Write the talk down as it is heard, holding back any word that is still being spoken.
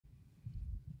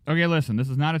Okay, listen, this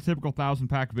is not a typical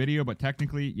 1,000-pack video, but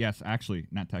technically, yes, actually,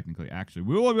 not technically, actually,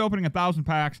 we will be opening 1,000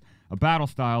 packs of Battle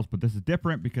Styles, but this is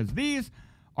different because these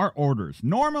are orders.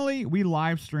 Normally, we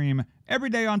live stream every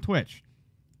day on Twitch,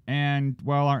 and,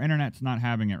 well, our internet's not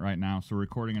having it right now, so we're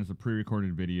recording it as a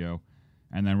pre-recorded video,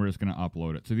 and then we're just going to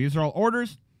upload it. So these are all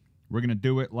orders. We're going to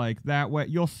do it like that way.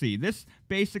 You'll see. This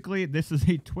is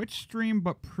a Twitch stream,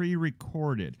 but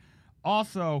pre-recorded.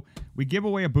 Also, we give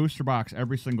away a booster box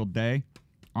every single day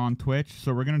on Twitch,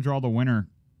 so we're going to draw the winner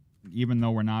even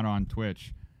though we're not on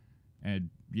Twitch. And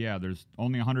yeah, there's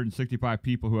only 165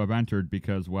 people who have entered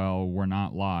because, well, we're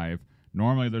not live.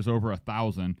 Normally there's over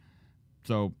 1,000.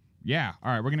 So yeah,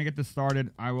 all right, we're going to get this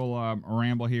started. I will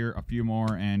ramble here a few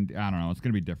more, and I don't know, it's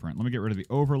going to be different. Let me get rid of the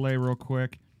overlay real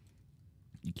quick.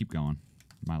 You keep going,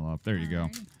 my love. There you go.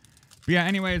 But yeah,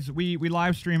 anyways, we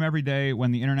live stream every day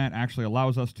when the internet actually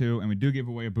allows us to, and we do give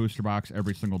away a booster box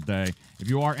every single day. If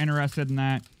you are interested in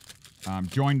that,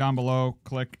 join down below,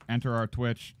 click, enter our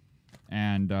Twitch,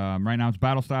 and right now it's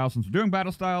Battle Styles. Since we're doing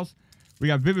Battle Styles, we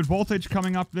got Vivid Voltage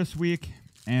coming up this week,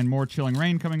 and more Chilling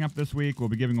Reign coming up this week. We'll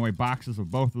be giving away boxes of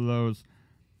both of those.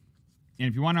 And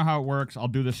if you want to know how it works, I'll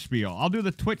do the spiel. I'll do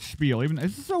the Twitch spiel. Even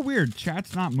this is so weird.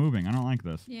 Chat's not moving. I don't like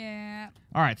this. Yeah.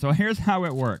 All right, so here's how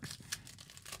it works.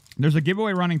 There's a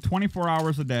giveaway running 24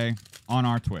 hours a day on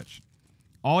our Twitch.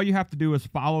 All you have to do is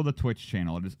follow the Twitch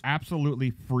channel. It is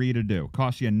absolutely free to do.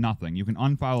 Costs you nothing. You can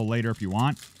unfollow later if you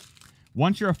want.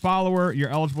 Once you're a follower, you're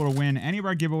eligible to win any of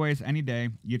our giveaways any day.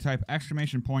 You type !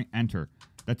 Enter.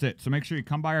 That's it. So make sure you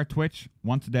come by our Twitch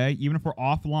once a day. Even if we're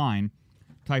offline,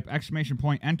 type !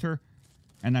 Enter.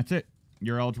 And that's it.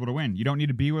 You're eligible to win. You don't need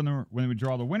to be when we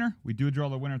draw the winner. We do draw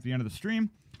the winner at the end of the stream.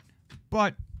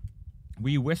 But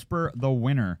we whisper the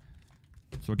winner.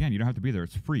 So again, you don't have to be there.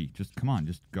 It's free. Just come on.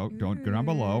 Just go. Don't go down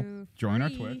below. Join our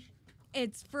Twitch.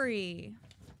 It's free.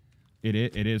 It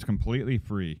is completely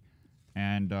free.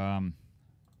 And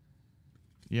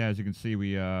yeah, as you can see,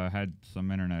 we had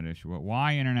some internet issue.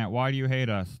 Why internet? Why do you hate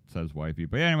us? Says wifey.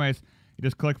 But anyways, you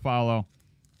just click follow.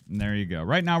 And there you go.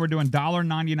 Right now we're doing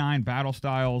 $1.99 Battle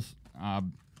Styles.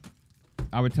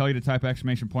 I would tell you to type !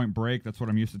 Break. That's what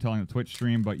I'm used to telling the Twitch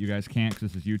stream, but you guys can't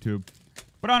because this is YouTube.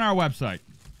 But on our website,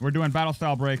 we're doing Battle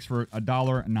Style breaks for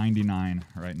 $1.99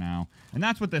 right now. And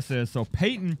that's what this is. So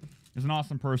Peyton is an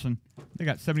awesome person. They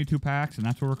got 72 packs, and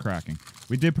that's what we're cracking.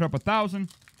 We did put up 1,000.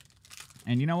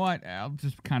 And you know what? I'll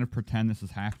just kind of pretend this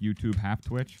is half YouTube, half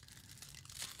Twitch.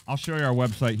 I'll show you our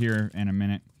website here in a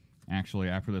minute, actually,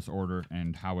 after this order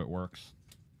and how it works.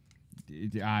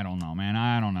 I don't know, man.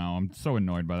 I don't know. I'm so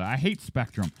annoyed by that. I hate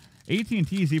Spectrum.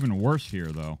 AT&T is even worse here,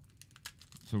 though.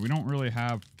 So we don't really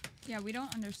have... Yeah, we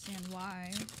don't understand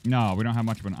why. No, we don't have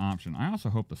much of an option. I also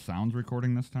hope the sound's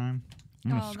recording this time.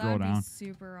 I'm going to scroll down. Be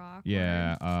super awkward.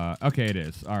 Yeah. Okay, it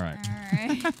is. All right. All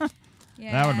right.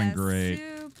 Yeah, that would have been great.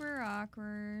 Super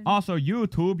awkward. Also,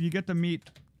 YouTube, you get to meet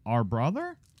our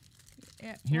brother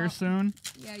here well, soon.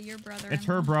 Yeah, your brother. It's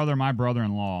her brother, my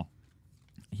brother-in-law.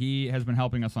 He has been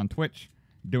helping us on Twitch,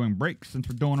 doing breaks since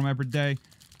we're doing them every day.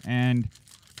 And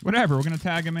whatever, we're going to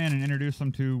tag him in and introduce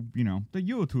him to, you know, the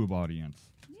YouTube audience.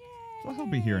 Yay. So he'll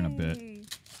be here in a bit.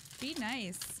 Be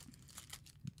nice.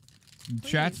 Please.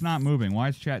 Chat's not moving. Why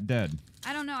is chat dead?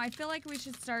 I don't know. I feel like we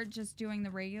should start just doing the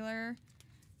regular.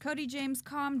 Cody James,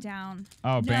 calm down.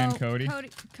 Oh, no, ban Cody?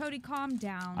 Cody, calm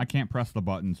down. I can't press the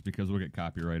buttons because we'll get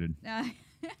copyrighted.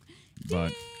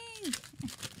 But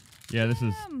yeah, this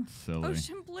is silly.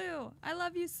 Ocean Blue. I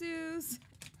love you, Suze.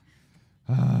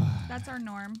 That's our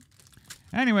norm.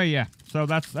 Anyway, yeah. So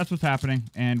that's what's happening,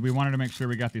 and we wanted to make sure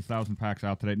we got these 1,000 packs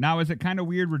out today. Now, is it kind of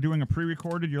weird we're doing a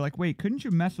pre-recorded? You're like, wait, couldn't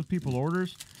you mess with people's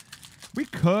orders? We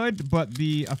could, but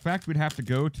the effect we'd have to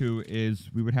go to is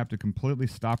we would have to completely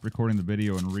stop recording the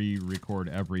video and re-record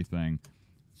everything.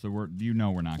 So we're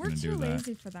not going to do that. We're too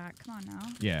lazy for that. Come on now.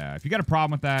 Yeah, if you got a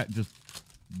problem with that, just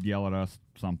yell at us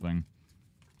something.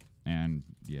 And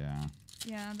yeah.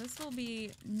 Yeah, this will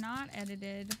be not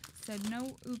edited, so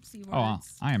no oopsie words. Oh,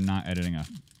 I am not editing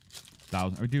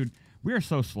 1,000. Oh, dude, we are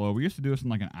so slow. We used to do this in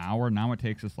like an hour. Now it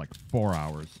takes us like 4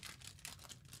 hours.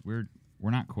 We're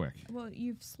not quick. Well,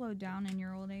 you've slowed down in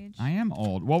your old age. I am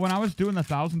old. Well, when I was doing the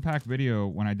 1,000-pack video,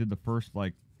 when I did the first,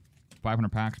 like,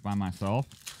 500 packs by myself,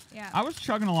 yeah, I was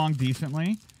chugging along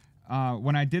decently.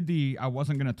 When I did I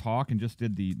wasn't going to talk and just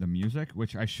did the music,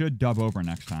 which I should dub over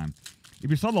next time. If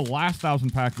you saw the last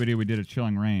 1,000-pack video we did at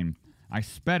Chilling Reign, I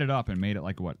sped it up and made it,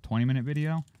 like, what, 20-minute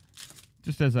video?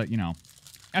 Just as a, you know,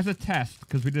 as a test,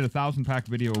 because we did a 1,000-pack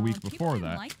video a week before that. People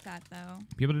didn't like that, though.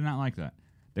 People did not like that.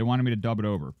 They wanted me to dub it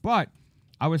over. But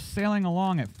I was sailing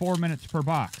along at 4 minutes per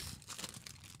box.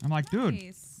 I'm like,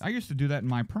 dude, I used to do that in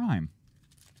my prime.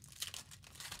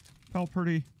 felt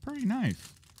pretty nice.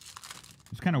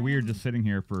 It's kind of weird just sitting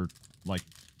here for like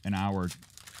an hour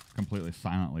completely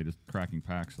silently, just cracking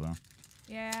packs though.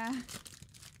 Yeah.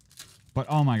 But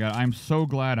oh my god, I'm so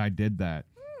glad I did that.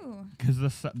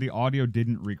 Because the audio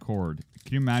didn't record.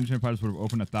 Can you imagine if I just would have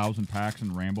opened 1,000 packs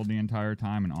and rambled the entire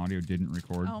time and audio didn't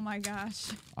record? Oh my gosh.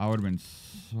 I would have been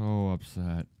so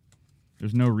upset.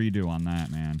 There's no redo on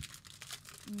that, man.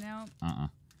 Nope.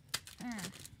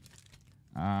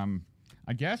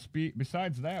 I guess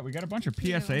besides that, we got a bunch of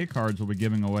PSA cards we'll be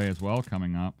giving away as well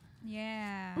coming up.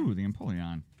 Yeah. Ooh, the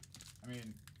Empoleon. I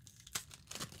mean,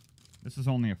 this is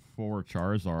only a 4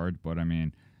 Charizard, but I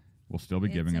mean, we'll still be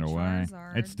giving it away.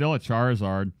 Charizard. It's still a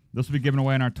Charizard. This will be given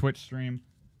away on our Twitch stream.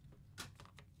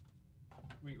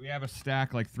 We have a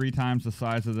stack like 3 times the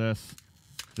size of this.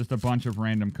 Just a bunch of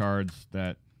random cards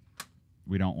that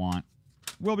we don't want.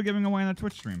 We'll be giving away on the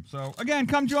Twitch stream. So, again,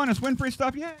 come join us. Win free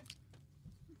stuff. Yeah.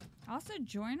 Also,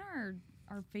 join our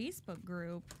Facebook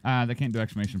group. They can't do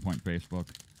exclamation point Facebook.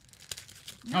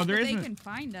 No, there but is they can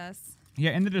find us.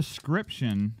 Yeah, in the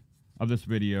description of this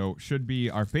video should be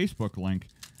our Facebook link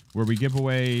where we give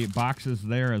away boxes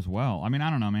there as well. I mean, I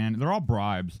don't know, man. They're all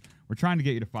bribes. We're trying to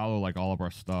get you to follow like all of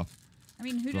our stuff. I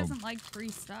mean, who doesn't like free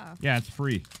stuff? Yeah, it's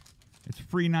free. It's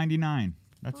free 99.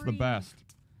 That's the best.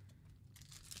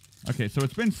 Okay, so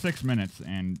it's been 6 minutes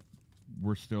and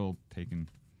we're still taking...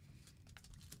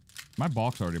 My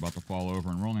bulk's already about to fall over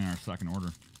and we're only in our second order.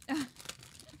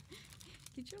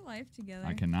 Get your life together.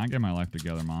 I cannot get my life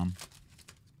together, Mom.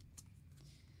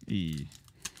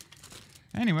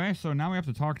 Anyway, so now we have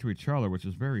to talk to each other, which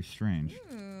is very strange.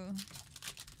 Ooh.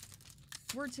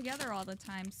 We're together all the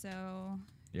time, so...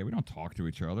 Yeah, we don't talk to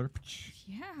each other.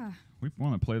 Yeah. We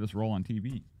want to play this role on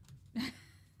TV. I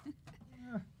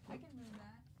can move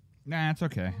that. Nah, it's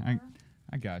okay.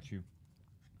 I got you.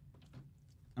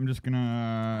 I'm just going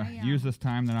to use this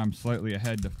time that I'm slightly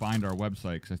ahead to find our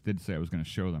website, because I did say I was going to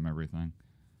show them everything.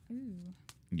 Ooh.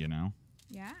 You know?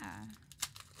 Yeah.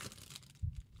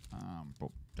 But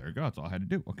there you go. That's all I had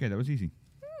to do. Okay, that was easy.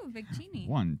 Ooh, Victini.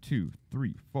 1, 2,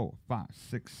 3, 4, 5,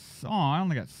 6. Oh, I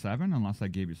only got 7, unless I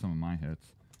gave you some of my hits.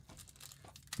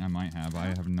 I might have. I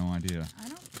have no idea. I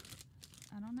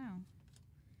don't know.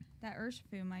 That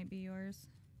Urshifu might be yours.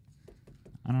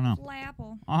 I don't know.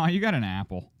 Flapple. Oh, you got an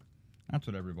apple. That's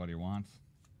what everybody wants.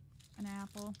 An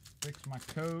apple. Fix my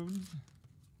codes.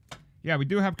 Yeah, we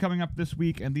do have coming up this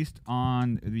week, at least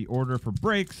on the order for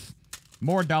breaks,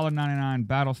 more $1.99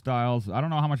 battle styles. I don't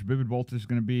know how much Vivid Voltage is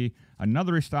going to be.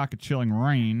 Another restock of Chilling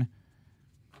Rain.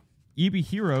 EB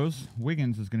Heroes,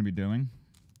 Wiggins is going to be doing.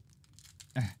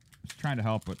 I was trying to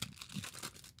help, but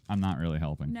I'm not really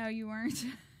helping. No, you weren't.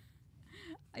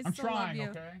 I'm still trying, love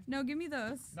you. okay? No, give me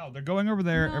those. No, they're going over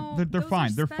there. No, they're those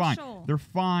fine. are They're fine. special. They're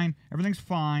fine. Everything's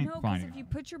fine. No, fine. because if you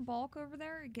put your bulk over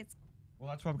there, it gets... Well,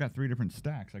 that's why I've got 3 different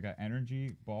stacks. I got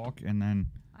energy, bulk, and then...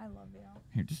 I love you.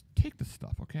 Here, just take the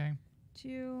stuff, okay?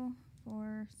 2,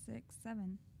 4, 6, 7.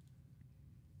 I'm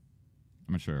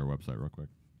going to show you our website real quick.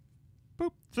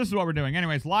 Boop. So this is what we're doing.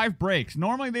 Anyways, live breaks.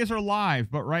 Normally these are live,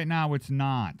 but right now it's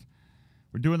not.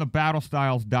 We're doing the Battle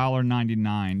Styles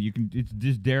 $1.99. You can, it's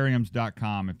just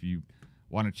Dariums.com if you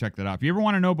want to check that out. If you ever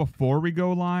want to know before we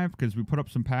go live, because we put up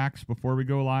some packs before we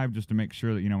go live just to make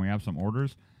sure that, you know, we have some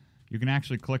orders, you can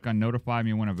actually click on notify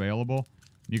me when available.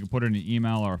 You can put in an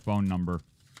email or a phone number,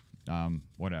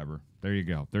 whatever. There you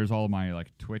go. There's all my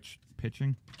like Twitch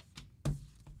pitching.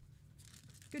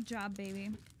 Good job,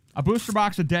 baby. A booster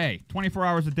box a day, 24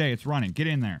 hours a day. It's running. Get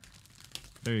in there.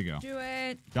 There you go. Do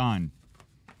it. Done.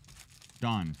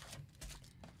 Done.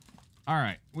 All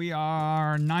right. We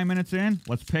are 9 minutes in.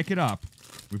 Let's pick it up.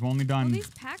 We've only done... Well, these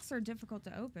packs are difficult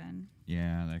to open.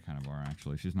 Yeah, they kind of are,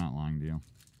 actually. She's not lying to you.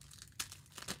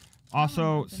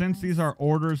 Also, since these are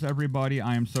orders, everybody,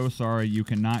 I am so sorry. You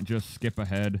cannot just skip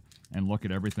ahead and look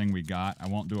at everything we got. I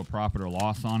won't do a profit or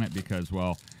loss on it because,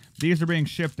 well, these are being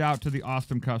shipped out to the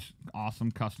awesome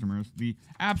customers, the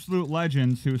absolute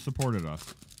legends who supported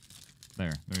us.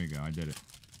 There you go. I did it.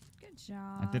 Good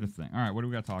job. I did a thing. All right, what do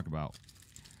we got to talk about?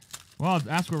 Well,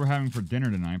 ask what we're having for dinner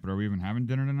tonight, but are we even having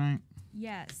dinner tonight?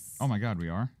 Yes. Oh, my God, we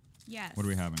are? Yes. What are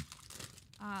we having?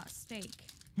 Steak.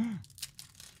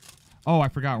 Oh, I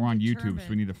forgot we're on Determined. YouTube, so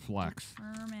we need to flex.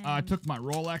 I took my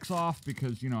Rolex off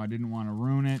because, you know, I didn't want to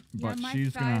ruin it, but my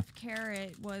she's going to... 5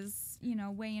 carat was, you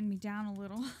know, weighing me down a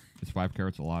little. Is 5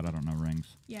 carats a lot? I don't know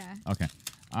rings. Yeah. Okay.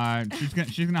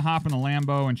 She's gonna hop in the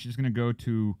Lambo and she's gonna go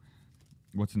to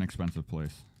what's an expensive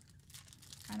place?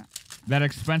 That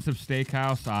expensive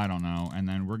steakhouse. I don't know. And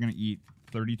then we're gonna eat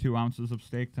 32 ounces of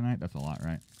steak tonight. That's a lot,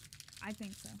 right? I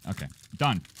think so. Okay.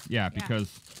 Done. Yeah,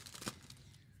 because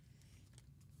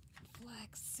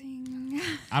flexing.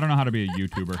 I don't know how to be a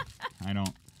YouTuber. I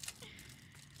don't.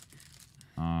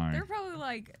 They're probably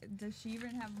like, does she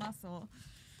even have muscle?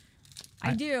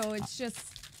 I do. It's just,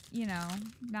 you know,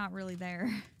 not really there.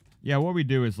 Yeah, what we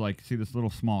do is like, see this little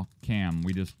small cam.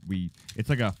 It's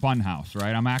like a fun house,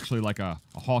 right? I'm actually like a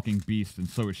hulking beast, and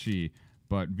so is she.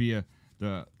 But via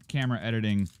the camera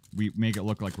editing, we make it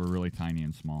look like we're really tiny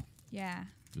and small. Yeah.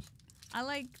 I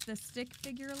like the stick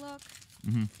figure look.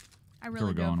 Mm-hmm. I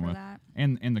really go for that.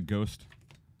 And the ghost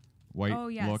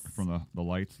white yes. look from the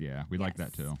lights. Yeah, we like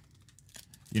that too.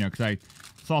 You know, because I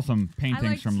saw some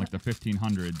paintings from like the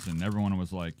 1500s, and everyone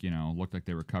was like, you know, looked like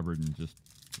they were covered in just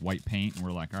white paint, and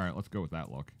we're like, all right, let's go with that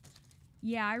look.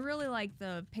 Yeah, I really like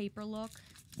the paper look.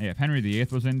 Hey, if Henry VIII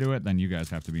was into it, then you guys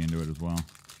have to be into it as well.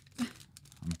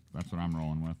 That's what I'm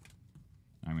rolling with.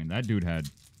 I mean, that dude had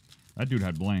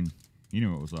bling. He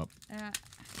knew what was up.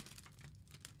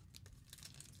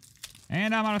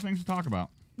 And I'm out of things to talk about.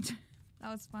 That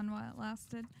was fun while it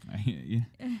lasted.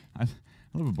 I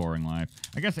live a boring life.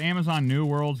 I guess Amazon New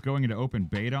World's going into open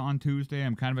beta on Tuesday.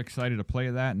 I'm kind of excited to play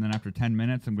that, and then after 10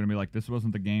 minutes, I'm going to be like, this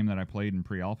wasn't the game that I played in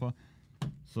pre-alpha.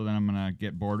 So then I'm going to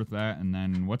get bored with that, and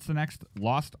then what's the next?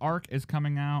 Lost Ark is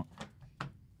coming out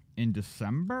in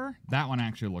December? That one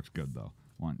actually looks good, though.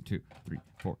 1, 2, 3,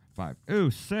 4, 5. Ooh,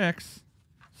 6.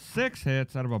 6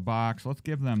 hits out of a box. Let's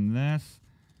give them this.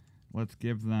 Let's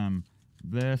give them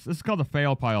this. This is called the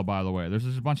fail pile, by the way. There's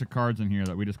just a bunch of cards in here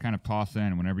that we just kind of toss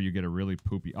in whenever you get a really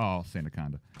poopy... Oh,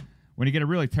 Sandaconda. When you get a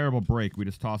really terrible break, we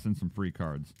just toss in some free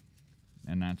cards.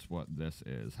 And that's what this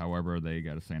is. However, they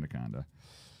got a Sandaconda.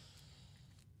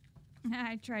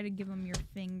 I try to give them your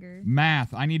finger.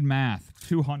 Math. I need math.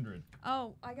 200.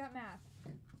 Oh, I got math.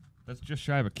 That's just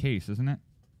shy of a case, isn't it?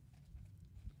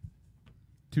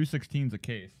 216's a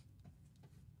case.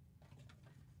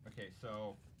 Okay,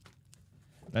 so...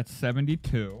 That's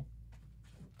 72.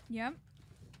 Yep.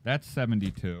 That's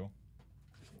 72.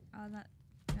 Yep.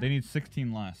 They need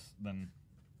 16 less than...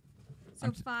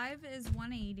 So 5 is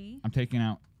 180. I'm taking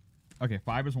out... Okay,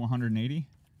 5 is 180?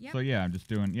 Yep. So yeah, I'm just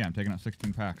doing... Yeah, I'm taking out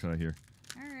 16 packs out of here.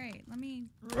 All right, let me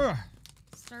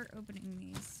start opening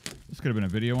these. This could have been a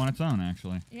video on its own,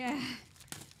 actually. Yeah.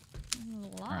 This is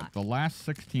a lot. All right, the last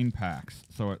 16 packs.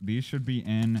 So these should be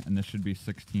in, and this should be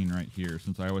 16 right here,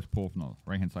 since I always pull from the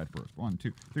right-hand side first. 1,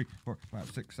 2, 3, 4,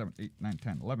 5, 6, 7, 8, 9,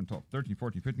 10, 11, 12, 13,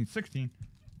 14, 15, 16.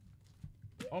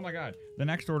 Oh, my God. The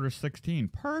next order is 16.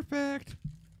 Perfect.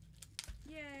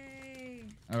 Yay.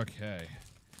 Okay.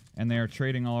 And they are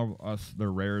trading all of us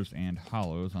their rares and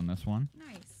hollows on this one.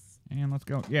 Nice. And let's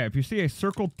go. Yeah, if you see a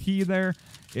circled T there,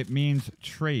 it means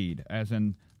trade, as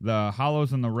in the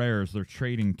hollows and the rares, they're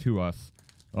trading to us.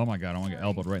 Oh my God, I want to get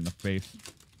elbowed right in the face.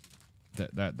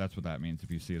 That's what that means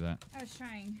if you see that. I was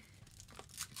trying.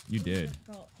 You did.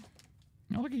 Difficult.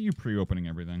 Now look at you pre-opening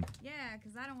everything. Yeah,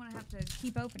 because I don't want to have to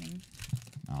keep opening.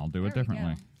 I'll do it There we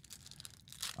differently. go.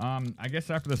 I guess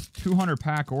after this 200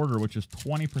 pack order, which is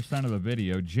 20% of the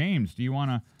video, James, do you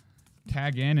want to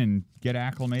tag in and get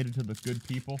acclimated to the good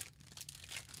people?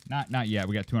 Not yet.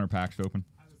 We got 200 packs to open.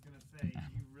 I was going to say,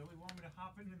 do you really want me to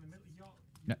hop in the middle? Y'all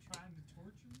trying to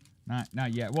torture me?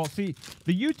 Not yet. Well, see,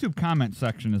 the YouTube comment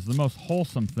section is the most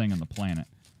wholesome thing on the planet.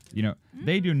 You know,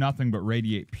 they do nothing but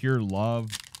radiate pure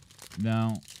love.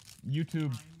 No,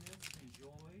 YouTube.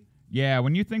 Yeah,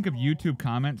 when you think of YouTube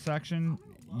comment section,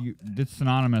 it's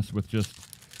synonymous with just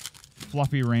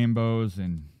fluffy rainbows,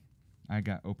 and I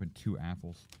got open 2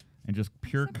 apples, and just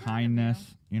pure So proud of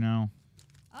kindness, you know.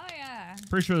 Oh, yeah.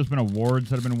 Pretty sure there's been awards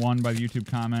that have been won by the YouTube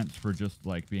comments for just,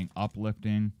 like, being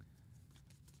uplifting.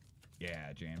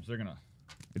 Yeah, James,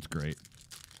 it's great.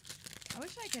 I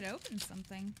wish I could open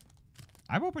something.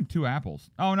 I've opened 2 apples.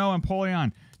 Oh, no,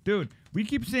 Empoleon. Dude, we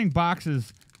keep seeing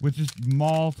boxes with just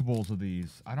multiples of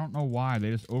these. I don't know why.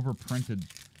 They just overprinted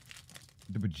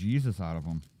the bejesus out of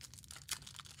them.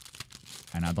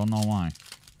 And I don't know why.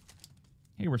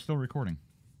 Hey, we're still recording.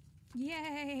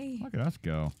 Yay. Look at us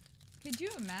go. Could you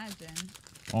imagine?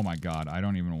 Oh, my God. I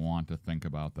don't even want to think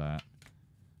about that.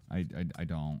 I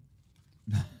don't.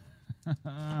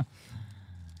 Because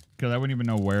I wouldn't even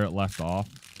know where it left off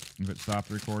if it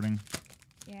stopped recording.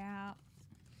 Yeah.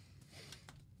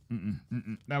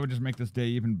 That would just make this day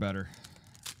even better.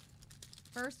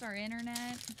 First our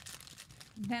internet,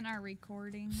 then our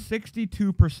recording.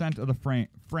 62% of the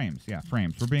frames. Yeah,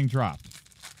 frames were being dropped.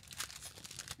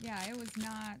 Yeah, it was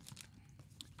not.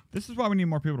 This is why we need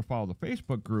more people to follow the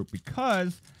Facebook group,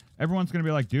 because everyone's going to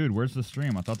be like, dude, where's the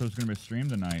stream? I thought there was going to be a stream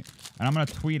tonight. And I'm going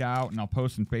to tweet out, and I'll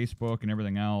post on Facebook and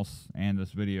everything else, and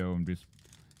this video, and just,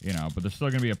 you know, but there's still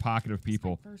going to be a pocket of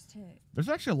people. First hit. There's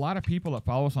actually a lot of people that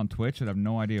follow us on Twitch that have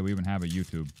no idea we even have a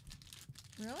YouTube.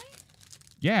 Really?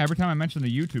 Yeah, every time I mention the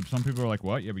YouTube, some people are like,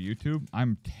 what? You have a YouTube?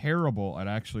 I'm terrible at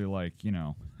actually, like, you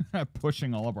know,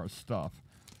 pushing all of our stuff.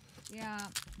 Yeah.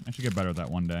 I should get better at that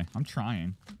one day. I'm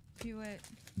trying. Do it.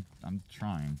 I'm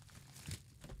trying.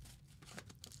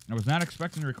 I was not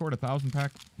expecting to record a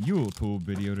 1,000-pack YouTube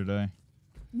video today.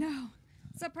 No.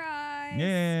 Surprise.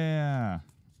 Yeah.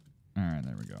 All right,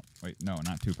 there we go. Wait, no,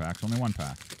 not 2 packs. Only 1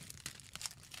 pack.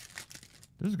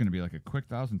 This is going to be like a quick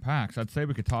 1,000 packs. I'd say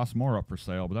we could toss more up for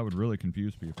sale, but that would really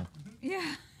confuse people.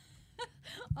 Yeah.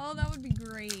 Oh, that would be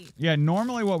great. Yeah,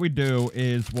 normally what we do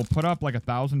is we'll put up like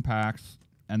 1,000 packs,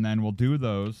 and then we'll do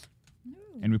those,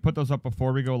 and we put those up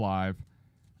before we go live.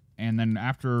 And then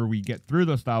after we get through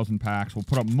those 1,000 packs, we'll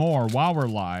put up more while we're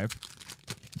live,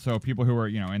 so people who are,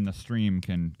 you know, in the stream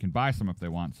can buy some if they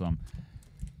want some.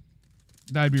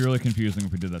 That'd be really confusing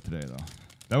if we did that today, though.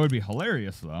 That would be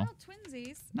hilarious, though. Oh,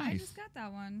 twinsies. Nice. I just got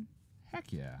that one.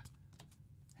 Heck yeah.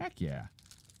 Heck yeah.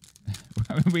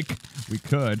 we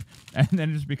could, and then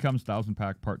it just becomes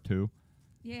 1,000-pack part 2.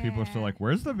 Yeah. People are still like,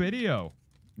 where's the video?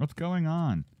 What's going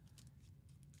on?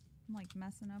 I'm like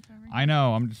messing up everything. I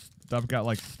know. I've got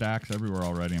like stacks everywhere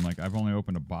already. I'm like, I've only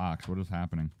opened a box. What is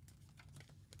happening?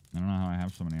 I don't know how I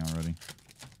have so many already.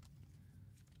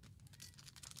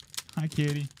 Hi,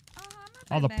 kitty.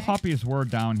 Oh, the puppies were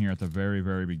down here at the very,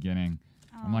 very beginning.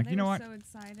 Oh, I'm like, they you know were what? So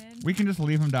excited. We can just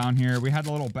leave them down here. We had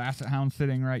the little basset hound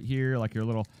sitting right here, like your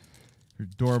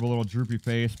adorable little droopy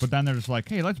face. But then they're just like,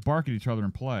 hey, let's bark at each other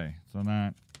and play. So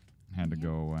that had to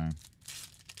go away.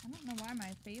 I don't know why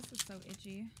my face is so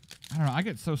itchy. I don't know. I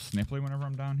get so snipply whenever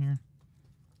I'm down here.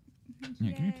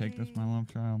 Yeah, can you take this, my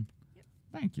love child? Yep.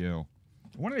 Thank you.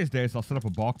 One of these days, I'll set up a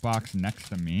bulk box next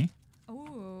to me.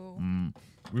 Ooh.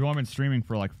 We've only been streaming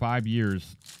for like 5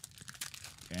 years,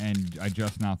 and I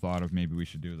just now thought of maybe we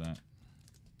should do that.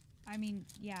 I mean,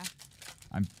 yeah.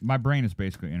 My brain is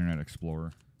basically Internet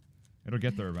Explorer. It'll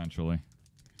get there eventually.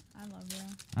 I love you.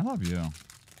 I love you.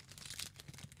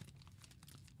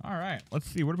 All right, let's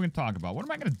see. What are we going to talk about? What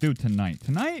am I going to do tonight?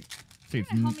 Tonight? See, You're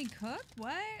gonna help me cook?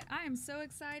 What? I am so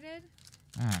excited.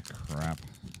 Ah, crap.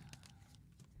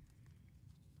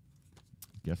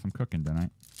 Guess I'm cooking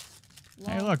tonight.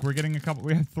 Hey, look, we're getting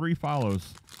we have 3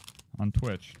 follows on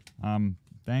Twitch.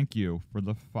 Thank you for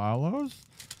the follows.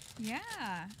 Yeah.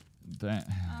 That,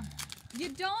 you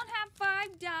don't have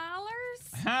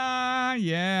 $5? ah,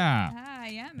 yeah. Ah,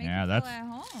 yeah. Make Yeah, me that's feel at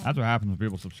home. that's what happens when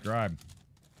people subscribe.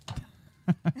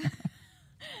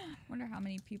 Wonder how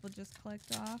many people just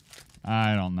clicked off.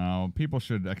 I don't know. People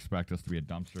should expect us to be a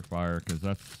dumpster fire because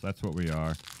that's what we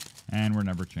are, and we're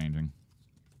never changing.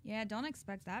 Yeah, don't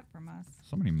expect that from us.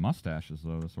 So many mustaches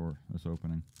though this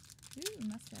opening. Ooh,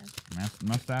 mustache.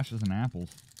 Mustaches and apples.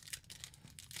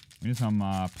 We need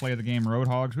some play of the game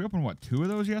Roadhogs. We opened what 2 of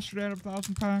those yesterday out of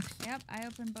 1,000 packs. Yep, I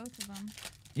opened both of them.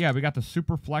 Yeah, we got the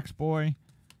Super Flex Boy.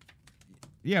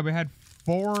 Yeah, we had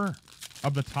 4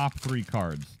 of the top 3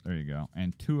 cards. There you go.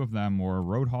 And 2 of them were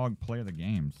Roadhog play of the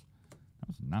games. That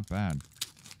was not bad.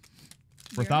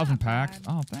 For You're 1,000 not packs.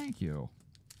 bad. Oh, thank you.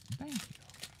 Thank you.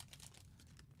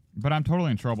 But I'm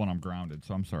totally in trouble and I'm grounded,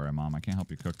 so I'm sorry, Mom. I can't help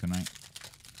you cook tonight.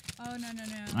 Oh, no, no,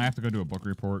 no. I have to go do a book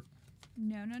report.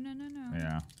 No, no, no, no, no.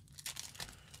 Yeah.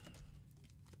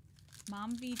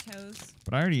 Mom vetoes.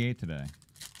 But I already ate today.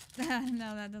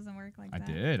 No, that doesn't work like I that.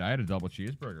 did. I had a double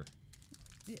cheeseburger.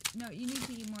 No, you need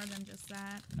to eat more than just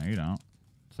that. No, you don't.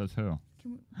 Says who?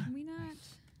 Can we not?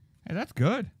 Hey, that's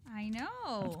good. I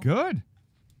know. That's good.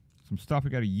 Some stuff we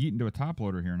got to yeet into a top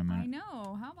loader here in a minute. I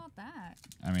know. How about that?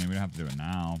 I mean, we don't have to do it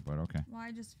now, but okay. Well,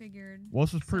 I just figured. Well,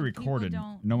 this is some pre-recorded. people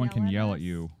don't No one can yell us. at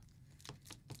you.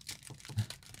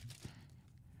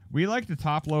 We like to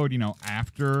top load, you know,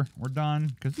 after we're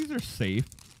done, because these are safe.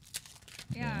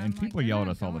 Yeah, and I'm people like, they're yell at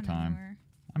not us all the going time. anywhere.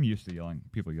 I'm used to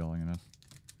people yelling at us.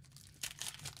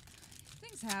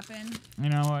 Things happen. You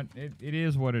know what? It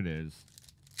is what it is.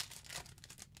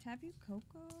 Tapu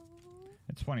Coco.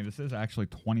 It's funny. This is actually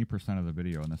 20% of the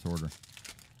video in this order.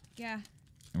 Yeah.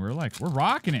 And we're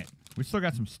rocking it. We still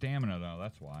got some stamina, though.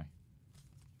 That's why.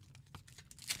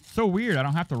 So weird. I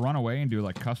don't have to run away and do,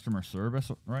 like, customer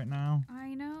service right now.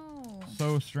 I know.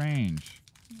 So strange.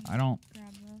 I don't...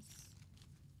 Grab this.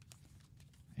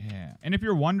 Yeah. And if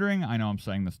you're wondering, I know I'm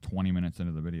saying this 20 minutes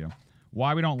into the video,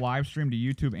 why we don't live stream to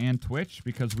YouTube and Twitch,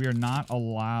 because we are not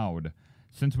allowed.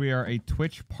 Since we are a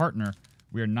Twitch partner,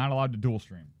 we are not allowed to dual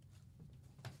stream.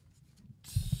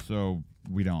 So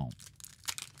we don't.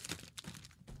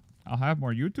 I'll have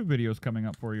more YouTube videos coming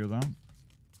up for you, though.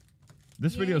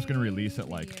 This video is going to release at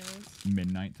like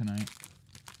midnight tonight.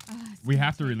 We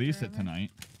have to release it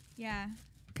tonight Yeah.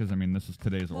 because I mean this is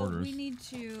today's Well, orders. we need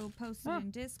to post it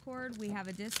in Discord. We have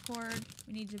a Discord.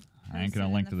 We need to. Post I ain't gonna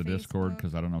it link in to the Discord Facebook.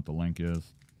 because I don't know what the link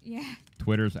is. Yeah.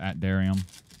 Twitter's @Darium.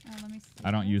 Let me see.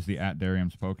 I don't use the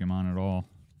 @Darium's Pokemon at all.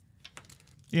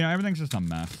 You know, everything's just a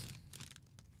mess.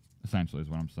 Essentially, is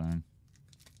what I'm saying.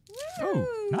 Woo!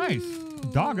 Oh, nice.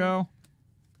 Doggo.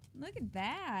 Look at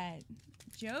that.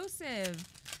 Joseph,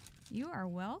 you are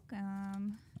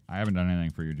welcome. I haven't done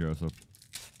anything for you, Joseph.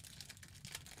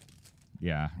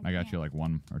 Yeah, I got can't. you like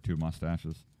 1 or 2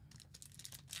 mustaches.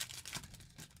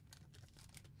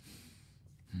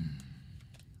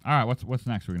 All right, what's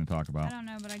next we're going to talk I about? don't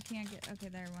know, but I can't get. Okay,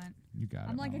 there it went. You got it.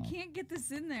 I'm like, I Mom. can't get this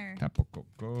in there. Tapu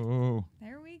Koko.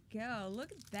 There we go.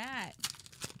 Look at that.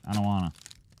 I don't want to.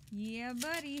 Yeah,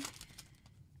 buddy.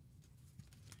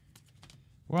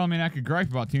 Well, I mean, I could gripe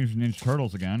about Teenage Ninja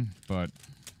Turtles again, but...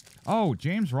 Oh,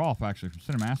 James Rolfe, actually, from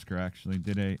Cinemassacre, actually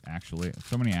did a... Actually,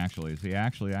 so many actuallys. He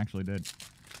actually did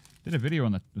a video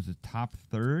on the... Was it top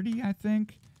 30, I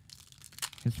think?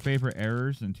 His favorite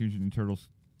errors in Teenage Ninja Turtles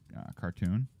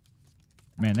cartoon.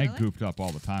 Man, they really? goofed up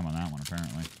all the time on that one,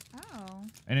 apparently. Oh.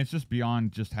 And it's just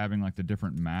beyond just having, like, the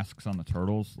different masks on the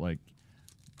turtles. Like,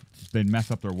 they'd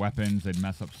mess up their weapons. They'd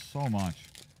mess up so much.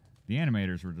 The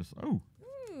animators were just... Oh.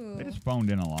 Ooh. They just phoned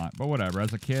in a lot, but whatever.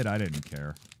 As a kid, I didn't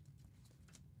care.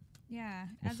 Yeah.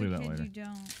 We'll As see a that kid, later. you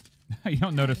don't. You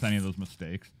don't notice Nice. any of those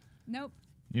mistakes. Nope.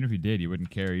 Even if you did, you wouldn't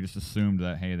care. You just assumed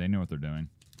that, hey, they know what they're doing.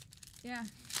 Yeah.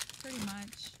 Pretty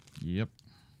much. Yep.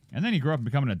 And then you grow up and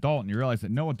become an adult, and you realize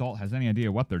that no adult has any idea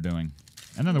what they're doing.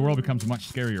 And then the world becomes a much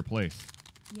scarier place.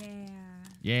 Yeah.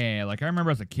 Yeah, like I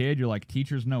remember as a kid, you're like,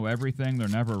 teachers know everything. They're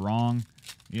never wrong.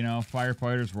 You know,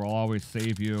 firefighters will always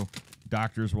save you.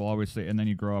 Doctors will always say, and then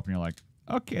you grow up and you're like,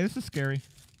 okay, this is scary.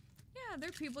 Yeah, they're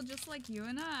people just like you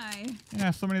and I.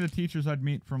 Yeah, so many of the teachers I'd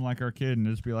meet from like our kid and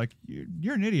just be like,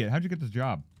 you're an idiot. How'd you get this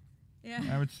job? Yeah.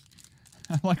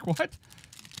 I'm like, what?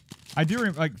 I do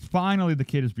like finally the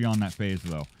kid is beyond that phase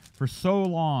though. For so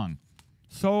long,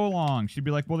 she'd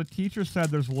be like, well, the teacher said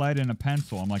there's lead in a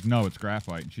pencil. I'm like, no, it's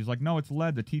graphite. And she's like, no, it's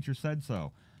lead. The teacher said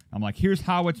so. I'm like, here's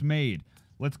how it's made.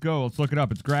 Let's go. Let's look it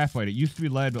up. It's graphite. It used to be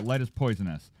lead, but lead is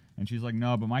poisonous. And she's like,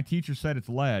 no, but my teacher said it's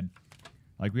lead.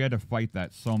 Like, we had to fight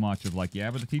that so much of like,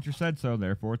 yeah, but the teacher said so,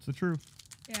 therefore it's the truth.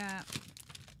 Yeah.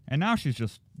 And now she's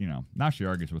just, you know, now she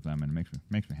argues with them and it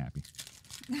makes me happy.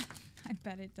 I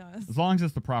bet it does. As long as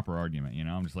it's the proper argument, you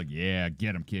know? I'm just like, yeah,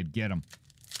 get him, kid, get him.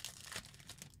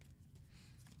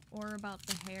 Or about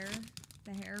the hair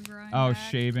growing Oh,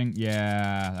 back. shaving.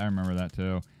 Yeah, I remember that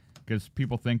too. Because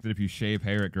people think that if you shave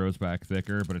hair, it grows back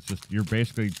thicker, but it's just, you're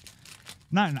basically,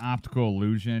 not an optical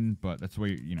illusion, but that's the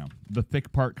way, you know, the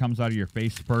thick part comes out of your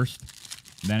face first,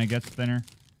 then it gets thinner.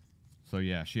 So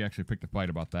yeah, she actually picked a fight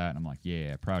about that, and I'm like,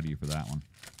 yeah, proud of you for that one.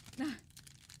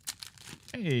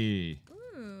 Hey.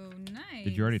 Ooh, nice.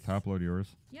 Did you already top load yours?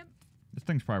 Yep. This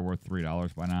thing's probably worth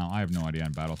 $3 by now. I have no idea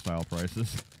on battle style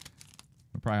prices.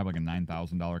 We probably have like a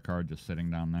 $9,000 card just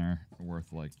sitting down there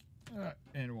worth like,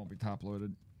 and it won't be top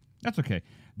loaded. That's okay.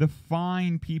 The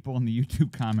fine people in the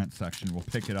YouTube comment section will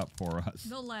pick it up for us.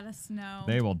 They'll let us know.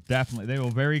 They will definitely, they will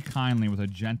very kindly, with a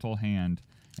gentle hand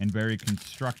and very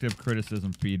constructive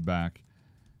criticism feedback,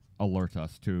 alert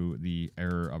us to the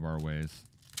error of our ways.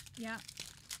 Yep.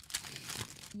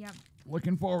 Yep.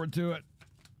 Looking forward to it.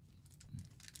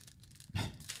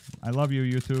 I love you,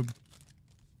 YouTube.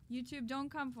 YouTube,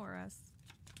 don't come for us.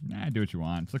 Nah, do what you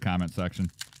want. It's the comment section.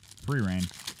 Free reign.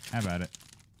 Have at it.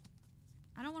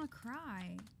 I don't want to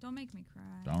cry. Don't make me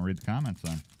cry. Don't read the comments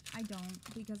then. I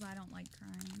don't, because I don't like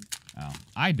crying. Oh,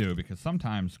 I do, because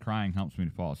sometimes crying helps me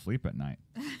to fall asleep at night.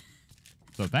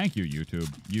 So thank you,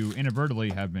 YouTube. You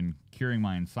inadvertently have been curing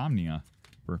my insomnia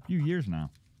for a few years now.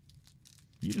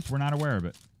 You just were not aware of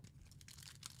it.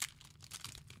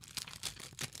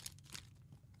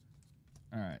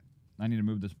 All right. I need to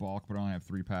move this bulk, but I only have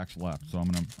 3 packs left, so I'm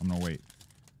gonna wait.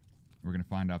 We're gonna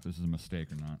find out if this is a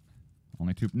mistake or not.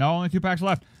 Only 2 packs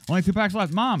left. Only 2 packs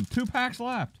left. Mom, 2 packs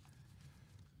left.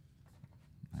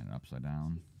 I had it upside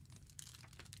down.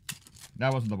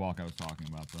 That wasn't the bulk I was talking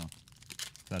about, though.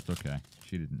 That's okay.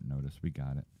 She didn't notice. We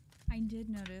got it. I did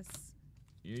notice.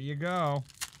 Here you go.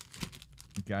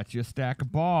 Got you a stack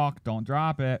of bulk. Don't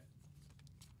drop it.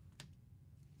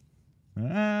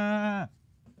 Ah.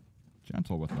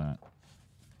 Gentle with that.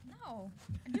 No.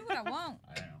 I do what I want.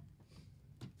 I know.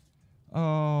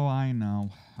 Oh, I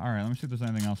know. All right, let me see if there's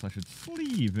anything else I should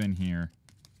sleeve in here.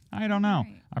 I don't know.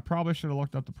 Right. I probably should have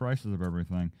looked up the prices of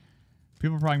everything.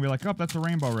 People are probably gonna be like, oh, that's a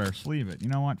rainbow rare. Sleeve it. You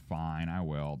know what? Fine, I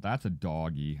will. That's a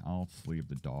doggy. I'll sleeve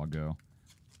the doggo.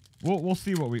 We'll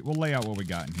see what we'll lay out what we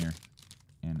got in here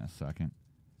in a second.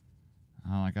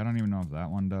 Like, I don't even know if that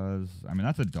one does. I mean,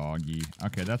 that's a doggy.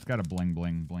 Okay, that's got a bling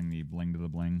bling to the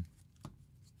bling.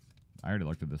 I already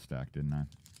looked at this stack, didn't I?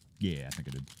 Yeah, I think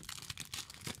I did.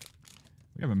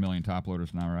 We have a million top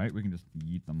loaders now, right? We can just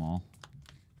yeet them all.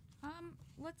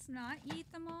 Let's not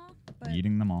eat them all. But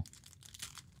Eating them all.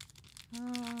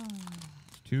 oh.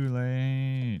 It's too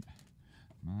late.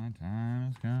 My time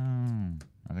has come.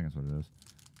 I think that's what it is.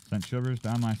 Sent shivers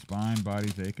down my spine,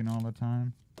 body's aching all the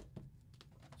time.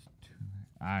 It's too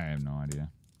late. I have no idea.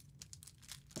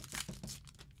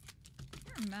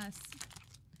 You're a mess.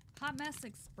 Hot Mess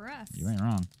Express. You ain't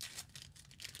wrong.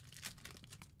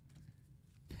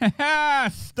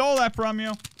 Stole that from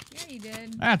you. Yeah, you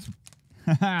did. That's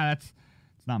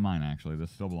it's not mine actually. This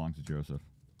still belongs to Joseph.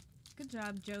 Good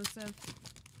job, Joseph.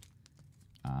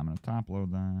 I'm gonna top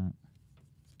load that.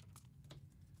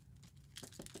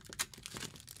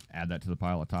 Add that to the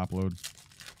pile of top load.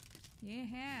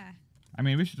 Yeah. I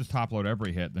mean, we should just top load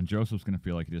every hit. Then Joseph's gonna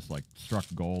feel like he just like struck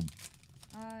gold.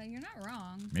 You're not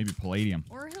wrong. Maybe palladium.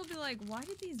 Or he'll be like, why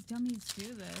did these dummies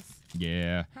do this?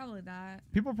 Yeah. Probably that.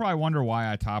 People probably wonder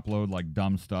why I top load like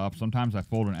dumb stuff. Sometimes I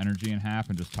fold an energy in half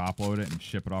and just top load it and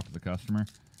ship it off to the customer.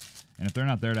 And if they're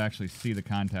not there to actually see the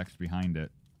context behind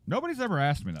it. Nobody's ever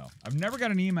asked me though. I've never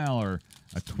got an email or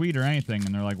a tweet or anything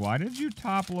and they're like, why did you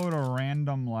top load a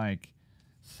random like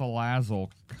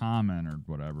Salazzle comment or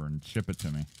whatever and ship it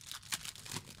to me?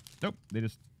 Nope. They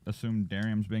just assume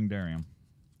Darium's being Darium.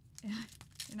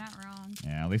 You're not wrong.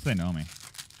 Yeah, at least they know me.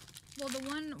 Well, the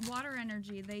one water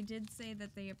energy, they did say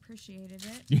that they appreciated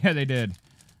it. Yeah, they did.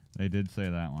 They did say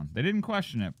that one. They didn't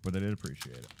question it, but they did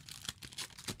appreciate it.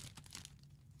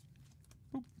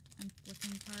 Boop. I'm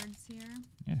flipping cards here.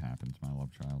 It happens, my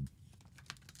love child.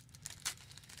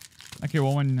 Okay,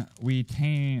 well, when we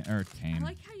tame... I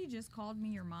like how you just called me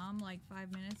your mom like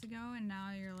 5 minutes ago, and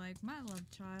now you're like, my love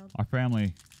child. Our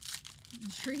family...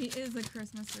 Tree is a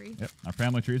Christmas wreath. Yep, our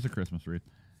family tree is a Christmas wreath.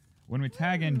 When we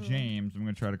tag in Ooh. James, I'm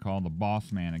going to try to call the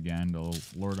boss man again to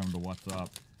alert him to what's up.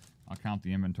 I'll count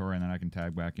the inventory, and then I can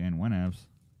tag back in whenevs.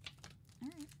 All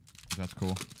right. That's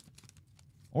cool.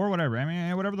 Or whatever. I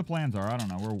mean, whatever the plans are. I don't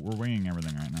know. We're winging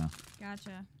everything right now.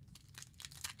 Gotcha.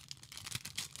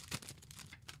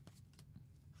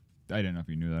 I didn't know if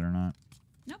you knew that or not.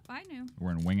 Nope, I knew.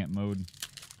 We're in wing it mode.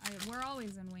 We're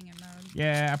always in wing it mode.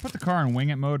 Yeah, I put the car in wing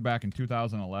it mode back in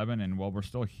 2011, and well, we're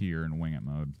still here in wing it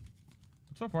mode.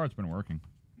 But so far, it's been working.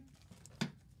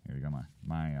 Here you go, my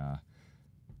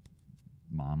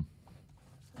mom.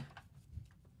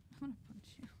 I'm gonna punch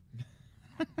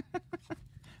you.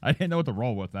 I didn't know what to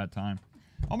roll with that time.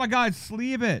 Oh my God,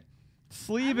 sleeve it,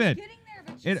 sleeve it. Getting there,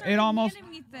 but It almost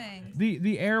handing me things.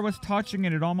 the air was touching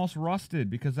it. It almost rusted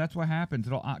because that's what happens.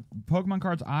 It'll Pokemon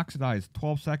cards oxidize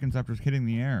 12 seconds after hitting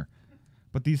the air.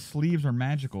 But these sleeves are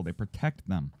magical. They protect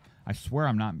them. I swear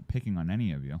I'm not picking on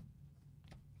any of you.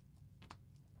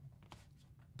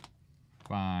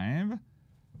 5,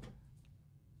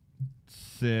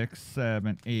 6,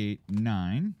 7, 8,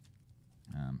 9,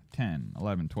 10,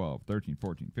 11, 12, 13,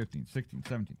 14, 15, 16,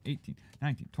 17, 18,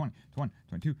 19, 20, 21,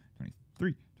 22,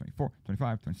 23, 24,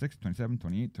 25, 26, 27,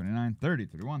 28, 29, 30,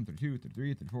 31, 32,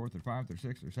 33, 34, 35,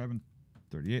 36, 37,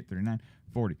 38, 39,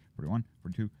 40, 41,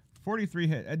 42, 43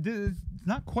 hit. It's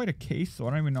not quite a case, so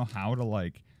I don't even know how to,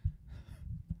 like...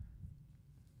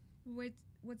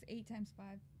 What's 8 times 5?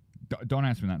 Don't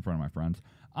ask me that in front of my friends.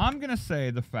 I'm going to say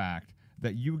the fact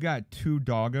that you got 2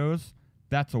 doggos,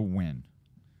 that's a win.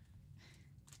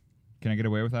 Can I get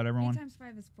away with that, everyone? 8 times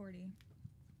 5 is 40.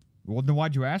 Well, then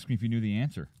why'd you ask me if you knew the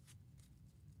answer?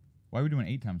 Why are we doing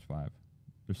 8 times 5?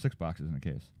 There's 6 boxes in a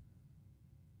case.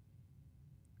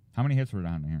 How many hits were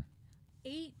down here?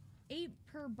 8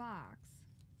 per box.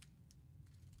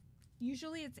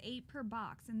 Usually it's 8 per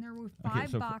box, and there were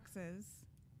 5 boxes.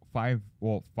 5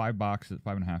 boxes,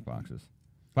 5.5 boxes.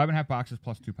 5.5 boxes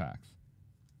plus 2 packs.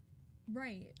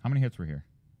 Right. How many hits were here?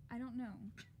 I don't know.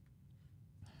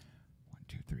 1,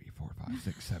 2, 3, 4, 5,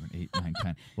 6, 7, 8, 9,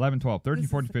 10, 11, 12, 13,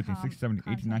 14, 15, 16,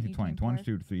 17, 18, 19, 20, 21,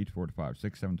 22, 23, 24, 25,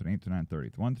 6, 7, 8, 9,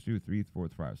 30, 1, 2, 3, 4,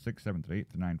 5, 6, 7, 8,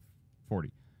 9,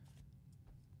 40.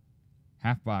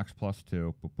 Half box plus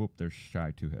 2. Boop, boop. There's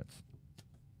shy 2 hits.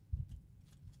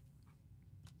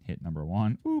 Hit number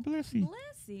 1. Ooh, Blissey.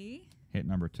 Blissey? Hit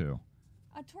number 2.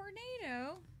 A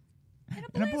tornado? And a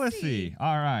Blissey. And a Blissey.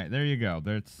 All right, there you go.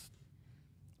 That's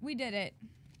We did it.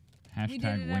 hashtag We did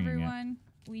it, winging everyone.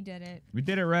 We did it. We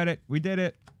did it, Reddit. We did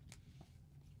it.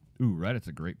 Ooh, Reddit's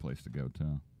a great place to go,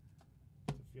 too.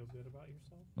 To feel good about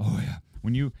yourself. Oh, yeah.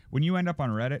 When you end up on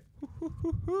Reddit,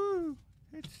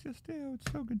 it's just,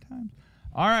 it's so good times.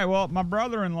 All right, well, my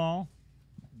brother-in-law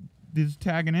is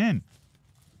tagging in.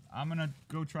 I'm going to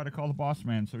go try to call the boss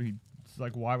man so he It's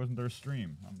like, why wasn't there a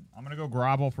stream? I'm gonna go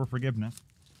grovel for forgiveness.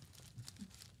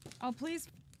 Oh, please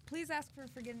ask for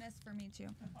forgiveness for me too.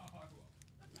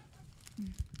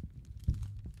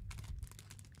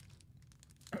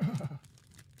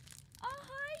 Oh,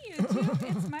 hi,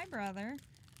 YouTube. It's my brother.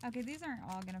 Okay, these aren't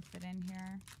all gonna fit in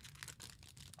here.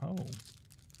 Oh.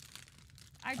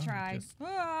 I Oh, tried. just-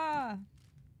 Ah!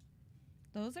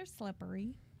 Those are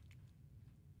slippery.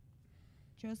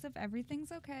 Joseph,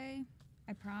 everything's okay.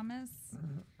 I promise.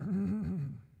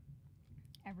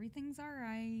 Everything's all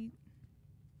right.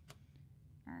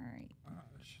 All right.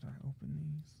 Should I open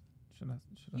these? Should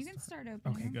I You can start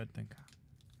opening Okay, them. good. Thank God.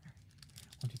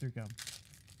 1, 2, 3, go.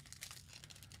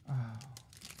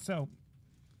 So,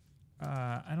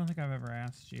 I don't think I've ever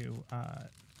asked you,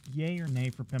 yay or nay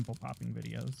for pimple popping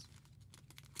videos?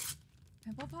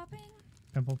 Pimple popping?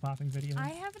 Pimple popping videos? I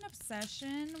have an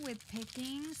obsession with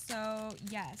picking, so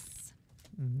yes.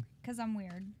 Mhm. Because I'm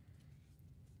weird.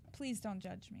 Please don't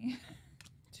judge me.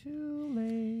 Too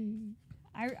late.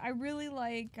 I really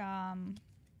like,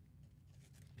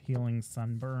 Peeling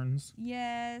sunburns.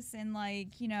 yes, and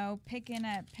like, you know, picking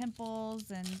at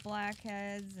pimples and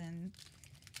blackheads and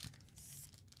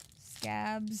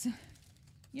scabs.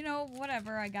 You know,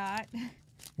 whatever I got.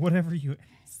 Whatever you...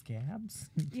 Scabs?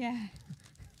 Yeah.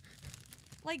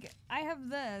 Like, I have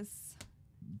this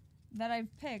that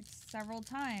I've picked several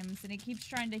times, and it keeps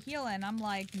trying to heal it, and I'm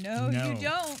like, no, you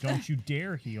don't. Don't you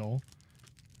dare heal.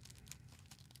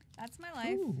 That's my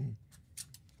life. Ooh.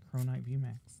 Chronite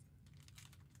VMAX.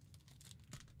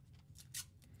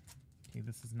 Okay,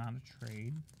 this is not a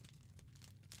trade.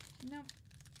 Nope.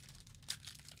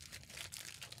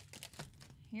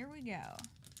 Here we go.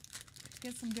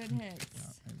 Get some good hits.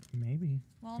 Maybe.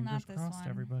 Well, Fingers not this crossed, one.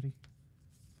 everybody.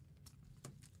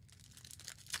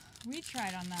 We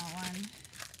tried on that one.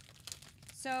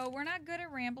 So we're not good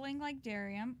at rambling like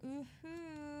Darium.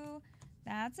 Ooh-hoo.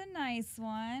 That's a nice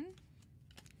one.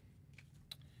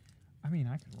 I mean,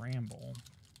 I could ramble,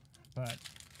 but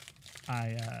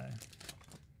I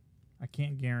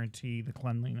can't guarantee the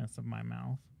cleanliness of my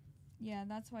mouth. Yeah,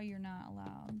 that's why you're not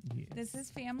allowed. Yes. This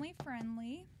is family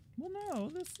friendly. Well, no,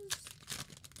 this is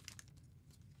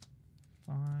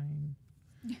fine.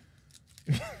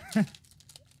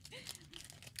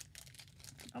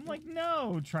 I'm like,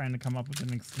 no, trying to come up with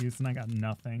an excuse, and I got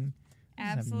nothing.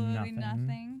 I just have Absolutely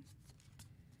nothing.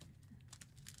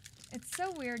 It's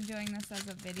so weird doing this as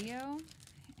a video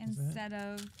Is it? instead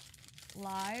of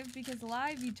live, because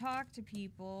live you talk to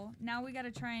people. Now we got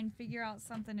to try and figure out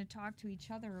something to talk to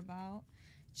each other about.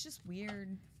 It's just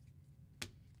weird.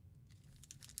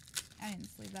 I didn't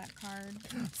sleeve that card.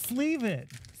 Sleeve it.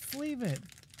 Sleeve it.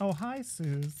 Oh, hi,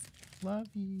 Suze. Love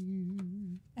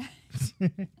you.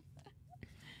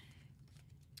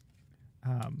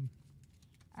 All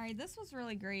right, this was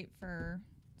really great for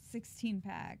 16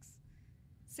 packs.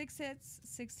 6 hits,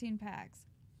 16 packs.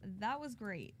 That was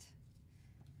great.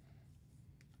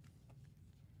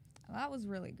 That was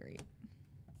really great.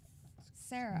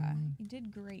 Sarah, you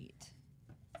did great.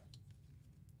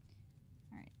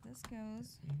 All right, this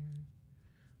goes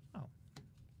Oh,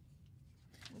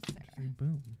 with Sarah. three,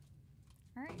 boom.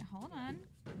 All right, hold on.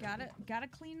 Gotta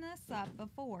clean this up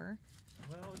before.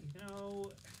 Well, you know,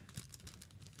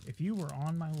 if you were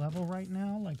on my level right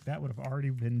now, like, that would have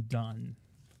already been done.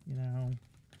 You know?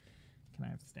 Can I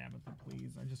have stab at them,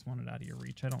 please? I just want it out of your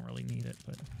reach. I don't really need it,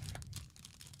 but...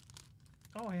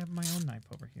 Oh, I have my own knife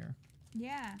over here.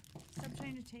 Yeah, stop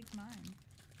trying to take mine.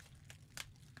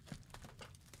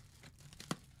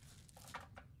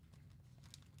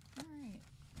 All right.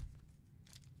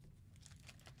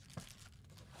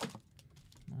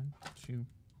 1, 2,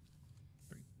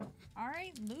 3. All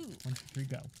right, Luke. 1, 2, 3,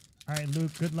 go. All right,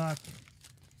 Luke, good luck.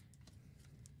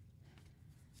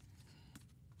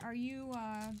 Are you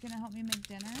gonna help me make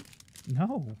dinner?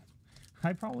 No,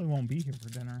 I probably won't be here for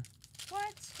dinner.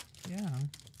 What? Yeah,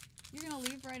 You're gonna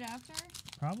leave right after?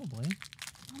 probably.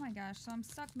 Oh my gosh, so I'm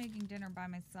stuck making dinner by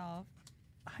myself.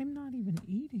 I'm not even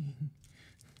eating.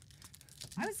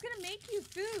 I was gonna make you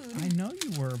food. I know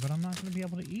you were, but I'm not going to be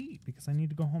able to eat because I need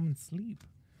to go home and sleep.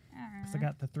 Because I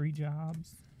got the 3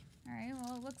 jobs. All right,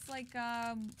 well, it looks like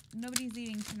nobody's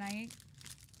eating tonight.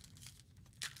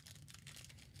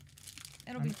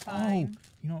 It'll be fine. Oh,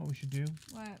 you know what we should do?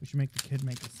 What? We should make the kid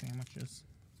make us sandwiches.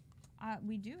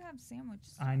 We do have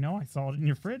sandwiches. I know, I saw it in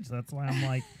your fridge. That's why I'm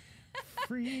like,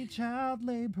 free child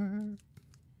labor.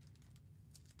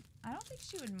 I don't think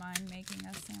she would mind making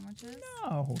us sandwiches.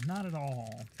 No, not at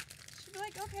all. She'd be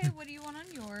like, okay, what do you want on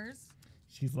yours?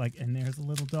 She's like, and there's a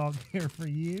little dog hair for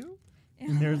you.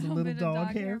 And there's a little bit of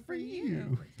dog hair for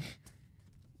you.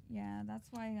 Yeah, that's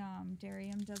why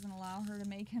Darium doesn't allow her to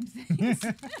make him things.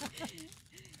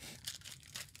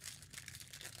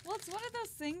 Well, it's one of those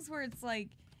things where it's like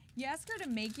you ask her to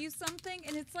make you something,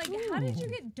 and it's like, how did you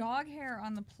Ooh. get dog hair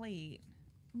on the plate?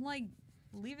 I'm like,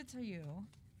 leave it to you.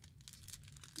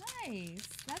 Nice.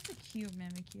 That's a cute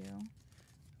Mimikyu.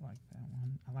 I like that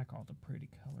one. I like all the pretty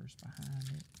colors behind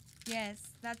it. Yes,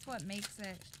 that's what makes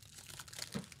it.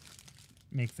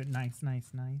 Makes it nice, nice,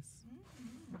 nice.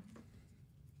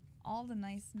 All the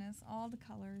niceness, all the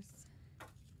colors.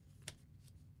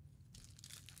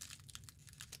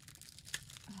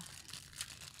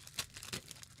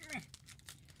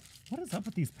 What is up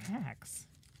with these packs?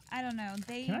 I don't know.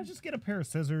 Can I just get a pair of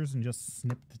scissors and just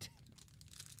snip the tip?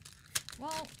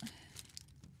 Well,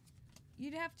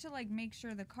 you'd have to like make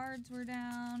sure the cards were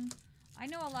down. I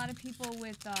know a lot of people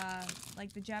with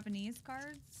like the Japanese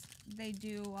cards. They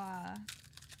do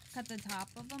cut the top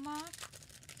of them off,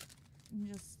 and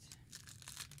just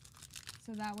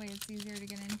so that way it's easier to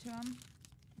get into them.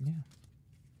 Yeah.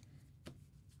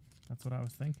 That's what I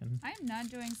was thinking. I am not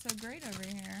doing so great over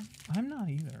here. I'm not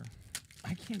either.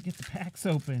 I can't get the packs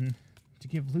open to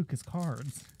give Luke his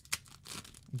cards.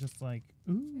 I'm just like,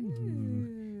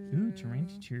 ooh,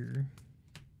 Tyranitar.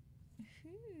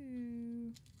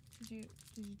 Ooh. Did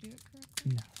you do it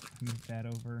correctly? No, I moved that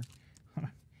over.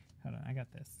 Hold on, I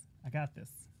got this. I got this.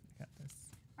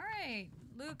 All right,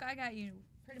 Luke, I got you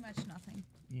pretty much nothing.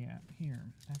 Yeah, here,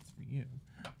 that's for you.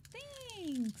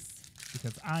 Thanks.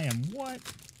 Because I am what?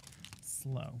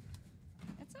 Slow.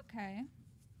 It's okay.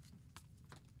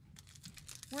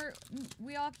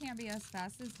 We all can't be as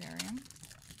fast as Darium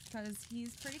because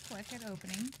he's pretty quick at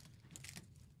opening.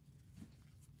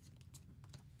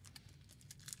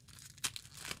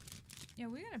 Yeah,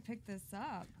 we gotta pick this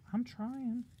up. I'm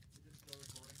trying.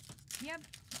 Yep.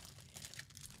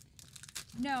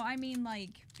 No, I mean like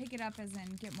pick it up as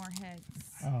in get more hits.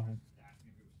 Oh,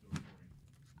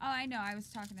 Oh, I know. I was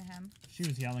talking to him. she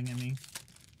was yelling at me.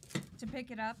 To pick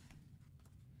it up.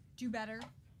 Do better.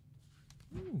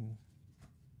 Ooh.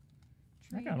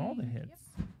 I got all the Trading. hits.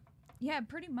 Yep. Yeah,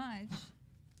 pretty much.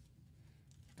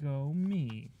 Go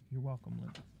me. You're welcome,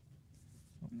 Luke.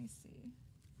 Let me see.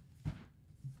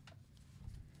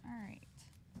 All right.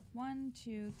 1,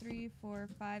 2, 3, 4,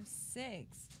 5,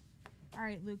 6. All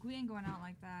right, Luke, we ain't going out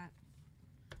like that.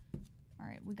 All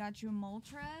right, we got you a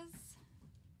Moltres,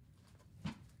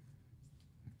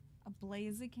 a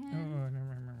Blaziken, Oh, no.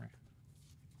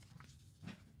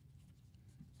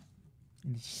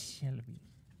 And the Shelby.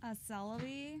 a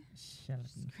Celebi,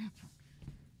 Shelby.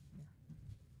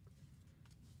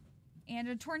 and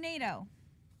a Tornado.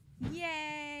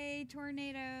 Yay,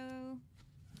 Tornado.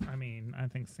 I mean, I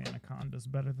think Sanaconda's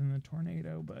better than the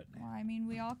Tornado, but Well, I mean,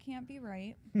 we all can't be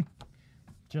right.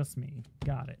 just me.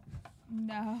 Got it.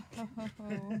 No.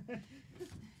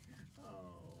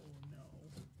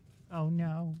 Oh,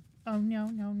 no. Oh, no,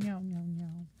 no, no, no,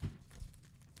 no.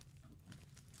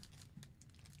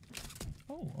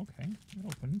 Oh, okay. It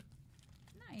opened.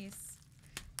 Nice.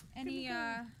 Any,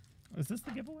 Is this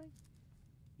the giveaway?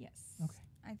 yes. Okay.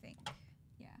 I think.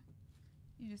 Yeah.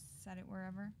 You just set it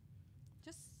wherever.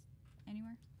 Just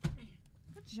anywhere.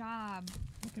 Good job.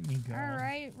 Look at me go. All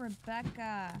right,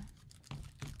 Rebecca.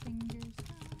 Fingers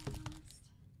crossed.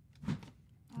 Oh,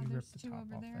 We there's ripped the two top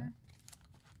over off there. there.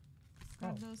 Let's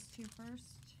grab Oh. those two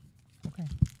first. Okay.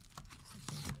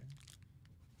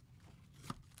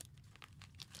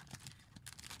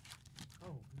 Oh,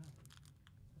 no.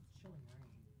 That's chilling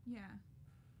rain.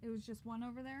 Yeah. It was just one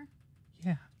over there?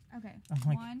 Yeah. Okay. I'm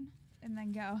like- One, and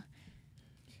then go.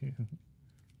 2,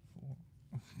 4,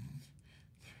 3,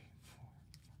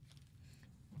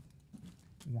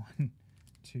 4. 1,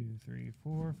 2, 3,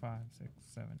 4, 5, 6,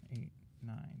 7, 8,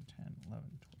 9, 10,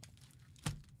 11,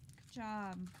 12. Good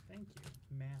job. Thank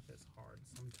you. Math is hard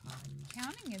sometimes.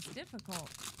 Counting is difficult.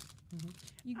 Mhm.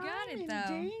 You got I'm it, in though.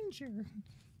 danger.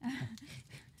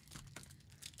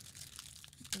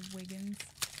 The Wiggins.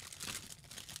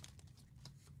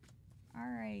 All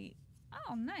right.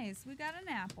 Oh, nice. We got an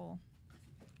apple.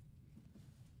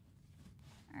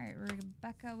 All right,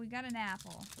 Rebecca, we got an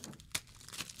apple.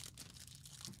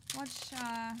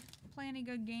 Play any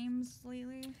good games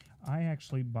lately? I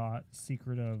actually bought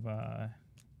Secret of,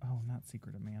 not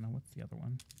Secret of Mana. What's the other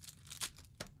one?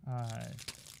 Oh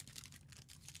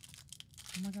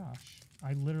my gosh.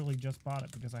 I literally just bought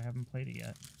it because I haven't played it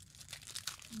yet.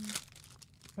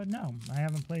 But no, I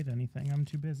haven't played anything. I'm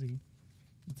too busy.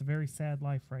 It's a very sad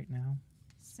life right now.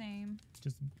 Same.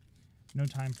 Just no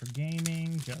time for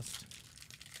gaming, just,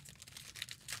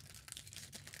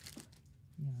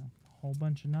 a whole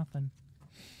bunch of nothing.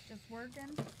 Just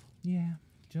working? Yeah,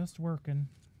 just working.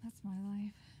 That's my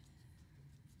life.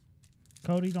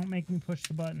 Cody, don't make me push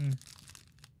the button.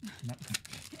 No.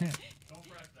 Don't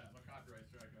press that. Look, copyright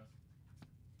strike us.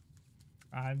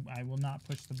 I will not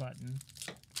push the button.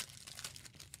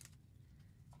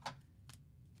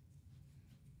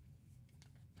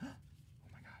 Oh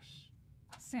my gosh.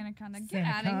 Santaconda, get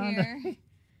out of Santaconda. here.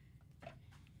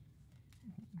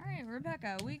 All right,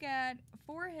 Rebecca, we got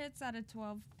 4 hits out of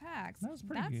 12 packs. That was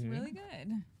pretty That's good. really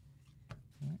good.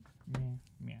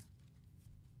 Yeah.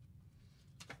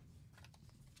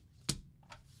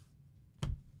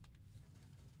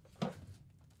 All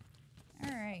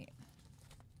right.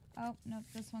 Oh, nope,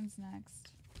 this one's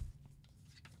next.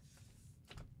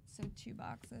 So 2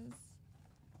 boxes.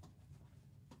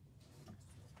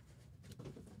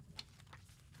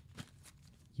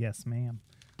 Yes, ma'am.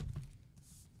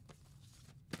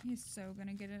 He's so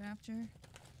gonna get it after.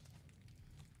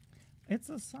 It's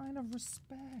a sign of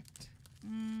respect.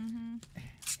 Mm-hmm.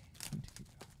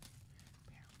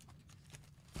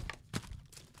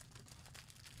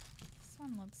 This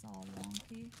one looks all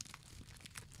wonky.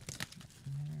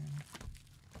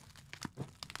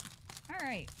 All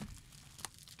right.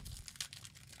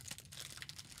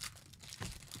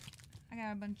 I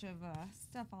got a bunch of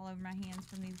stuff all over my hands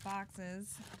from these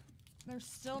boxes. They're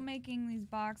still making these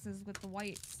boxes with the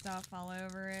white stuff all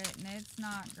over it, and it's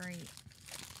not great.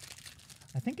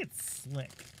 I think it's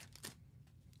slick.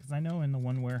 Because I know in the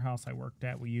one warehouse I worked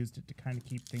at, we used it to kind of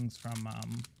keep things from,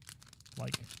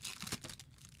 like,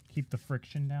 keep the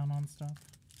friction down on stuff.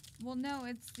 Well, no,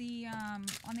 it's the, on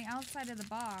the outside of the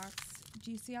box,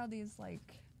 do you see how these, like,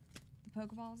 the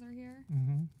Pokeballs are here?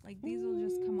 Mm-hmm. Like, these will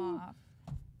just come Ooh. off.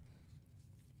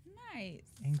 Nice.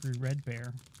 Angry Red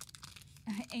Bear.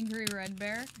 Angry Red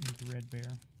Bear. Angry Red Bear.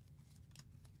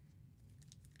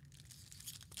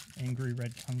 Angry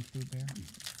Red Kung Fu Bear.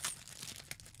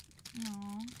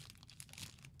 Aww.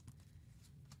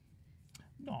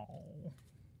 No.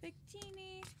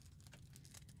 Victini.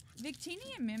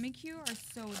 Victini and Mimikyu are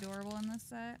so adorable in this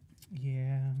set.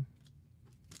 Yeah.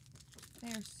 They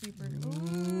are super.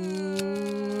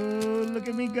 Ooh, look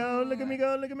at me go, look at me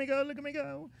go, look at me go, look at me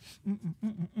go.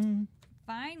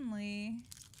 Finally.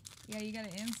 Yeah, you gotta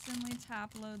instantly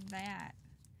top load that.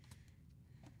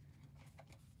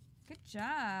 Good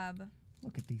job.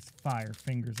 Look at these fire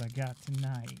fingers I got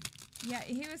tonight. Yeah,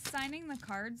 he was signing the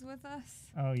cards with us.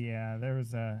 Oh yeah, there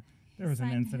was an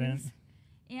Signed incident. his.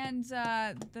 And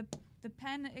the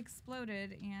pen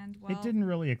exploded, and well, It didn't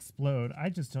really explode. I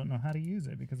just don't know how to use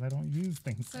it because I don't use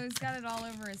things. so he's got it all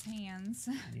over his hands.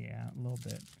 Yeah, a little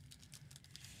bit.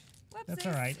 Whoopsies. That's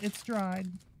all right. It's dried.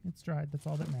 It's dried. That's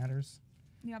all that matters.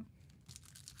 Yep.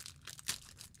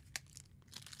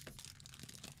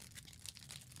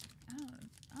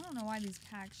 I don't know why these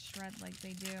packs shred like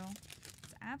they do.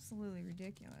 It's absolutely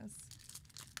ridiculous.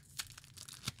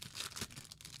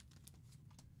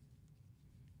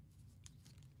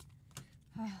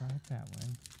 Try it that way.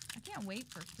 I can't wait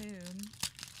for food.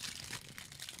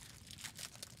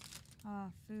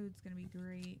 Oh, food's gonna be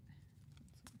great.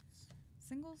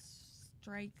 Single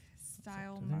strike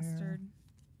style to there. mustard.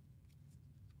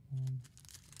 1,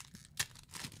 2,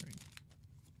 3.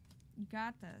 You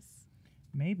got this.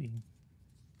 Maybe.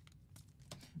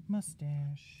 Mustache.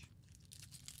 Alright,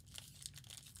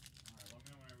 let me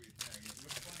know whenever you tag it.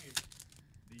 What's funny is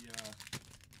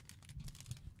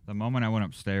the moment I went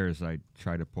upstairs, I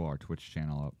tried to pull our Twitch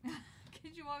channel up.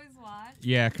 Could you always watch?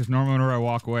 Yeah, because normally whenever I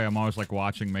walk away, I'm always like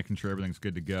watching, making sure everything's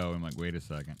good to go. I'm like, wait a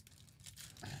second.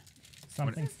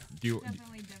 Something. This is Do you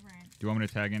definitely different. do you want me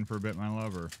to tag in for a bit, my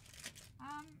love, or? It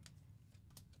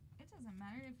doesn't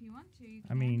matter if you want to. You I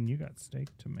can. mean, you got steak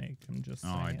to make. I'm just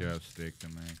saying. Oh, I do have steak to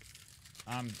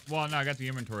make. Well, no, I got the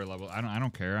inventory level. I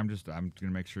don't care. I'm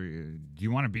gonna make sure. Do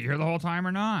you want to be here the whole time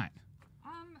or not?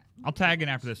 I'll tag in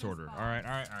after this order. All right.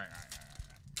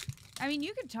 I mean,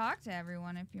 you could talk to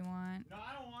everyone if you want. No,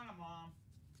 I don't want to, Mom.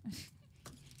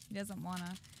 He doesn't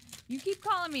wanna. You keep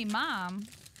calling me mom.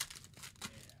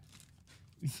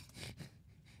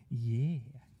 Yeah.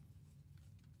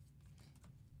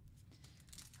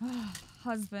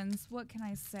 Husbands, what can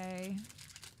I say?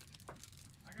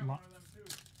 I got Lo- one of them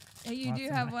too. Hey, you Lots do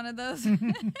of have ma- one of those. I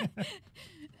think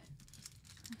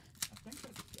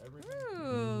that's everything.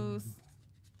 Ooh,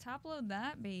 top load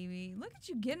that baby. Look at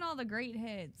you getting all the great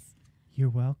hits. You're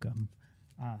welcome.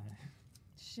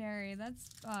 Sherry, that's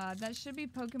that should be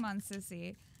Pokemon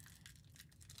Sissy.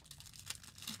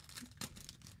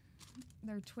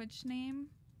 Their Twitch name,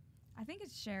 I think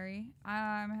it's Sherry.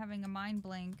 I'm having a mind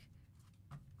blank.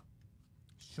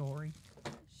 Shori.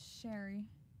 Sherry.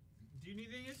 Do you need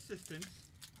any assistance?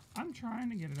 I'm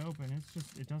trying to get it open. It's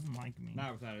just, it doesn't like me.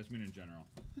 Not with that. I just mean in general.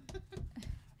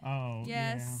 Oh,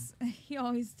 Yes, he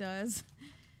always does.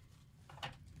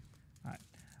 yeah.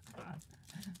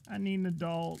 I need an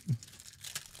adult.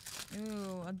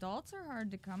 Ooh, adults are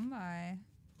hard to come by.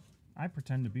 I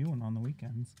pretend to be one on the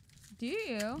weekends. Do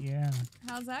you? Yeah.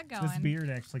 How's that This going? beard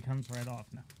actually comes right off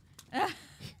now.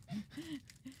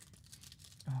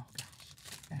 Oh,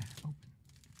 gosh. Open.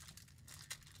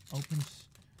 Open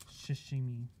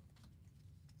sashimi.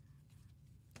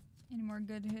 Any more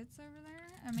good hits over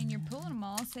there? I mean, you're pulling them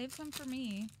all. Save some for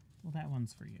me. Well, that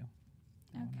one's for you.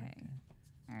 That one right Okay.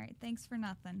 there. All right. Thanks for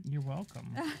nothing. You're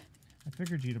welcome. I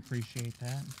figured you'd appreciate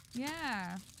that.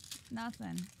 Yeah.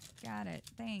 Nothing. Got it.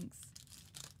 Thanks.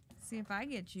 See if I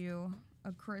get you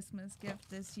a Christmas gift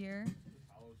this year.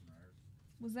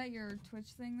 Was that your Twitch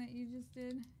thing that you just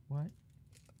did? What?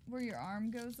 Where your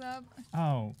arm goes up?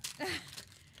 Oh.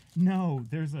 No,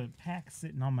 there's a pack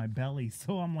sitting on my belly,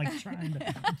 so I'm like trying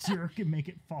to jerk and make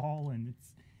it fall, and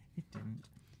it didn't.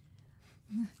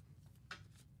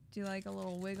 Do you like a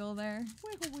little wiggle there?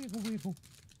 Wiggle, wiggle, wiggle.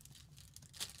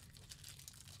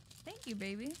 Thank you,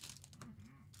 baby.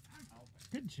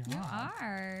 Good job. You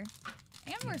are.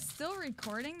 And we're still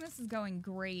recording. This is going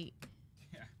great.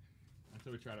 Yeah.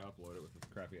 Until we try to upload it with this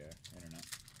crappy internet.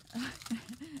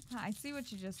 I see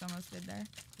what you just almost did there.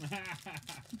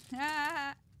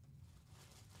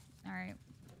 All right.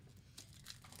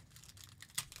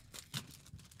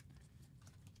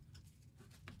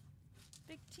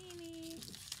 Victini.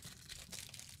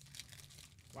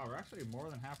 Wow, we're actually more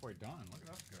than halfway done. Look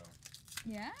at us go.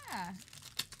 Yeah.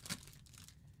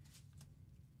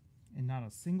 And not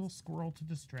a single squirrel to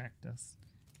distract us.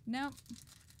 Nope.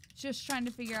 Just trying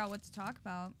to figure out what to talk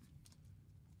about.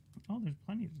 Oh, there's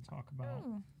plenty to talk about.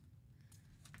 Ooh.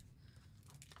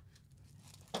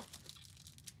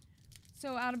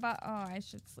 So out about I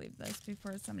should sleeve this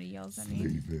before somebody yells at me.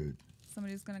 Leave it.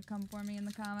 Somebody's gonna come for me in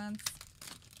the comments.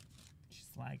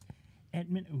 She's like,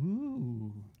 Edmund,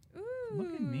 ooh. Ooh.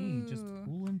 Look at me, just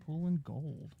pulling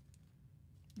gold.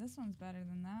 This one's better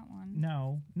than that one.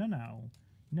 No.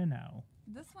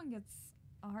 This one gets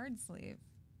a hard sleeve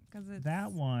because it's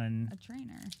That one a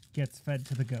trainer. gets fed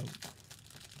to the goat.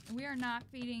 We are not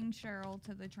feeding Cheryl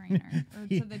to the trainer or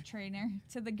to the trainer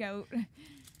to the goat.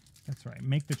 That's right.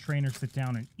 Make the trainer sit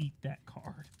down and eat that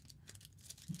card.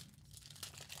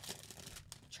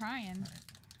 Trying.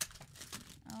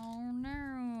 Oh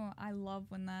no! I love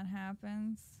when that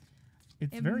happens.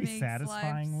 It's It very makes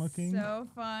satisfying life looking. So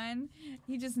fun.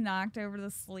 He just knocked over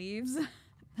the sleeves.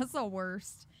 That's the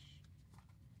worst.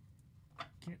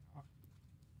 Get up.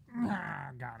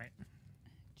 Ah, got it. Do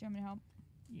you want me to help?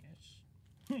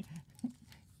 Yes.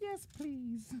 Yes,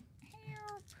 please.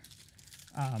 Help.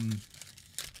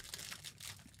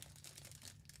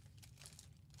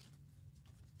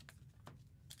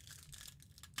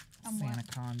 What?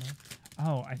 Sanaconda.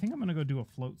 Oh, I think I'm gonna go do a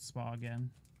float spa again.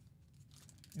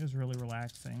 It was really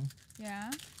relaxing.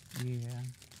 Yeah. Yeah.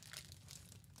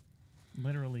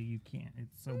 Literally, you can't.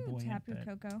 It's so Ooh, buoyant. Tapu that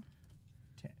Coco.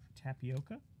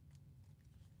 Tapioca?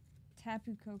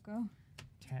 Tapu Coco.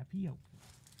 Tapioca.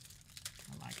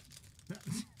 I like it.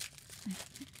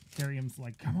 Darium's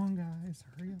like, come on, guys,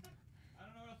 hurry up. I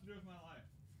don't know what else to do with my life.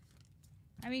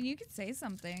 I mean, you could say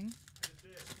something. I just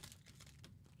did.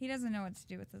 He doesn't know what to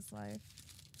do with his life.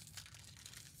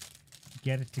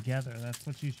 Get it together. That's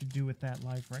what you should do with that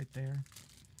life right there.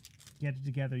 Get it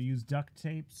together. Use duct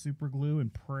tape, super glue,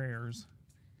 and prayers.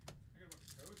 I got a bunch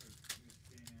of codes in this game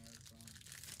here.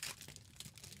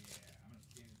 Yeah, I'm gonna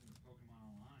scan some Pokemon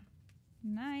online.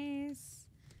 Nice.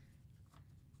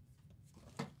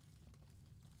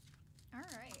 All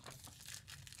right.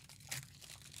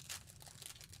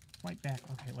 Right back.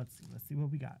 Okay, let's see. Let's see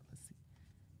what we got. Let's see.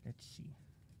 Let's see.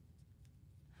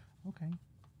 Okay.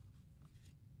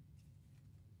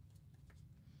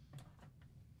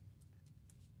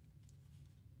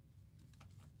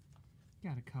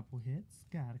 Got a couple hits.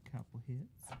 Got a couple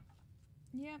hits.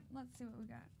 Yep. Let's see what we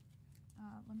got.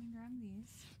 Let me grab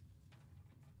these.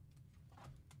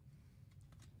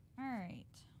 All right.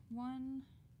 1,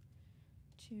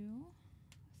 2,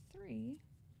 3.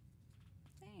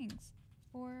 Thanks.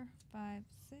 4, 5,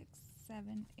 6,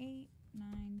 7, 8,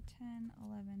 9, 10,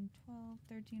 11, 12,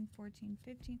 13, 14,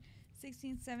 15,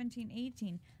 16, 17,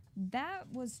 18. That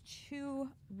was 2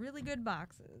 really good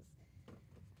boxes.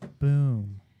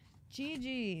 Boom.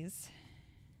 GG's.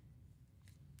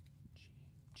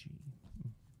 G.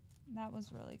 That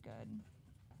was really good.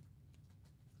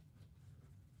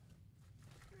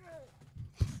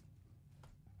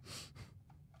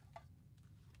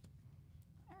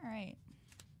 All right.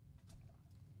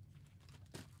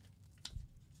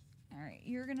 All right,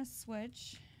 you're gonna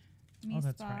switch me Oh,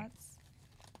 spots. that's right.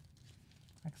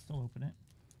 I can still open it.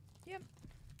 Yep.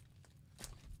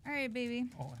 All right, baby.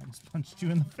 Oh, I almost punched you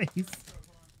in the face.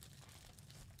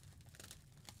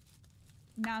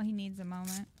 Now he needs a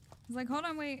moment. He's like, hold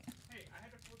on, wait. Hey, I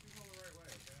had to flip these all the right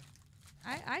way,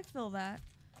 okay? I feel that.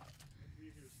 It's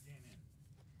easier to scan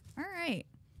in. All right.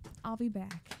 I'll be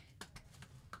back.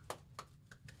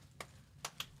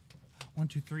 1,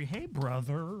 2, 3. Hey,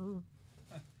 brother.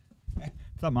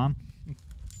 What's up, Mom?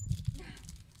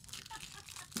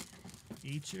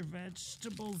 Eat your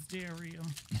vegetables, Dario.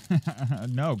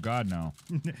 No, God, no.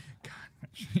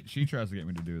 She tries to get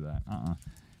me to do that.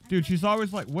 Dude, she's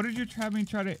always like, what did you have me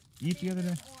try to eat the other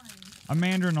day? A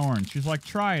mandarin orange. She's like,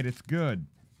 try it. It's good.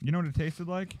 You know what it tasted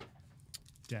like?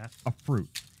 Death. A fruit.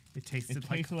 It tasted It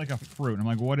like tasted like a fruit. I'm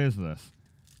like, what is this?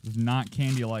 This is not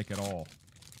candy-like at all.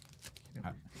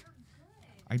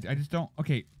 I just don't.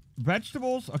 Okay,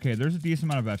 vegetables. Okay, there's a decent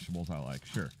amount of vegetables I like,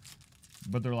 sure,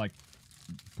 but they're like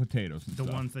potatoes and the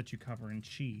stuff. ones that you cover in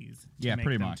cheese. To Yeah, make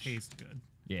pretty them much. Taste good.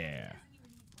 Yeah.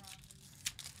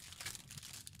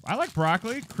 I like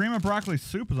broccoli. Cream of broccoli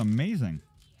soup is amazing.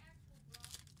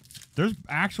 There's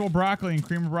actual broccoli in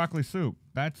cream of broccoli soup.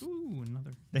 That's Ooh,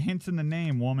 another. the hint's in the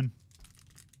name, woman.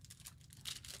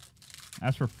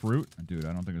 As for fruit, dude,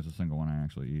 I don't think there's a single one I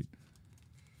actually eat.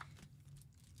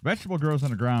 Vegetable grows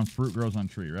on the ground, fruit grows on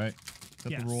tree, right? Is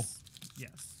that Yes. the rule?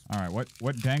 Yes. All right,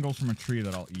 what dangles from a tree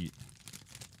that I'll eat?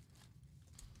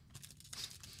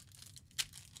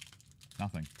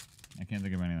 Nothing. I can't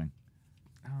think of anything.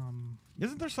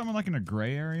 Isn't there someone like in a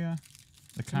gray area?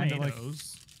 The kind of like,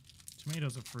 Tomatoes.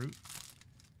 Tomatoes are fruit.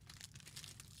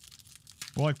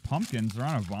 well, like pumpkins, they're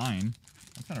on a vine.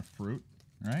 That's not a fruit,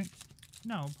 right?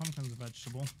 No, pumpkin's a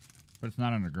vegetable. But it's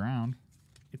not on the ground.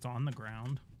 It's on the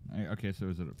ground. Okay, so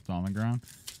it's on the ground?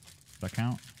 Does that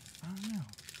count? I don't know.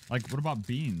 Like, what about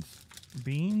beans?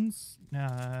 Beans?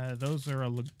 Those are a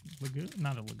legume.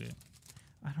 Not a legume.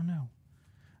 I don't know.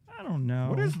 I don't know.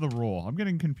 What is the rule? I'm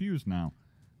getting confused now.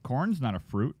 Corn's not a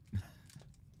fruit.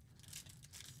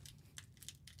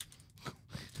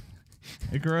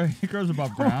 It grows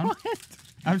above ground. What?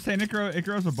 I'm saying it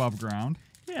grows above ground.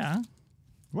 Yeah.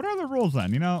 What are the rules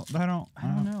then? You know, I don't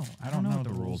know. I don't know what the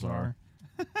rules are.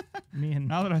 Me and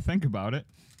Now that I think about it,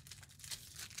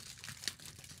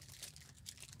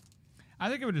 I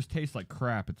think it would just taste like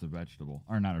crap. It's a vegetable,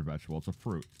 or not a vegetable. It's a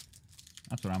fruit.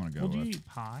 That's what I'm gonna go do with. you eat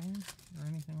pie or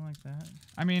anything like that?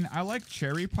 I mean, I like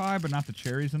cherry pie, but not the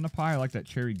cherries in the pie. I like that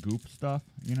cherry goop stuff.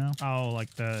 You know, Oh,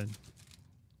 like the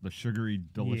sugary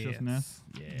deliciousness.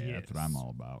 Yes. Yeah, that's what I'm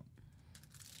all about.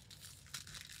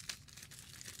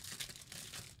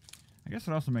 I guess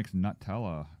it also makes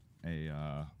Nutella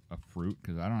a fruit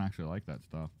because I don't actually like that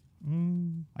stuff.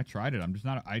 I tried it. I'm just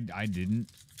not. I didn't.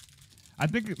 I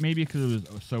think maybe because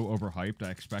it was so overhyped, I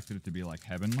expected it to be like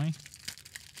heavenly.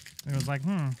 It was like,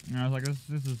 And I was like, this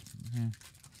is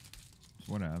it's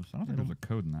whatevs. I don't think there's a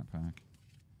code in that pack.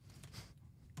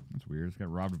 That's weird. It's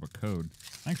got robbed of a code.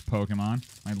 Thanks, Pokemon.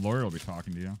 My lawyer will be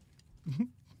talking to you.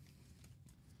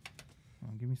 Oh,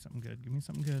 give me something good. Give me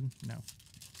something good. No.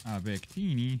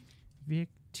 Victini.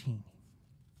 Victini.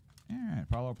 All right,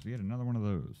 follow up with yet another one of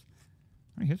those.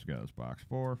 How many hits we got in this box?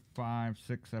 4, 5,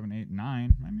 6, 7, 8,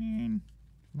 9. I mean,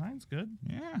 9's good.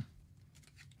 yeah.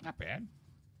 Not bad.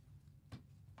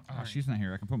 Oh, Alright. she's not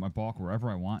here. I can put my balk wherever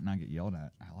I want and not get yelled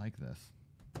at. I like this.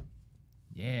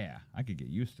 Yeah, I could get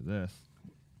used to this.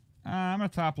 I'm going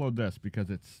to top load this because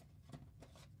it's,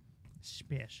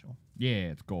 Special. yeah,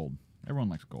 it's gold. Everyone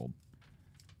likes gold.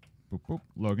 Boop, boop.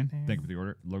 Logan, There. thank you for the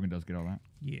order. Logan does get all that.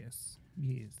 Yes.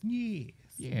 Yes. Yes.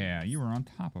 Yeah, you were on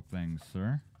top of things,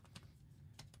 sir.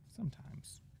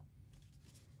 Sometimes.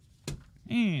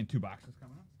 And 2 boxes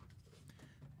coming up.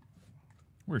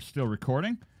 We're still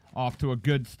recording. Off to a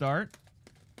good start.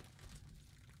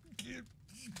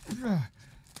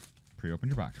 Pre-open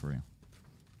your box for you.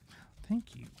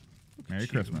 Thank you. Look Merry at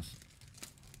you. Christmas.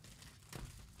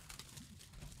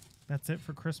 That's it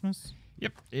for Christmas?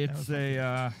 Yep, was it's it's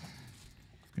gonna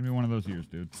be one of those years,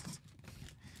 dude.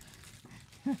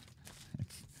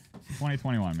 It's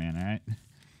 2021, man. All right,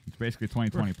 it's basically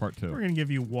 2020 part 2. We're going to give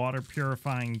you water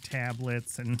purifying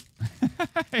tablets and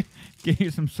Give you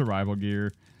some survival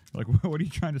gear. Like, what are you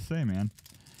trying to say, man?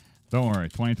 Don't worry,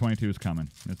 2022 is coming.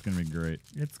 It's gonna be great.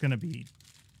 it's going to be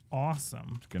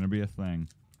awesome. It's gonna be a thing.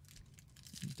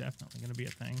 Definitely going to be a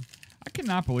thing. I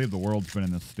cannot believe the world's been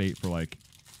in this state for like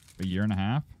a year and a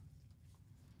half.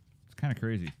 It's kind of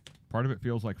crazy. Part of it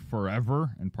feels like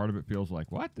forever, and part of it feels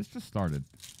like, what? This just started.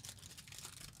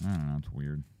 I don't know. It's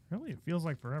weird. Really, it feels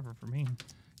like forever for me.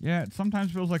 Yeah, it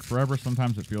sometimes feels like forever.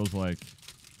 Sometimes it feels like,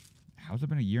 how's it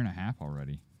been a year and a half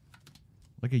already?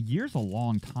 Like, a year's a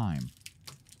long time.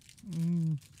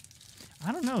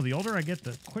 I don't know. The older I get,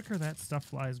 the quicker that stuff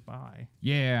flies by.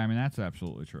 Yeah, I mean, that's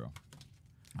absolutely true.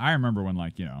 I remember when,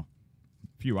 like, a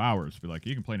few hours, be like,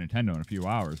 you can play Nintendo in a few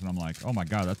hours. And I'm like, oh my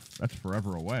God, that's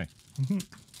forever away.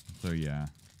 So, yeah.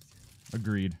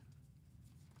 Agreed.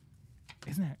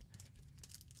 Isn't that?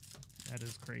 That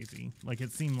is crazy. Like,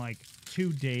 it seemed like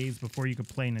 2 days before you could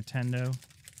play Nintendo.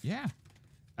 Yeah.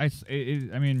 I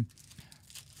mean,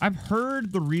 I've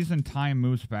heard the reason time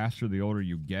moves faster the older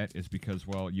you get is because,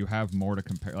 well, you have more to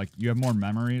compare. Like, you have more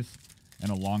memories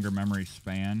and a longer memory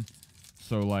span.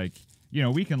 So, like,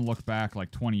 we can look back,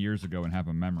 like, 20 years ago and have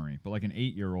a memory. But, like, an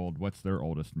 8-year-old, what's their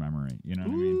oldest memory? You know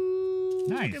what I mean?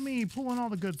 Nice. Look at me pulling all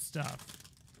the good stuff.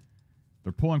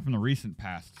 They're pulling from the recent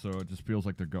past, so it just feels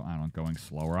like they're going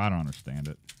slower. I don't understand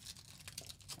it.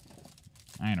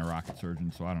 I ain't a rocket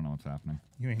surgeon, so I don't know what's happening.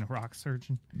 You ain't a rock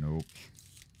surgeon? Nope.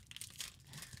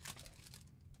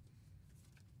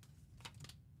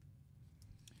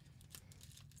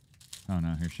 Oh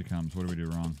no, here she comes. What do we do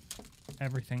wrong?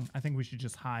 Everything. I think we should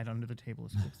just hide under the table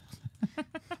as quick.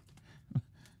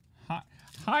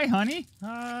 Hi, honey.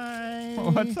 Hi.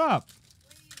 What's up?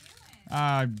 What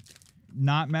are you doing?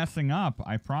 Not messing up.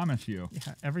 I promise you.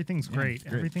 Yeah, everything's Yeah, great.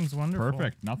 great. Everything's wonderful.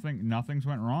 Perfect. Nothing's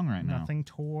went wrong right now. Nothing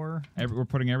tore. We're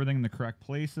putting everything in the correct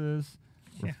places.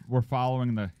 We're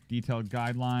following the detailed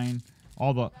guideline.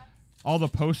 All the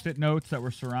post-it notes that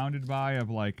we're surrounded by of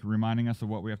like reminding us of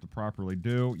what we have to properly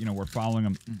do. We're following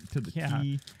them to the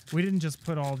T. We didn't just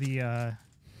put all the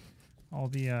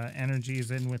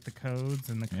energies in with the codes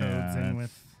and the codes in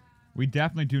with. We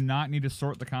definitely do not need to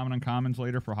sort the common uncommons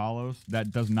later for hollows. That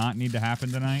does not need to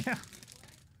happen tonight. Yeah.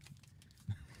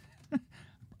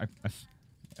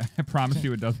 I promise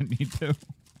you it doesn't need to.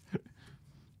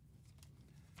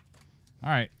 All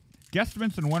right.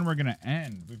 Guesstimates and when we're going to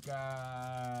end. We've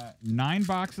got 9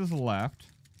 boxes left.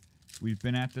 We've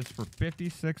been at this for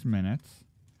 56 minutes.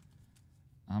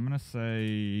 I'm going to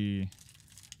say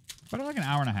about like an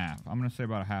hour and a half. I'm going to say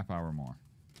about a half hour more.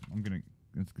 That's going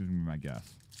to be my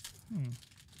guess.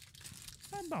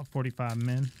 About 45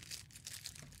 men.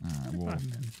 All right, 45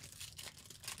 men.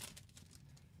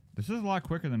 This is a lot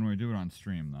quicker than when we do it on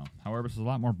stream, though. However, this is a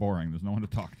lot more boring. There's no one to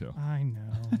talk to. I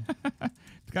know.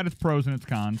 It's got its pros and its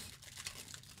cons.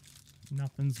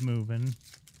 Nothing's moving.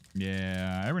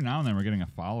 Yeah, every now and then we're getting a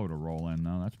follow to roll in,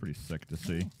 though. That's pretty sick to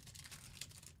see.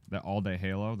 That all-day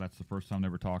Halo, that's the first time they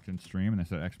ever talked in stream, and they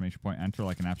said exclamation point enter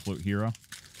like an absolute hero.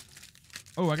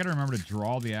 Oh, I got to remember to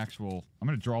draw the actual... I'm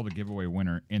going to draw the giveaway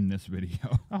winner in this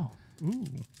video. Oh, ooh.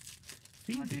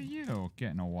 Look at you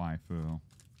getting a waifu.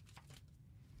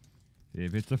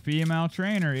 If it's a female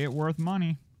trainer, it's worth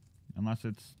money. Unless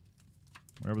it's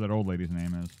whatever that old lady's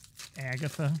name is.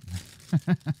 Agatha.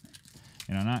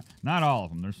 Not all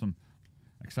of them. There's some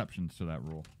exceptions to that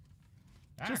rule.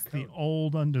 Just the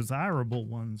old undesirable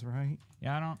ones, right?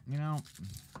 Yeah, I don't,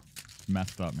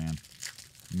 messed up, man.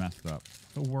 Messed up.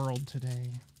 The world today.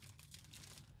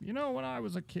 When I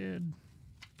was a kid.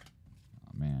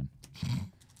 Oh, man.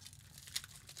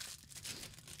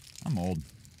 I'm old.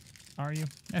 Are you?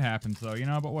 It happens, though,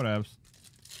 but whatevs.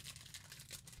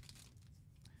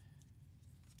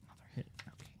 Another hit.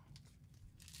 Okay.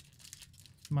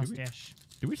 Mustache.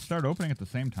 Did we start opening at the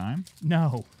same time?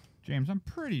 No. James, I'm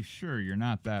pretty sure you're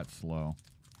not that slow.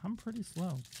 I'm pretty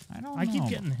slow. I don't know. I keep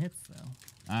getting the hits, though.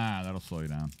 That'll slow you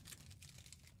down.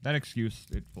 That excuse,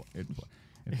 it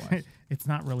flies. It's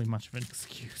not really much of an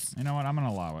excuse. You know what? I'm going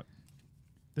to allow it.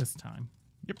 This time.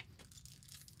 Yep.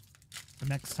 The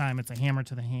next time, it's a hammer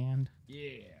to the hand.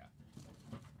 Yeah.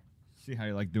 See how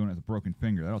you like doing it with a broken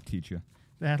finger. That'll teach you.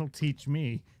 That'll teach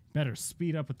me. Better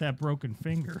speed up with that broken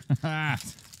finger. Get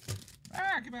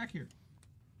back here.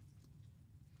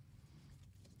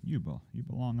 You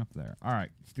belong up there. All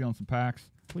right. Stealing some packs.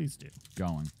 Please do.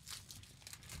 Going.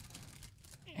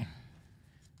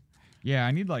 Yeah,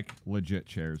 I need like legit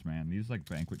chairs, man. These like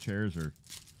banquet chairs are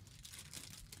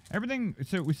everything.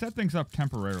 So we set things up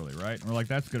temporarily, right? And we're like,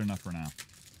 that's good enough for now.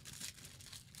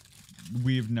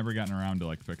 We've never gotten around to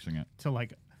like fixing it. To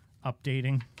like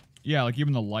updating. Yeah, like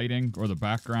even the lighting or the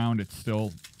background, it's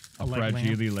still a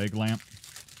fragile leg lamp.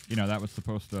 That was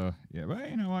supposed to. Yeah,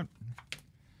 but you know what?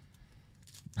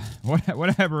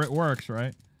 Whatever, it works,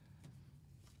 right?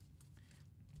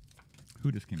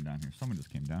 Who just came down here? Someone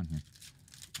just came down here.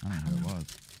 I don't know who it was.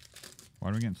 Why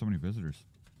are we getting so many visitors?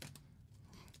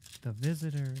 The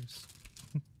visitors.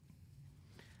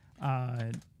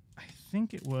 I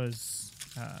think it was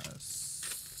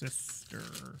sister.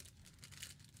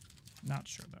 Not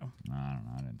sure, though. I don't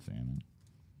know. I didn't see anything.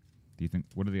 Do you think...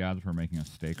 What are the odds of her making a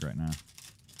steak right now?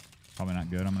 Probably not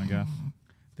good, I'm going to guess.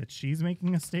 that she's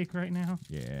making a steak right now.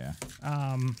 Yeah.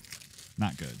 Um,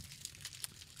 Not good.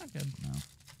 not good. No.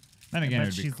 Then I again, bet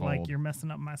it'd be she's cold. like, you're messing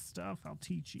up my stuff. I'll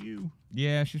teach you.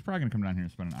 Yeah, she's probably gonna come down here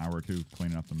and spend an hour or two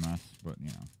cleaning up the mess. But you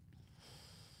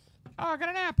know. Oh, I got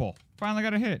an apple. Finally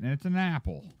got a hit, and it's an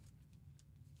apple.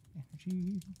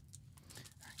 Energy.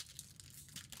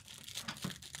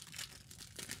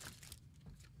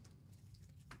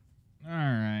 All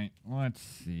right, let's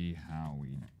see how we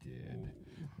did.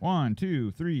 1,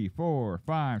 2, 3, 4,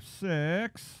 5,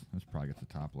 6. This probably gets a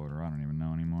top loader. I don't even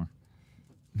know anymore.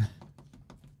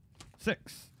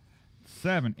 6,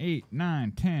 7, 8,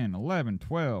 9, 10, 11,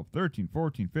 12, 13,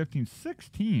 14, 15,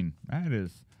 16. That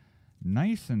is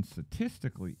nice and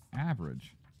statistically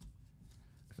average.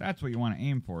 'Cause that's what you want to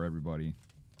aim for, everybody.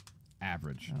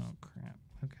 Average. Oh, crap.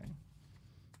 Okay.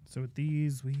 So with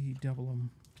these, we double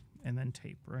them and then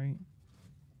tape, right?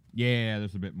 Yeah,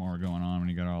 there's a bit more going on when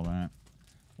you got all that.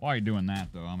 While you're doing that,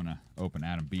 though, I'm going to open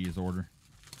Adam B's order.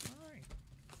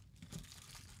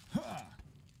 All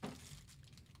right.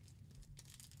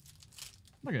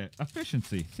 Look at it.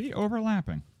 Efficiency. See?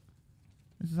 Overlapping.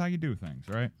 This is how you do things,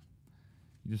 right?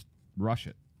 You just rush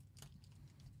it.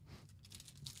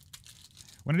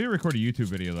 When I do record a YouTube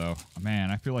video, though, man,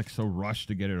 I feel like so rushed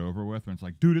to get it over with. When it's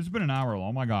like, dude, it's been an hour long.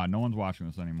 Oh, my God. No one's watching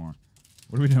this anymore.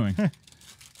 What are we doing?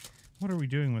 What are we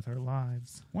doing with our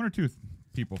lives? 1 or 2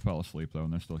 people fell asleep, though,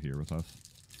 and they're still here with us.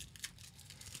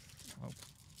 Oh,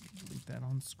 leave that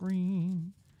on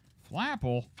screen.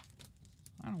 Flapple?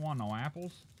 I don't want no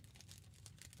apples.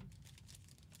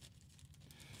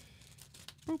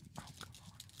 Boop.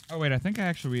 Oh, wait, I think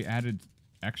we added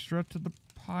extra to the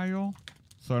pile.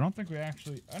 So I don't think we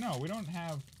actually... Oh, no, we don't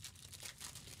have...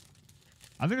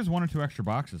 I think there's 1 or 2 extra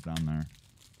boxes down there.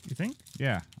 You think?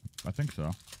 Yeah, I think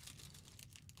so.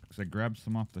 Because I grabbed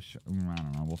some off the shelf. I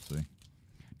don't know, we'll see.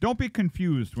 Don't be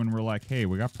confused when we're like, hey,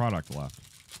 we got product left.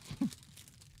 Because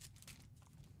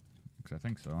I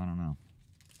think so, I don't know.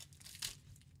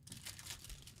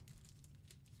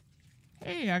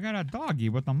 Hey, I got a doggy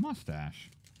with a mustache.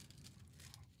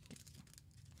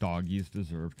 Doggies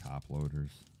deserve top loaders.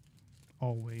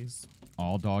 Always.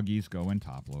 All doggies go in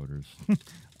top loaders.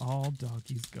 All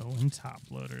doggies go in top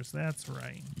loaders. That's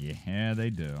right. Yeah, they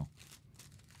do.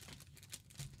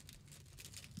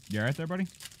 You all right there, buddy?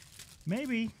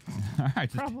 Maybe. All right,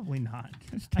 just Probably not.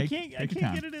 just I take- can't take your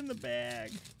time. get it in the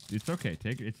bag. It's okay.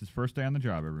 Take it. It's his first day on the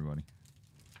job, everybody.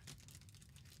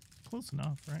 Close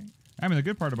enough, right? I mean, the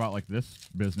good part about like this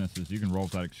business is you can roll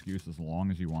with that excuse as long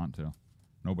as you want to.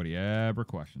 Nobody ever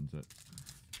questions it.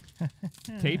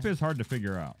 Tape is hard to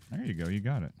figure out. There you go. You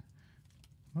got it.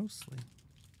 Mostly.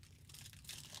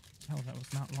 Oh, that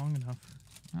was not long enough.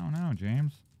 Oh, no,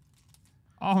 James.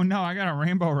 Oh, no. I got a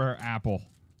rainbow rare apple.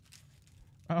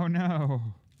 Oh, no.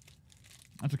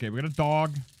 That's okay. We got a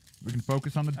dog. We can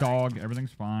focus on the dog.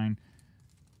 Everything's fine.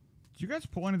 Did you guys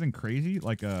pull anything crazy?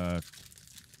 Like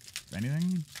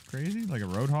anything crazy? Like a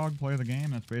Roadhog play of the game?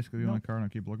 That's basically the only Nope. card I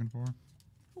keep looking for.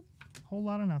 Whole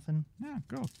lot of nothing. Yeah,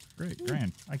 go. Great.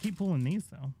 Grand. I keep pulling these,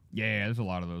 though. Yeah, there's a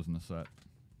lot of those in the set.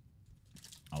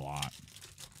 A lot.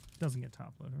 Doesn't get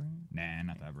top loader, right? Nah,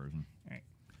 not that version. All right.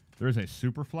 There is a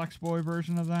Super Flex Boy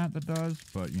version of that does,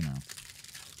 but, you know.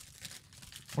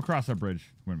 We'll cross that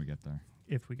bridge when we get there.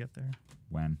 If we get there.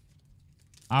 When?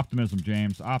 Optimism,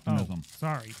 James. Optimism. Oh,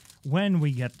 sorry. When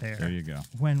we get there. There you go.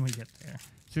 When we get there.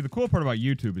 See, the cool part about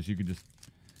YouTube is you can just,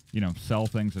 you know, sell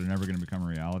things that are never going to become a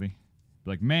reality. Be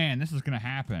like, man, this is going to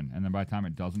happen. And then by the time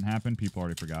it doesn't happen, people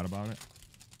already forgot about it.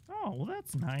 Oh, well,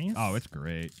 that's nice. Oh, it's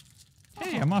great.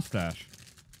 Hey, Oh. a mustache.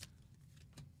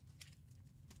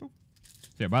 Boop.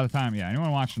 Yeah, by the time,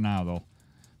 anyone watching now,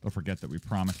 they'll forget that we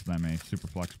promised them a Super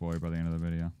Flex Boy by the end of the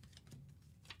video.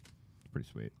 It's pretty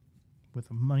sweet. With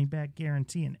a money back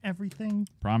guarantee and everything.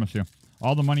 Promise you.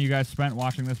 All the money you guys spent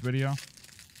watching this video,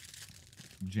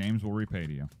 James will repay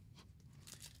to you.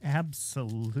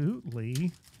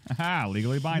 Absolutely. Haha,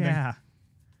 legally binding. Yeah.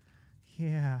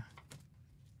 Yeah.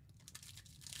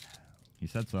 He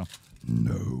said so.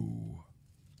 No.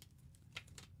 I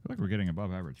feel like we're getting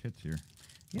above average hits here.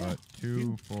 Yeah. But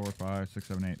 2, 4, 5, 6,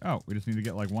 7, 8. Oh, we just need to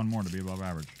get like one more to be above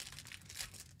average.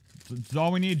 It's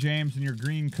all we need, James, in your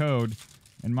green code.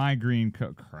 And my green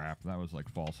code. Crap, that was like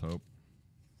false hope.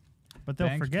 But they'll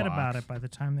Thanks, forget about Fox. it by the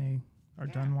time they are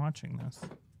done watching this.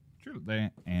 True.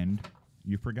 And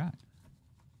you forgot.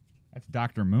 That's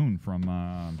Dr. Moon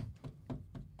from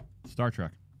Star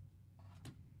Trek.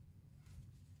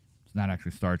 It's not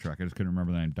actually Star Trek. I just couldn't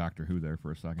remember the name Doctor Who there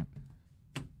for a second.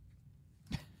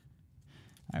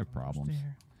 I have problems.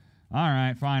 There. All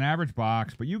right, fine. Average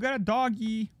box. But you got a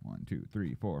doggy. 1, 2,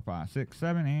 3, 4, 5, 6,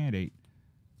 7, and 8.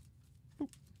 Boop.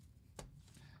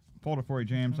 Fold it for you,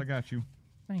 James. I got you.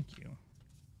 Thank you.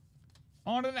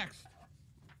 On to the next.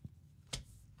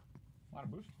 A lot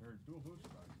of boost or dual boost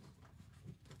cards.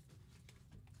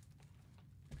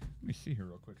 Let me see here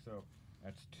real quick. So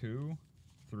that's 2,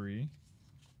 3,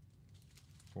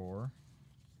 4,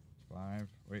 5.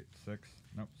 Wait, 6.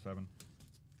 Nope, 7.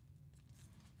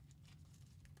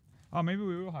 Oh, maybe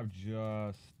we will have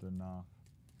just enough.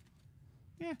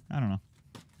 Yeah, I don't know.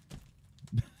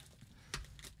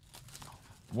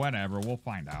 Whatever, we'll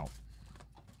find out.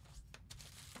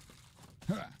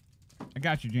 I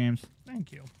got you, James.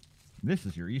 Thank you. This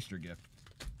is your Easter gift.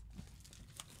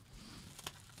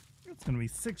 It's going to be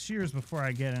 6 years before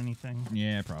I get anything.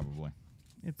 Yeah, probably.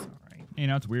 It's all right. You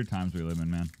know, it's weird times we live in,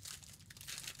 man.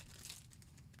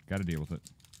 Got to deal with it.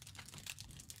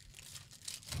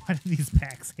 Why do these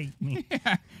packs hate me?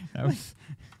 Yeah, that was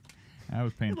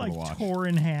It painful like to watch. tore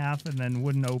in half and then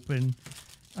wouldn't open.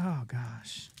 Oh,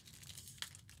 gosh.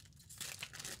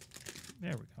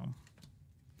 There we go.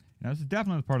 Now, this is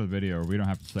definitely the part of the video where we don't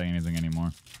have to say anything anymore.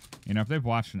 You know, if they've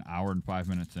watched an hour and 5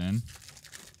 minutes in,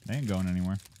 they ain't going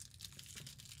anywhere.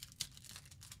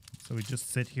 So we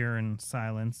just sit here in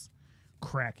silence,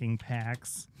 cracking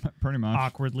packs, Pretty much.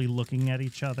 awkwardly looking at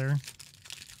each other.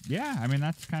 Yeah, I mean,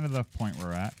 that's kind of the point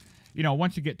we're at. You know,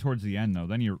 once you get towards the end, though,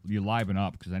 then you liven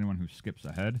up, because anyone who skips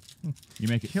ahead, you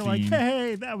make it You're seem... like,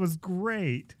 hey, that was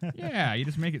great. Yeah, you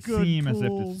just make it Good seem as if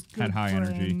pulls, it's had good high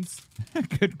energy. friends.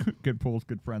 good pulls,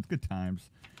 good friends, good times.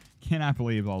 Cannot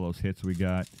believe all those hits we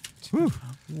got. Whew.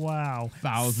 Wow.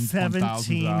 Thousands upon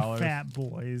 17 $1,000. fat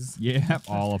boys. Yeah,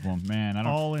 all of them, man.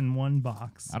 All in one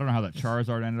box. I don't know how that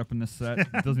Charizard ended up in this set.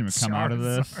 It doesn't even come out of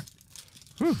this.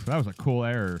 Whew, that was a cool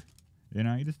error. You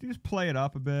know, you just play it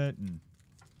up a bit and.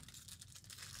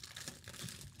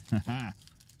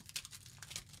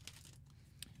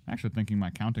 Actually thinking my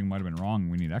counting might have been wrong.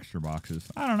 We need extra boxes.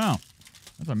 I don't know.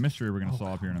 That's a mystery we're gonna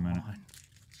solve here in a minute. on.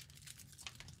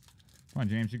 Come on,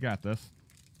 James, you got this.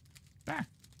 Ah,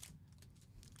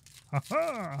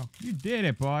 Ha-ha. you did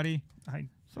it, buddy. I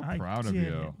Proud of did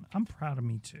you. it. I'm proud of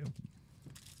me too.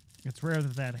 It's rare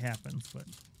that happens, but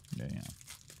Yeah.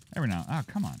 Every now. Oh,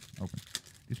 come on, open.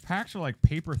 These packs are like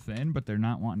paper thin, but they're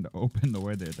not wanting to open the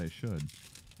way that they should.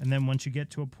 and then once you get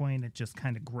to a point, it just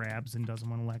kind of grabs and doesn't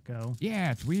want to let go.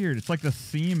 Yeah, it's weird. It's like the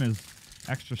seam is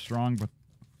extra strong, but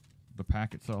the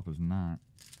pack itself is not.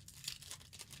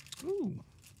 Ooh,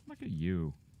 Look at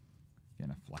you.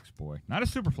 Getting a flex boy. Not a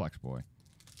super flex boy,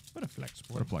 what a flex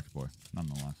boy. but a flex boy,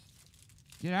 nonetheless.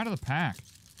 Get out of the pack.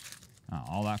 Oh,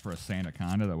 all that for a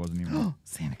Sandaconda that wasn't even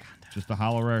Sandaconda. just a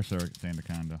hollow rare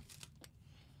Sandaconda.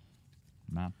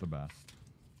 Not the best.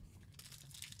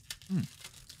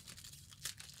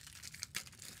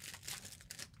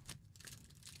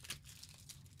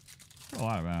 Put a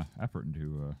lot of effort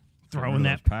into Throwing getting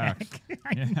rid that of those pack. packs.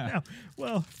 I Yeah. know.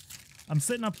 Well, I'm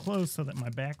sitting up close so that my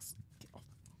back's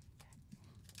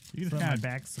You so just that my kind of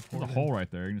back's there's supported. a hole right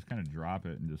there. You can just kind of drop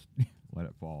it and just let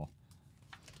it fall.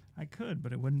 I could,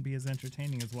 but it wouldn't be as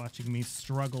entertaining as watching me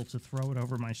struggle to throw it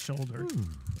over my shoulder.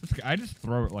 I just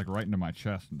throw it like right into my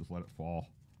chest and just let it fall.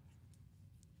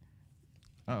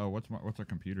 Uh oh, what's our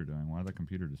computer doing? Why did the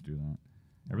computer just do that?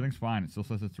 Everything's fine. It still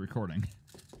says it's recording.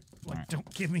 Like, Alright.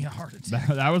 don't give me a heart attack.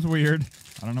 That was weird.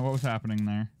 I don't know what was happening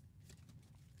there.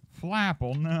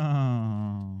 Flapple,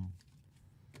 no.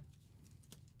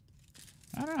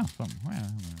 I don't know. Something.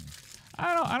 Well,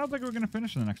 I don't think we're gonna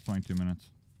finish in the next 22 minutes.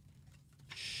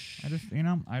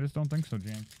 I just don't think so,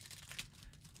 James.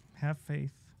 Have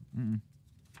faith.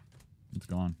 It's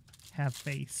gone. Have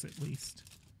face, at least.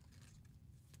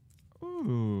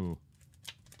 Ooh.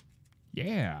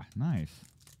 Yeah, nice.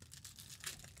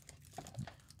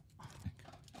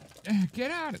 Get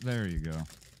out. There you go.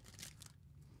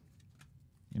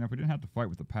 You know, if we didn't have to fight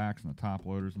with the packs and the top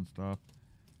loaders and stuff,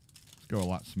 let's go a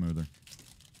lot smoother.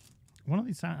 One of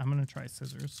these times, I'm going to try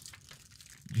scissors.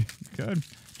 Good.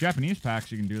 Japanese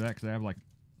packs, you can do that because they have like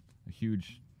a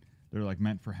huge, they're like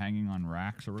meant for hanging on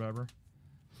racks or whatever.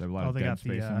 So they have a lot of they dead got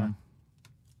space the, in them.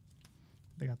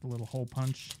 They got the little hole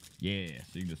punch. Yeah,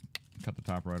 so you can just cut the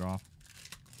top right off.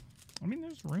 I mean,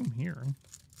 there's room here.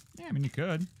 Yeah, I mean, you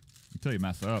could until you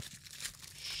mess up.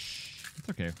 It's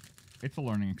okay. It's a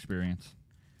learning experience.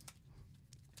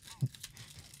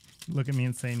 Look at me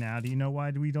and say, now, do you know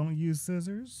why we don't use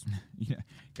scissors? Yeah,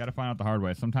 gotta find out the hard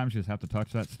way. Sometimes you just have to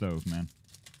touch that stove, man.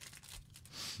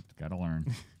 Gotta learn.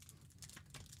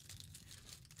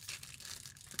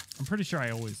 I'm pretty sure I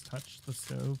always touch the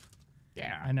stove.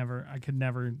 Yeah. I could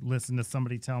never listen to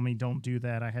somebody tell me don't do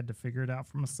that. I had to figure it out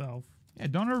for myself. Yeah,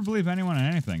 don't ever believe anyone in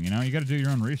anything, you know? You gotta do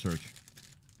your own research.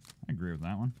 I agree with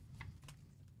that one.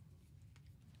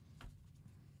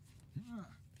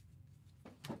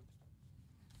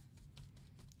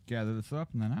 gather this up,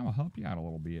 and then I will help you out a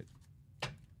little bit.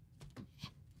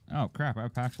 Oh, crap. I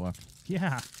have packs left.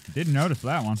 Yeah. Didn't notice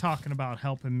that one. Talking about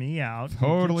helping me out. Get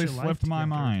Totally your life slipped my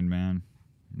together. mind, man.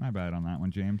 My bad on that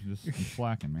one, James. Just I'm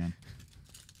slacking, man.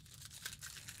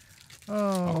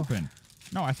 Oh. Open.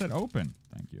 No, I said open.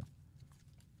 Thank you.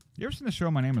 You ever seen the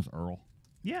show My Name is Earl?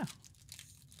 Yeah.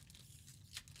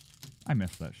 I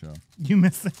missed that show. You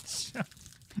missed that show.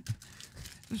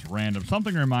 Just random.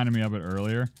 Something reminded me of it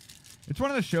earlier. It's one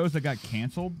of the shows that got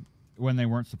canceled when they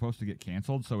weren't supposed to get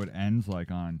canceled, so it ends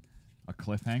like on a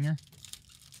cliffhanger.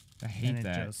 I hate And it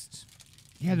that. just,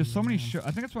 Yeah, there's so many Yeah. shows. I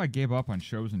think that's why I gave up on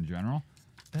shows in general.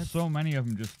 That's- So many of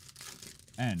them just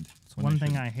end. it's when one they thing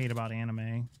shouldn't. I hate about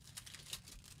anime.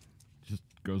 Just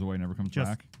goes away, never comes Just-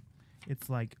 back. It's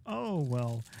like, oh,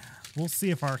 well, we'll see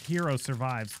if our hero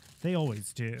survives. They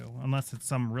always do, unless it's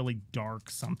some really dark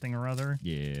something or other.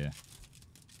 Yeah.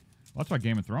 Well, that's why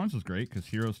Game of Thrones is great, because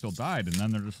heroes still died, and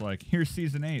then they're just like, here's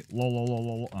season 8. Lol, lol, lol,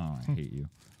 lol. Oh, I hate you.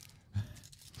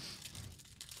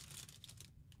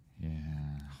 Yeah.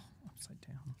 Upside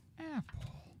down. Apple.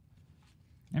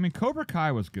 I mean, Cobra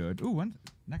Kai was good. Ooh, when's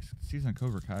next season of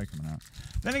Cobra Kai coming out?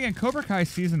 Then again, Cobra Kai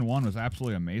season 1 was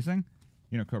absolutely amazing.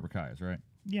 You know Cobra Kai is, right?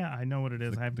 Yeah, I know what it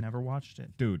is. I've never watched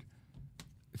it. Dude,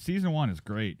 season 1 is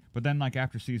great, but then like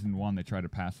after season 1, they try to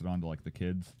pass it on to like the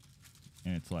kids,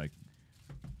 and it's like,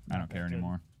 I Not don't that care good.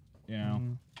 anymore. You know,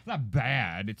 Mm. it's not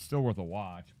bad. It's still worth a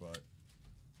watch, but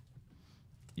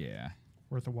yeah,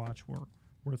 Worth a watch,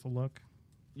 worth a look.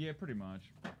 yeah, pretty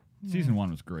much. Season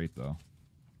 1 was great though.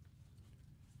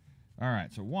 All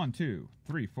right, so 1, 2,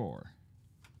 3, 4,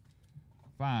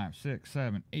 5, 6,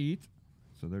 7, 8.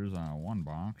 So there's one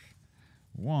box.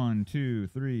 1, 2,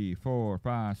 3, 4,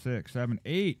 5, 6, 7,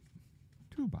 8.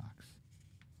 2 box.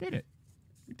 Did it.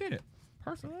 We did it. So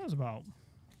Perfect. that was about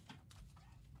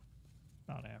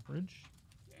average.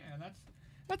 Yeah,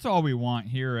 that's all we want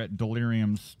here at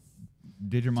Delirium's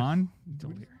Digimon.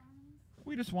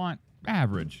 We just want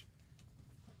average.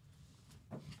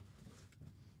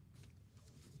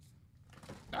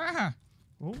 Ah!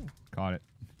 Oh, Caught it.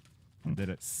 Did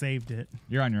it. saved it.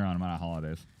 You're on your own. I'm out of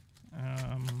holidays.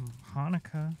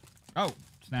 Hanukkah, Oh,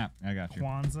 snap. I got you.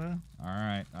 All Kwanzaa,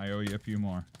 right. I owe you a few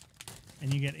more.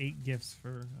 and you get 8 gifts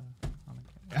for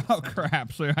Hanukkah. Oh,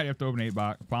 crap. So I have to open 8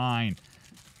 box. Fine.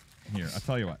 Here, I'll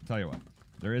tell you what.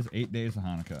 There is 8 days of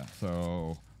Hanukkah.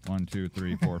 So 1, 2,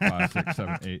 3, 4, 5, 6,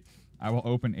 7, 8. I will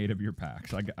open 8 of your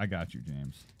packs. I got you,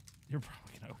 James. You're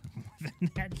probably going to open more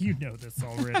than that. You know this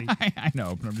already. I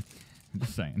know, but I'm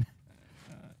just saying.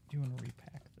 Do you want to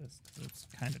repack this? 'Cause it's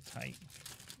kind of tight.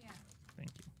 Yeah. Thank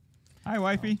you. Hi,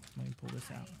 wifey. Let me pull this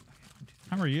out.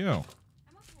 How are you?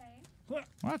 I'm okay. Well,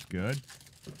 that's good.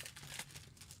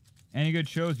 Any good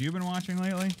shows you've been watching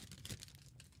lately?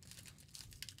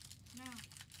 No,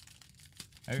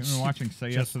 Have you been watching Say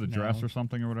Yes Just to the Dress no. or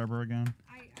something or whatever again?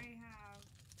 I have.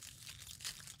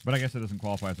 But I guess it doesn't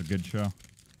qualify as a good show.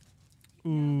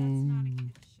 No,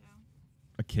 that's not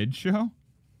a kid's show. A kid show?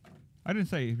 I didn't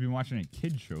say you've been watching a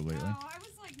kid show lately. Oh, I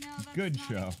was like, no, that's Good not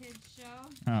show. a kid's show.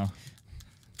 Oh.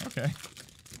 Okay. Alright,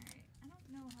 I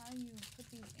don't know how you put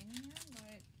these in here,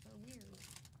 but they're weird.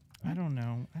 I don't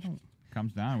know. I don't.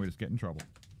 Comes down, we just get in trouble.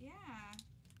 Yeah.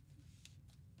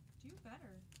 Do better.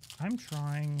 I'm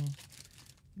trying.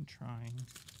 I'm trying.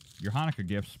 Your Hanukkah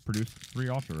gifts produced 3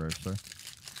 ultra rares, sir.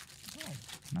 Oh,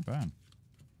 Not bad.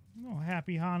 oh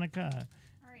happy Hanukkah,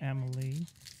 Alright, Emily.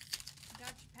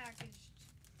 got you packaged.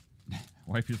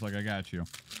 Wifey's like, I got you.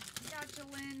 Got you,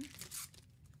 Lynn.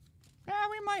 Yeah,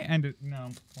 we might end it. No,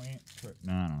 plant.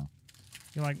 No.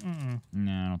 You're like, No,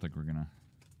 I don't think we're gonna.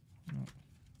 No.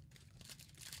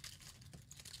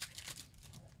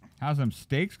 How's them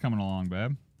steaks coming along,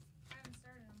 babe? I haven't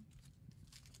started them.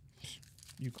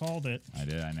 You called it. I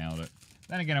did. I nailed it.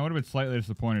 Then again, I would have been slightly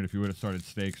disappointed if you would have started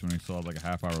steaks when we still had like a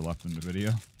half hour left in the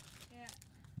video. Yeah.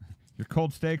 Your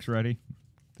cold steak's ready.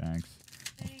 Thanks.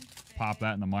 Thanks. Pop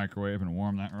that in the microwave and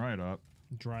warm that right up.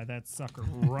 Dry that sucker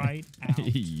right out.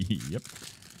 Yep.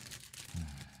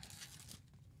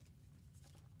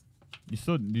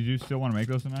 Did you still want to make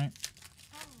those tonight?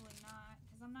 Probably not,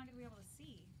 because I'm not going to be able to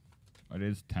see. It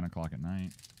is 10 o'clock at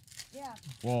night. Yeah.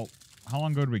 Well, how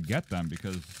long ago did we get them?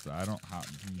 Because I don't.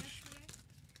 Yesterday,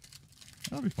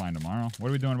 That'll be fine tomorrow. What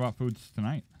are we doing about foods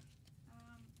tonight?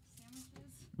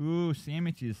 sandwiches. Ooh,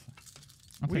 sandwiches.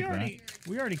 I'll We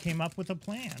take already came up with a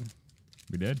plan. that.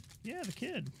 We did. Yeah, the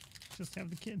kid. Just have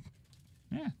the kid.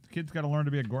 Yeah, the kid's got to learn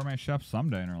to be a gourmet chef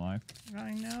someday in her life.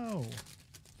 I know.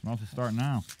 Might as well start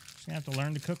now. She's gonna have to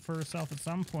learn to cook for herself at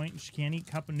some point. She can't eat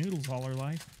cup of noodles all her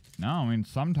life. No, I mean,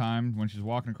 sometime when she's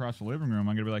walking across the living room, I'm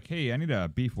going to be like, hey, I need a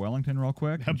beef Wellington real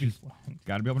quick. That'd be She's fun.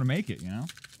 got to be able to make it, you know?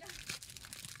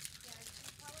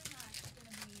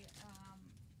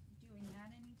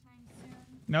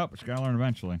 Nope, just gotta learn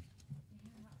eventually.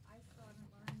 Yeah, I still haven't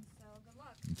learned, so good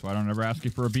luck. That's why I don't ever ask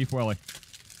you for a beef willy.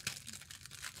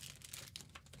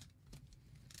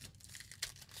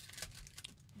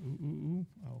 Ooh.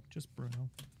 Oh, just Bruno.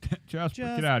 Just Just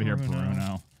get out of here, Bruno.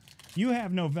 Bruno. You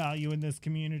have no value in this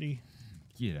community.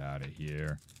 Get out of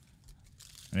here.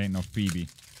 It ain't no Phoebe.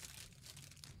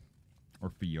 Or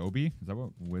Phoebe? Is that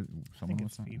what someone was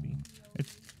it's saying? Phoebe.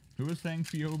 It's, who was saying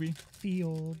Phoebe?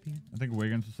 Phoebe. I think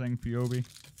Wiggins was saying Phoebe.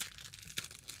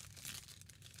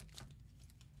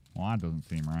 Well, that doesn't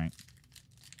seem right.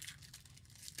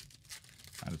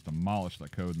 I just demolished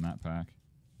that code in that pack.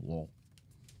 Lol.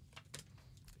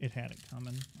 It had it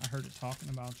coming. I heard it talking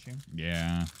about you.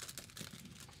 Yeah.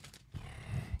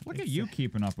 Look at you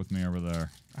keeping up with me over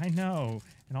there. I know.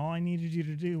 And all I needed you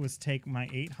to do was take my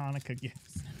 8 Hanukkah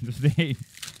gifts. Just 8.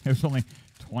 It was only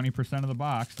 20% of the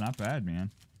box. Not bad,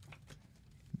 man.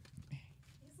 He's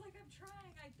like, I'm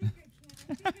trying. I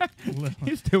think I can. Little-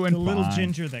 He's doing the little fine.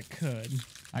 ginger that could.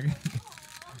 I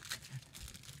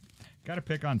gotta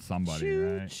pick on somebody,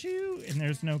 Choo, right? choo. And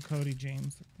there's no Cody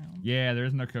James around. Yeah,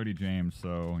 there's no Cody James,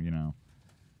 so, you know.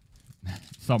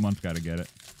 Someone's got to get it.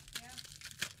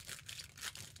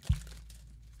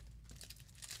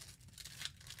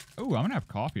 Ooh, I'm going to have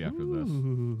coffee after this.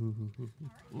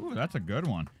 Ooh, that's a good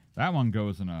one. That one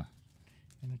goes in a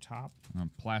In the top.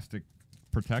 plastic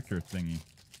protector thingy.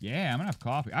 Yeah, I'm going to have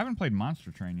coffee. I haven't played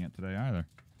Monster Train yet today either.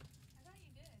 I thought you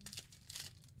did.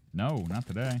 No, not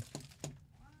today.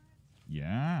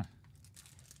 Yeah.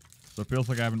 So it feels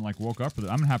like I haven't like woke up for this.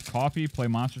 I'm gonna have coffee, play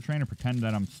Monster Train, and pretend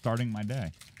that I'm starting my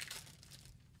day.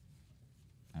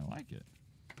 I like it.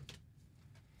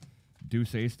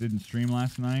 Deuce Ace didn't stream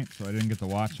last night, so I didn't get to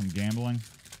watch some gambling.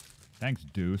 Thanks,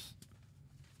 Deuce.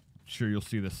 I'm sure you'll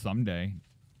see this someday.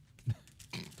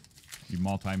 You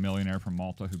multi-millionaire from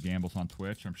Malta who gambles on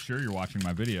Twitch. I'm sure you're watching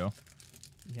my video.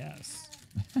 Yes.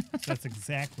 That's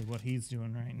exactly what he's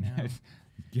doing right now.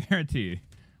 Guaranteed.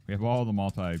 We have all the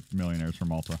multi-millionaires from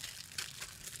Malta.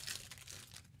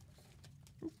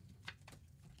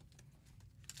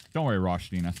 Don't worry,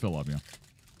 Rothstein. I still love you.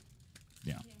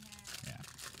 Yeah. Yeah.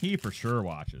 He for sure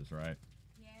watches, right?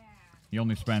 Yeah. He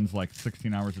only spends like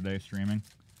 16 hours a day streaming.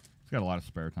 He's got a lot of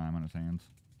spare time on his hands.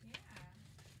 Yeah.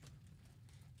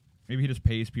 Maybe he just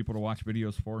pays people to watch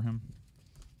videos for him.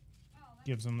 Oh,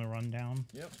 Gives him the rundown.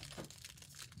 Yep.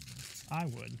 I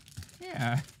would.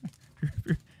 Yeah.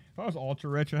 If I was ultra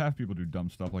rich, I'd have people do dumb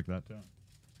stuff like that too.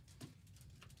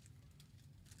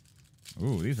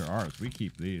 Ooh, these are ours. We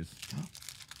keep these.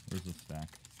 Where's the stack?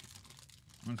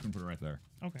 I'm just gonna put it right there.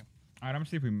 Okay. All right, I'm gonna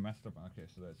see if we messed up. Okay,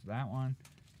 so that's that one.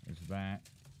 There's that.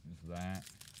 There's that.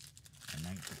 A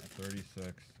 19, a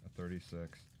 36, a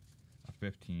 36, a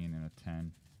 15, and a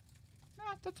 10. Nah,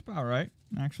 that's about right,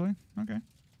 actually. Okay.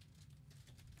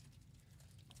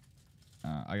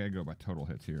 I gotta go by total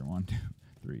hits here. 1, 2,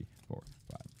 3, 4,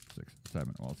 5, 6,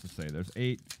 7. Well, let's just say there's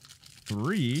 8,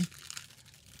 3,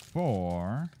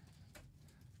 4,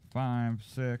 5,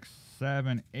 6,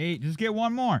 7, 8. Just get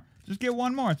one more. Just get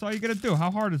one more. That's all you gotta do. How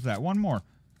hard is that? One more.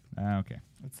 Okay.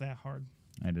 It's that hard.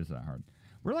 It is that hard.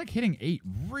 We're like hitting 8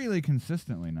 really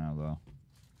consistently now, though.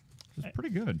 Which is pretty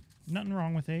good. Nothing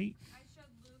wrong with 8. I showed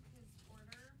Luke his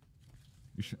order.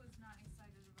 You He should. was not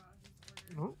excited about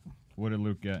his order. What did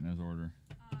Luke get in his order?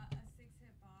 A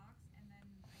 6-hit box, and then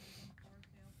I gave him 4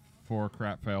 fail piles. 4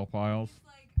 crap fail piles. He's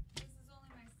like, this is only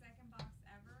my second box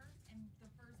ever, and the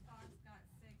first box got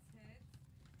 6 hits.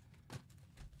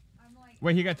 I'm like,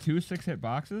 Wait, he got 2 6-hit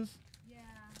boxes? yeah.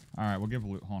 All right, we'll give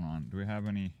Luke. Hold on. Do we have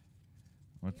any?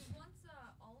 What's He wants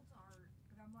alt art,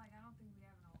 but I'm like, I don't think we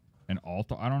have an alt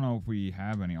art. an alt? I don't know if we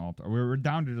have any alt. We're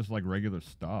down to just like regular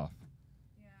stuff.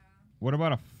 Yeah. What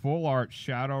about a full art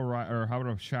Shadow Rider? Or how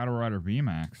about a Shadow Rider VMAX? I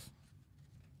don't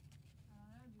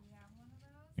know. Do we have one of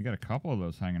those? You got a couple of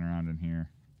those hanging around in here.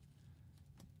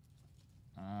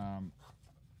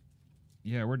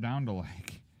 Yeah, we're down to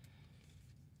like.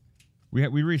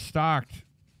 We restocked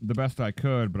the best I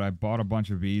could, but I bought a bunch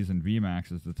of V's and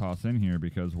VMAXs to toss in here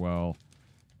because, well,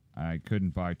 I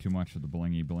couldn't buy too much of the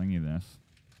blingy-blinginess.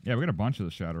 Yeah, we got a bunch of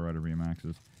the Shadow Rider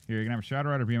VMAXs. Here, you can have a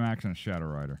Shadow Rider VMAX and a Shadow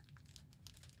Rider.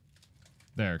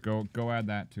 There, go add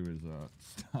that to his stuff.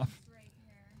 It's right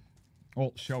here.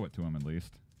 Well, show it to him at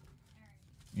least. Alright.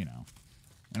 You know.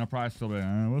 And I'll probably still be like,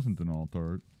 it wasn't an alt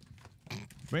art.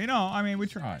 But, you know, I mean, we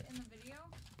Should tried. it in the video?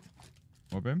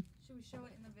 What, babe? Should we show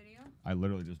it in the video? I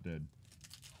literally just did.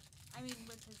 I mean,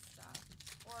 with his stuff.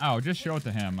 Or Oh, just show it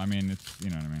to him. I mean, it's, you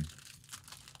know what I mean.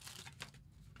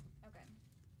 Okay.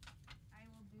 I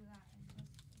will do that in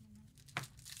just a minute.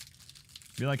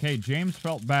 Be like, hey, James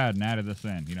felt bad and added this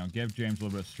in. You know, give James a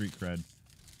little bit of street cred.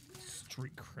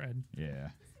 Street cred. Yeah.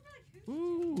 This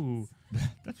Ooh.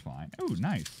 That's fine. Ooh,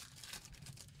 nice.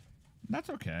 That's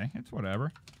okay. It's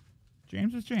whatever.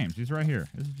 James is James. He's right here.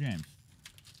 This is James.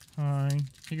 Hi,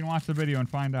 You can watch the video and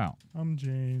find out. I'm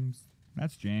James.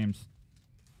 That's James.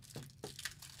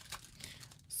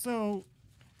 So,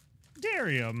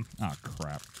 Darium, Oh,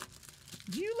 crap.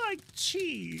 do you like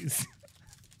cheese?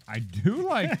 I do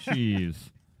like cheese.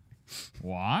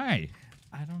 Why?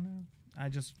 I don't know.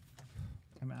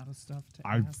 I'm out of stuff to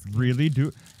I ask. really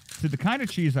do. See, the kind of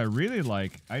cheese I really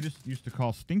like, I just used to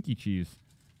call stinky cheese,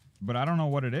 but I don't know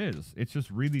what it is. It's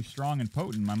just really strong and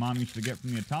potent. My mom used to get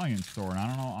from the Italian store, and I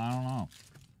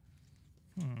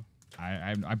don't know.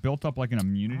 I built up like an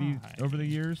immunity Right. over the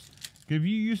years. If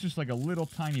you use just like a little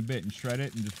tiny bit and shred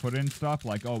it and just put in stuff,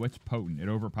 like, oh, it's potent. It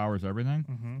overpowers everything.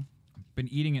 Mm-hmm. Been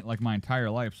eating it like my entire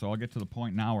life, so I'll get to the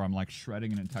point now where I'm like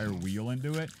shredding an entire wheel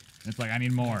into it. And it's like, I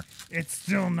need more. It's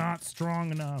still not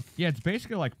strong enough. Yeah, it's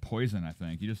basically like poison, I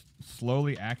think. You just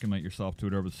slowly acclimate yourself to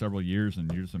it over several years and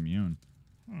you're just immune.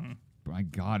 But my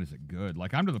God, is it good.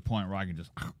 Like, I'm to the point where I can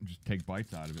just take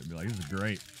bites out of it and be like, this is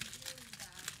great.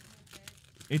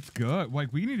 It's good.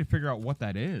 Like, we need to figure out what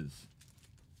that is.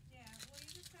 Yeah, well, you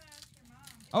just gotta ask your mom.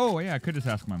 Oh, yeah, I could just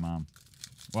ask my mom.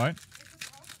 What? It's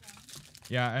a false one.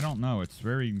 Yeah, I don't know. It's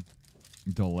very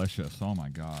delicious. Oh, my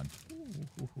God.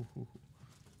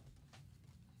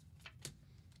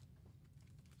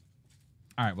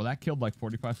 All right, well, that killed like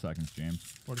 45 seconds, James.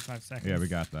 45 seconds. Yeah, we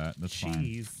got that. That's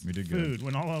cheese. fine. We did food. good.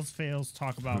 When all else fails,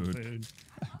 talk about Food. food.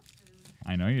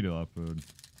 I know you do love food.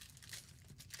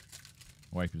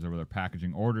 Wife is over there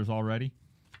packaging orders already.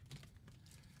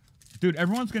 Dude,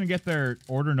 everyone's going to get their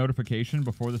order notification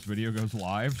before this video goes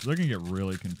live, so they're going to get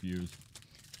really confused.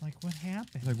 Like, what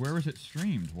happened? It's like, where was it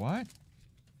streamed? What?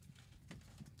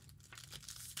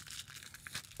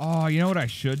 Oh, you know what I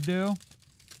should do?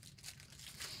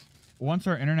 Once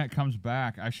our internet comes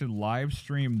back, I should live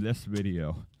stream this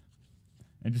video.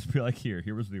 And just be like, here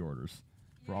was the orders.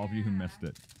 For all of you who missed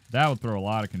it. That would throw a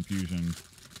lot of confusion.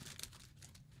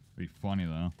 Be funny,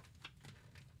 though.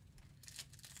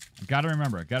 Gotta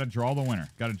remember, gotta draw the winner.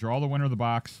 Gotta draw the winner of the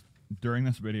box during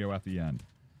this video at the end.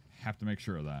 Have to make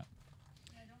sure of that.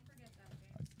 Yeah, don't forget that,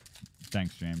 James.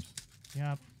 Thanks, James.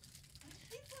 Yep.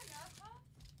 Keep one up, huh?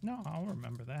 No, I'll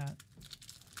remember that.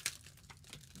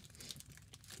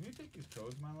 Can you take these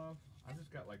codes, my love? I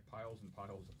just got like piles and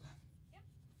piles of them. Yep.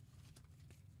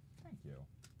 Thank you.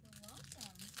 You're welcome.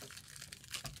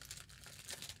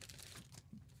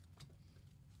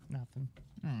 Nothing.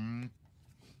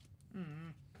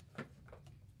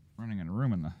 Running in a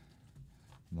room in the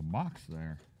box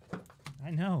there.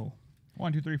 I know.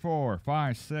 1, 2, 3, 4,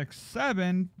 5, 6,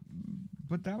 7.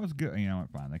 But that was good. You know what?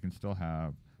 Fine. They can still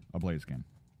have a Blaze King.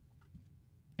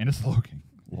 And a Slow King.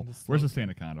 Well, And a where's the Slow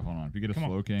Sandaconda? Hold on. If you get a Come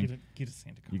Slow on, King, get a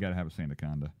Santa Claus. you got to have a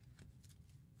Sandaconda.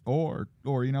 Or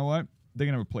you know what? They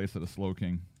can have a place at a Slow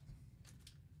King.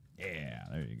 Yeah,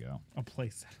 there you go. A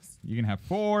place house. You can have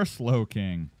 4 Slow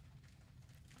King.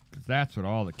 Because that's what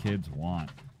all the kids want.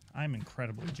 I'm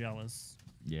incredibly jealous.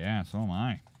 Yeah, so am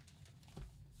I.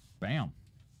 Bam.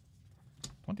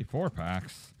 24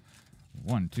 packs.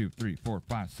 1, 2, 3, 4,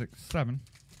 5, 6, 7.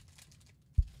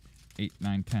 8,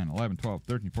 9, 10, 11, 12,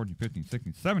 13, 14, 15,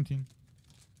 16, 17.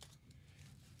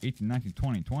 18, 19,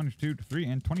 20, 22, 23,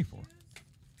 and 24. If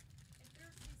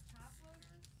there's these top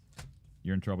loaders,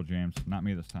 You're in trouble, James. Not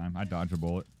me this time. I dodged a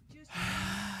bullet. just use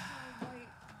the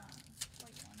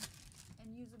white one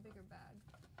and use a bigger bag.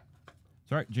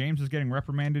 It's all right. James is getting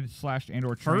reprimanded / and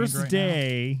or trained First right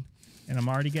day, and I'm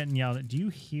already getting yelled at. Do you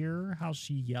hear how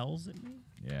she yells at me?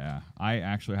 now. Yeah. I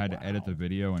actually had to edit the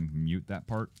video and mute that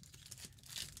part.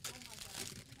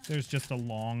 There's just a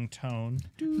long tone.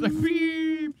 It's like,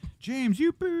 beep! James,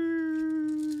 you beep!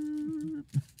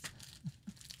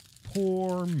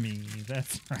 Poor me.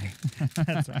 That's right.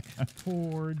 That's right.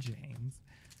 Poor James.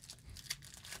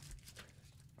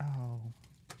 Oh.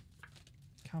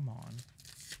 Come on.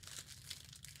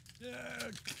 All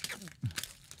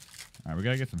right, we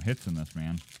got to get some hits in this,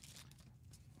 man.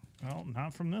 Well,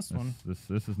 not from this one.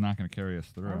 This is not going to carry us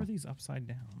through. Why are these upside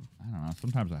down? I don't know.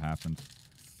 Sometimes it happens.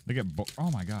 They get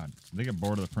oh my god. They get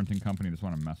bored of the printing company and just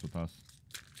want to mess with us.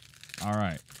 All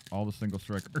right. All the single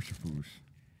strike Urshifush.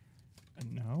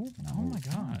 No? No, Oh my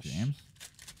come on, gosh. James.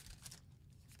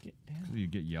 Get So down. you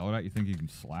get yelled at, you think you can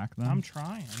slack them? I'm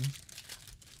trying. Have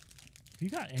you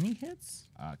got any hits?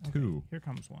 2. Here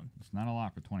comes one. It's not a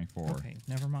lot for 24. Okay,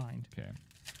 never mind. Okay.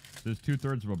 So there's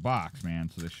 2/3 of a box,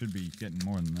 man, so they should be getting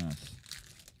more than this.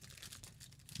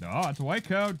 Oh, it's a white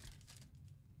code.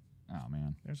 Oh,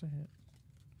 man. There's a hit.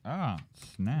 Ah,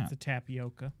 snap. It's a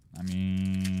tapioca. I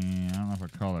mean, I don't know if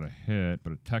I'd call it a hit,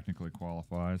 but it technically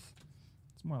qualifies.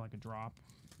 It's more like a drop.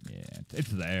 Yeah,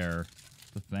 it's there.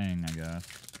 It's a thing, I guess.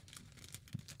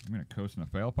 I'm going to coast into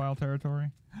fail pile territory.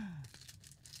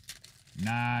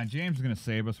 Nah, James is going to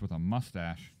save us with a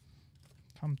mustache.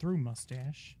 Come through,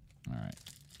 mustache. All right.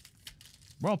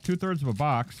 Well, 2/3 of a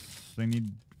box. They need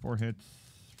 4 hits,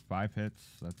 5 hits.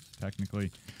 That's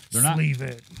technically Sleeve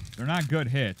it. They're not good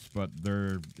hits, but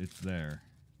it's there.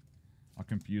 I'll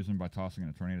confuse him by tossing in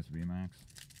a Tornadus VMAX.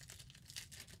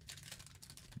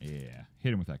 Yeah,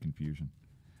 hit him with that confusion.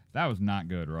 That was not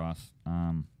good, Ross.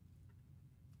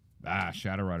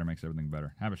 Shadow Rider makes everything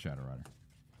better. Have a Shadow Rider.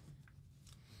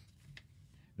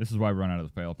 This is why we run out of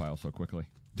the fail pile so quickly.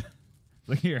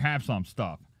 Like, here, have some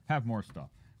stuff. Have more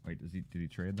stuff. Wait, did he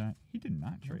trade that? He did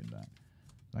not trade that.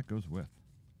 That goes with.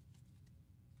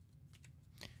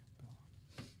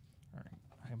 All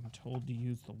right. I'm told to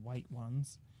use the white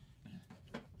ones.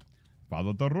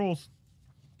 Follow the rules.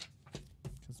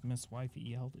 Because Miss Wifey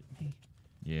yelled at me.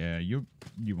 Yeah, you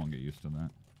won't get used to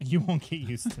that. You won't get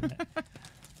used to that.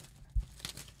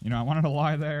 You know, I wanted to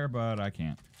lie there, but I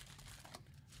can't.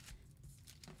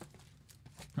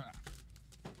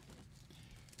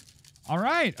 All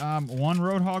right, one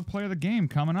Roadhog play of the game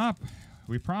coming up.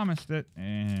 We promised it,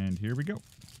 and here we go.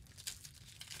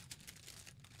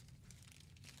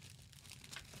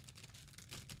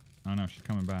 Oh no, she's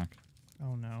coming back.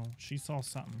 Oh no, she saw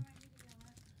something.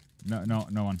 No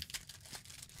one.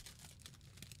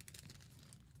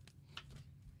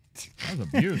 That was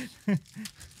abuse.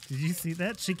 Did you see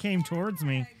that? She came towards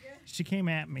me. She came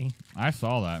at me. I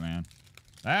saw that, man.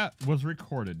 That was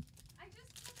recorded. I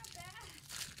just took a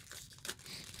bath.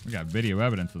 We got video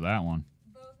evidence of that one.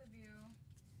 Both of you.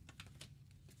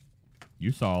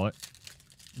 You saw it.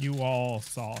 You all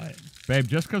saw it. Babe,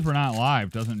 just because we're not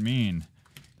live doesn't mean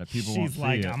that people won't She's see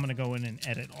like, it. I'm going to go in and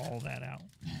edit all that out.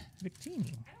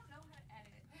 Victini. I don't know how to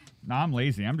edit. Nah, I'm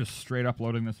lazy. I'm just straight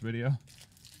uploading this video.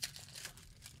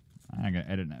 I ain't gonna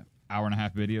edit an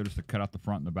hour-and-a-half video just to cut out the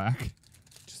front and the back.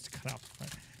 Just to cut out the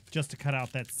front. Just to cut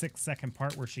out that 6-second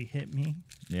part where she hit me.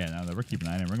 Yeah, no, we're keeping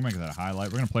that in. We're gonna make that a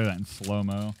highlight. We're gonna play that in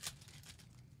slow-mo.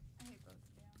 I hate both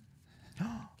of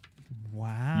you.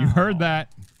 Wow. You heard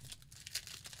that.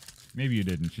 Maybe you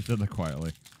didn't. She said that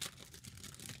quietly.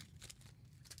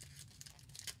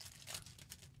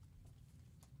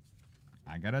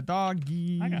 I got a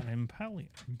doggy. I got an Impelion.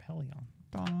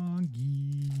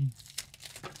 Doggy.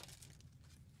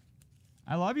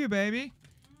 I love you, baby.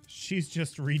 She's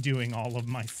just redoing all of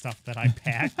my stuff that I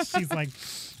packed. She's like,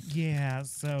 yeah,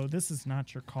 so this is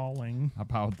not your calling. How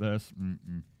about this?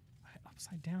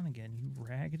 Upside down again, you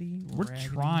raggedy. We're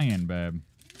trying, babe.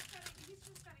 He's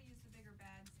just gotta use the bigger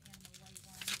bags and the white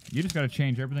ones. You just got to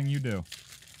change everything you do.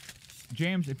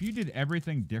 James, if you did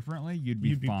everything differently, you'd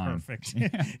be fine. Perfect.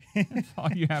 Yeah, that's all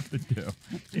you have to do.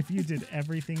 If you did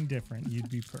everything different,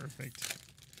 you'd be perfect.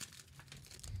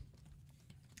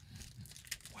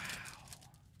 Wow.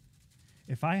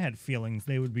 If I had feelings,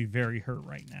 they would be very hurt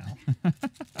right now.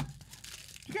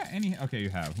 You got any? Okay, you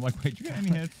have. I'm like, wait, you got any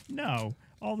hits? No.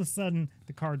 All of a sudden,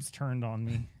 the cards turned on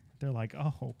me. They're like,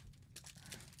 oh,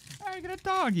 I got a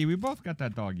doggy. We both got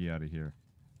that doggy out of here.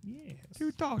 yes.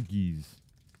 2 doggies.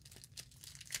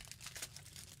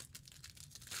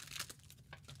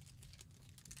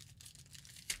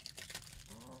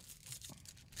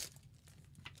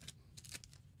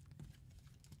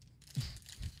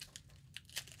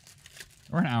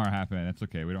 We're an hour and a half in. It's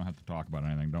okay. We don't have to talk about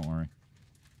anything. Don't worry.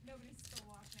 Nobody's still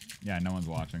watching. Yeah, no one's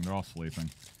watching. They're all sleeping.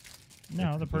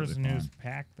 No, It's the completely person who's fine.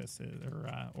 packed this is, or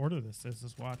ordered this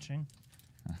is watching.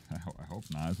 I hope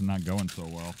not. It's not going so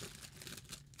well.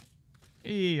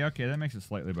 Hey, okay, that makes it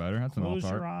slightly better. That's an Close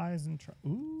alt your art. eyes and try.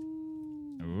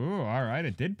 Ooh. Ooh, all right.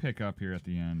 It did pick up here at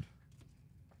the end.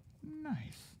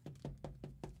 Nice.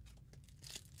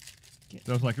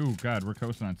 So I was like, ooh, God, we're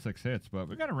coasting on 6 hits, but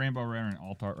we got a Rainbow Rare and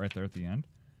alt art right there at the end.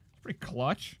 It's pretty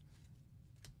clutch.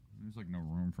 There's like no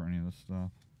room for any of this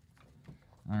stuff.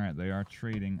 All right, they are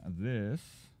trading this.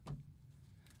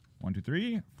 1, 2,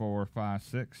 3, 4, 5,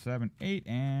 6, 7, 8,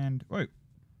 and wait.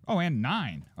 Oh, and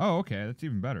 9. Oh, okay, that's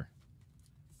even better.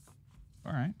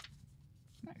 All right.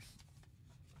 Nice.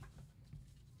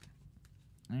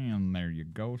 And there you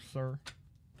go, sir.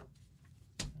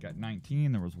 Got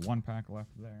 19. There was 1 pack left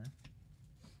there.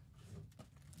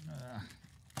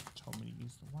 Told me to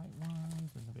use the white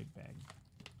ones in the big bag.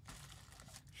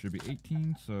 Should be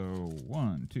 18. So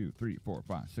 1, 2, 3, 4,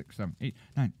 5, 6, 7, 8,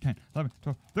 9, 10, 11,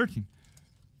 12, 13,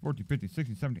 14, 15,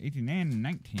 16, 17, 18, and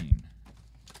 19.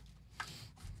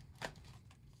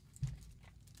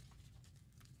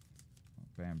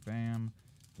 Bam, bam.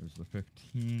 There's the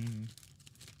 15.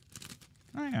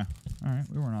 Oh, yeah. All right.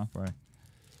 We weren't off by...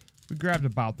 grabbed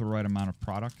about the right amount of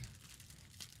product.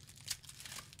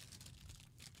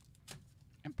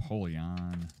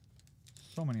 Empoleon.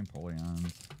 So many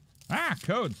Empoleons. Ah,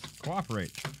 codes.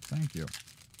 Cooperate. Thank you.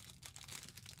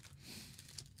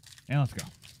 And let's go.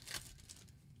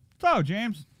 So,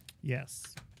 James.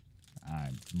 Yes. I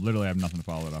literally have nothing to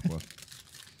follow it up with.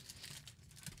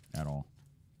 At all.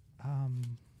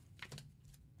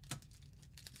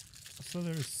 So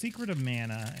there's Secret of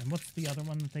Mana, and what's the other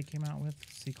one that they came out with?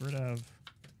 Secret of...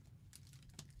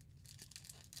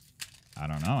 I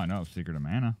don't know. I know Secret of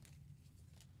Mana.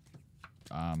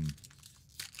 I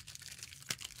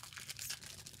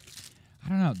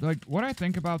don't know. Like, what I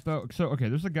think about, though... So, okay,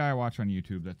 there's a guy I watch on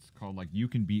YouTube that's called, like, You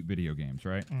Can Beat Video Games,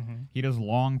 right? Mm-hmm. He does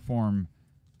long-form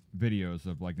videos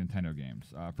of, like, Nintendo games.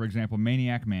 For example,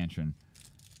 Maniac Mansion.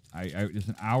 It's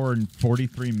an hour and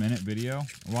 43-minute video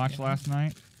I watched last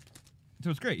night. So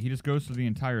it's great. He just goes through the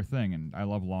entire thing, and I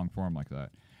love long-form like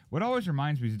that. What always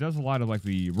reminds me is he does a lot of, like,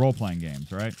 the role-playing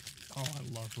games, right? Oh, I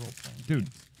love role-playing Dude,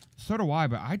 games. so do I,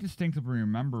 but I distinctively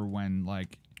remember when,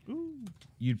 like,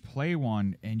 you'd play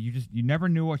one, and you never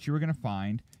knew what you were going to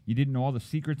find. You didn't know all the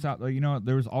secrets out there. You know,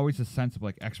 there was always a sense of,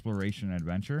 like, exploration and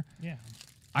adventure. Yeah.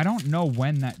 I don't know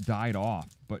when that died off,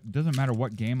 but it doesn't matter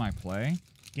what game I play.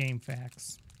 Game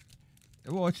facts.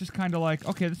 Well, it's just kind of like,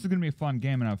 okay, this is going to be a fun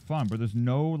game and have fun, but there's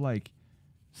no, like,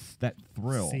 that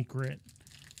thrill. Secret.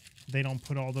 They don't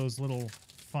put all those little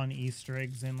fun Easter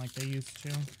eggs in like they used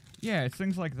to. Yeah, it's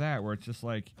things like that where it's just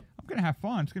like, I'm going to have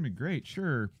fun. It's going to be great,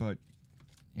 sure. But,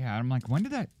 yeah, I'm like, when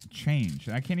did that change?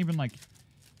 And I can't even, like,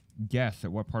 guess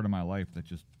at what part of my life that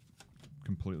just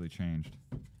completely changed.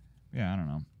 Yeah, I don't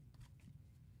know.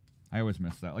 I always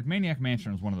miss that. Like, Maniac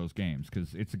Mansion is one of those games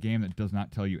because it's a game that does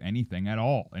not tell you anything at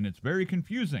all. And it's very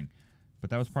confusing. But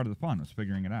that was part of the fun, was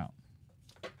figuring it out.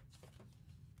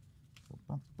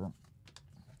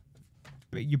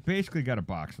 But you basically got a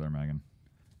box there, Megan.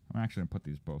 I'm actually going to put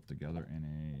these both together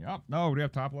in a... Oh, no, do we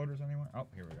have top loaders anywhere? Oh,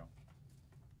 here we go.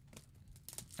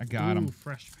 I got them.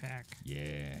 Fresh pack.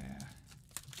 Yeah.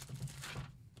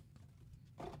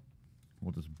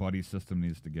 We'll just buddy system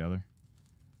these together.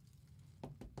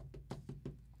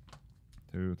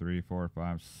 2, 3, 4,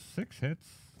 5, 6 hits.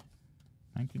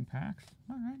 19 packs.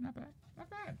 All right, not bad. Not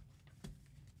bad.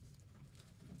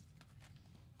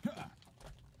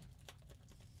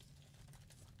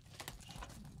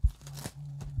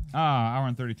 Hour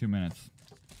and 32 minutes.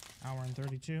 Hour and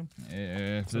 32.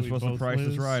 If So this we was the both price is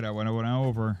lose? right, I went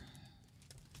over.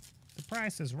 The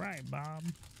price is right, Bob.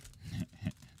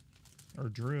 Or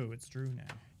Drew. It's Drew now.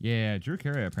 Yeah, Drew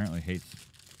Carey apparently hates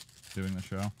doing the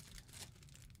show.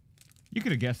 You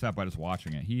could have guessed that by just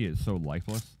watching it. He is so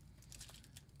lifeless.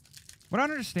 What I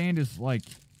don't understand is, like,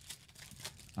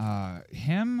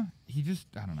 him, he just,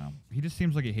 I don't know. He just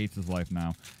seems like he hates his life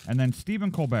now. And then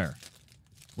Stephen Colbert.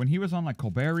 When he was on, like,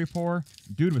 Colbert Report,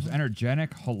 dude was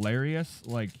energetic, hilarious.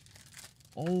 Like,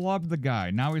 loved the guy.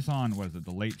 Now he's on, what is it,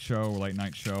 The Late Show, Late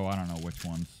Night Show, I don't know which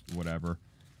ones, whatever.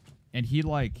 And he,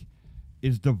 like,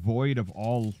 is devoid of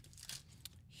all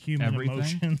Human everything.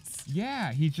 emotions.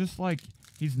 Yeah, he's just, like,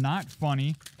 he's not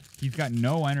funny. He's got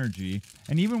no energy.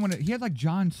 And even when he had, like,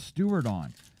 Jon Stewart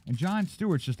on. And Jon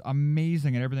Stewart's just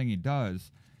amazing at everything he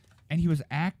does. And he was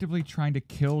actively trying to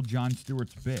kill Jon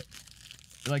Stewart's bit.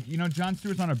 Like, you know, Jon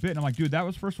Stewart's on a bit, and I'm like, dude, that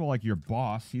was, first of all, like, your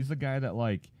boss. He's the guy that,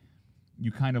 like,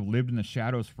 you kind of lived in the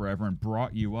shadows forever and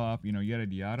brought you up, you know, yada,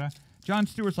 yada. Jon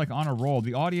Stewart's, like, on a roll.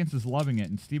 The audience is loving it,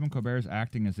 and Stephen Colbert's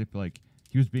acting as if, like,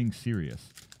 he was being serious.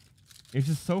 It's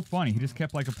just so funny. He just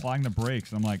kept, like, applying the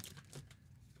brakes, and I'm like,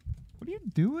 what are you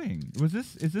doing? Is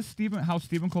this how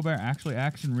Stephen Colbert actually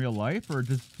acts in real life, or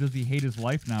does he hate his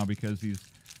life now because he's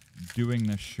doing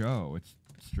this show? It's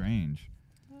strange.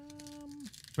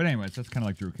 But anyways, that's kind of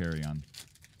like Drew Carey on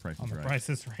Price is Right. Price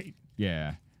is Right.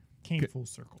 Yeah. Came full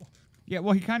circle. Yeah,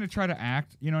 well, he kind of tried to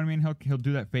act, you know what I mean? He'll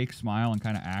do that fake smile and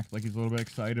kind of act like he's a little bit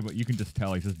excited, but you can just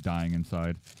tell he's just dying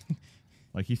inside.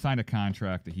 Like, he signed a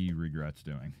contract that he regrets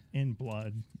doing. In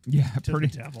blood. Yeah, To pretty.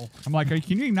 the devil. I'm like,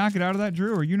 can you not get out of that,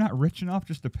 Drew? Are you not rich enough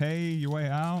just to pay your way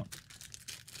out?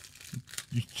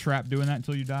 You trapped doing that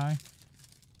until you die?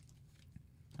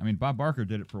 I mean, Bob Barker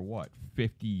did it for what,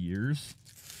 50 years?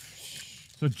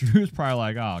 So Drew's probably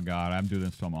like, oh, God, I'm doing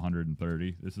this till I'm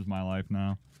 130. This is my life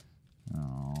now.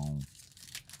 Oh.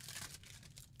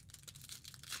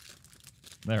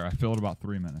 There, I filled about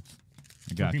 3 minutes.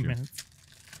 I got 3 you. minutes.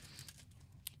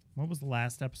 What was the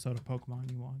last episode of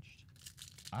Pokemon you watched?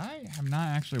 I have not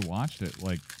actually watched it,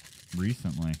 like,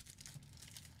 recently.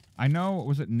 I know,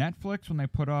 was it Netflix when they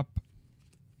put up...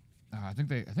 I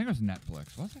think it was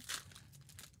Netflix, was it?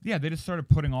 Yeah, they just started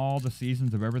putting all the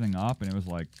seasons of everything up, and it was,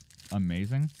 like,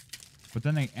 amazing. But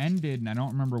then they ended, and I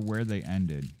don't remember where they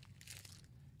ended.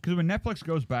 Because when Netflix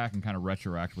goes back and kind of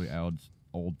retroactively adds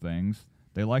old things,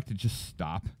 they like to just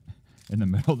stop in the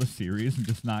middle of the series and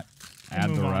just not add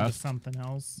Move the on to rest. something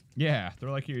else. Yeah, they're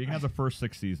like, here, you can have the first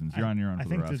 6 seasons. You're on your own I for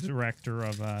think the rest. the director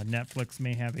of Netflix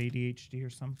may have ADHD or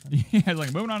something. Yeah,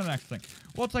 like moving on to the next thing.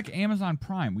 Well, it's like Amazon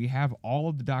Prime. We have all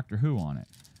of the Doctor Who on it.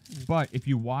 But if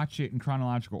you watch it in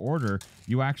chronological order,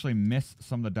 you actually miss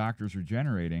some of the Doctors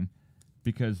regenerating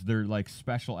because they're like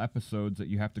special episodes that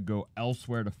you have to go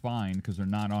elsewhere to find because they're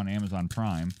not on Amazon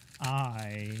Prime.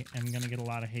 I am going to get a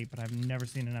lot of hate, but I've never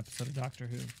seen an episode of Doctor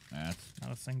Who. That's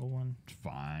Not a single one.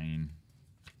 fine.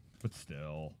 But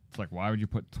still, it's like, why would you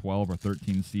put 12 or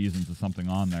 13 seasons of something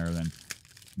on there then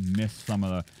miss some of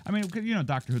the... I mean, 'cause, you know,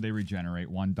 Doctor Who, they regenerate.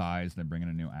 One dies, they bring in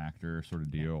a new actor sort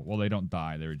of deal. Well, they don't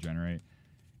die, they regenerate.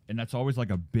 And that's always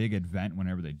like a big event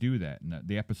whenever they do that. And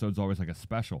the episode's always like a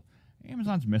special.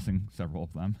 Amazon's missing several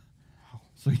of them.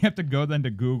 So you have to go then to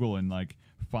Google and like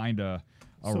find a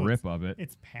So rip of it.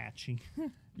 It's patchy.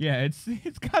 Yeah,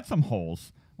 it's got some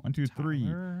holes. 1, 2, 3,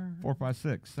 Tyler. 4, 5,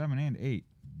 6, 7, and 8.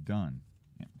 Done.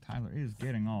 Yeah, Tyler is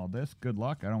getting all this. Good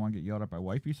luck. I don't want to get yelled at by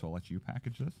wifey, so I'll let you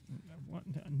package this. What?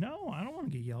 No, I don't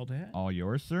want to get yelled at. All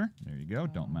yours, sir. There you go.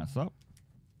 Don't mess up.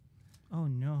 Oh,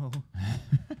 no.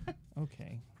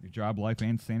 Okay. Your job, life,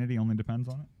 and sanity only depends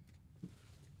on it.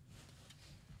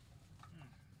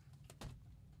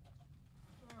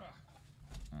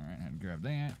 All right, had to grab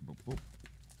that. Boop, boop.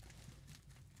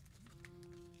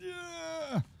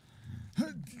 Yeah.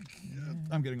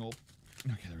 I'm getting old.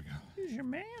 Okay, there we go. Use your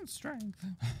man strength.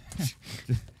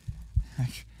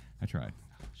 I tried.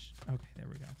 Okay, there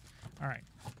we go. All right.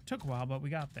 Took a while, but we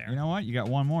got there. You know what? You got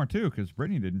one more, too, because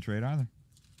Brittany didn't trade either.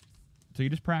 So you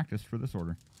just practiced for this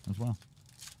order as well.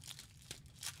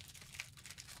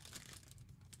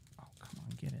 Oh, come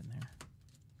on. Get in there.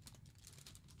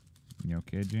 You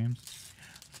okay, James?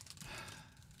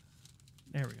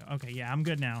 There we go. Okay, yeah, I'm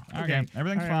good now. Okay, everything's All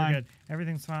right, we're fine. good.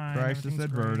 Everything's fine. Crisis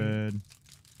Everything's great. averted.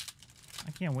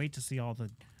 I can't wait to see all the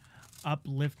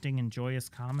uplifting and joyous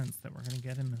comments that we're going to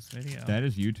get in this video. That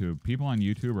is YouTube. People on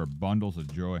YouTube are bundles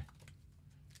of joy.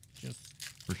 Just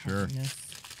For sure. kindness.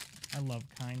 I love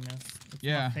kindness. It's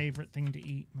Yeah. my favorite thing to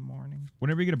eat in the morning.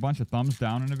 Whenever you get a bunch of thumbs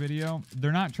down in a video,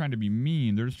 they're not trying to be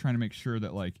mean. They're just trying to make sure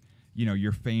that, like, you know,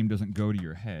 your fame doesn't go to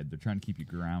your head. They're trying to keep you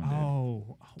grounded.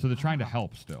 Oh. So they're trying to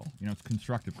help still. You know, it's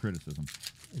constructive criticism.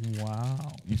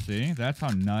 Wow. You see? That's how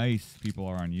nice people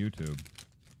are on YouTube.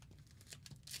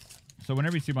 So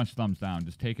whenever you see a bunch of thumbs down,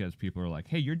 just take it as people are like,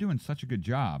 hey, you're doing such a good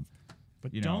job.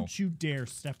 But You know. don't you dare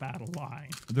step out of line.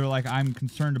 They're like, I'm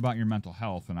concerned about your mental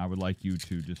health, and I would like you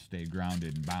to just stay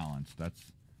grounded and balanced. That's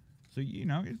so, you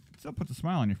know, it still puts a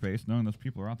smile on your face knowing those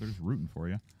people are out there just rooting for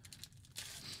you.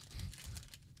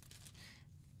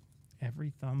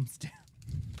 Every thumbs down.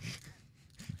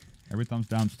 Every thumbs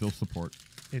down, still support.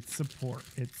 It's support.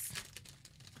 It's.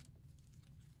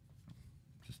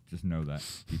 Just know that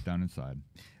deep down inside.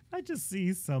 I just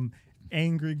see some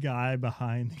angry guy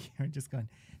behind the camera just going,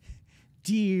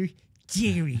 "Dear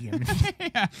Jerry."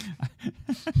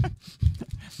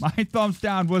 My thumbs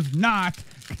down was not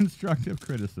constructive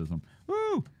criticism.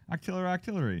 Woo!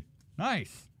 Artillery.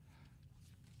 Nice.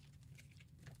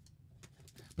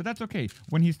 But that's okay.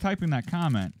 When he's typing that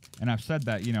comment, and I've said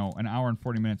that, you know, an hour and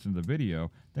 40 minutes into the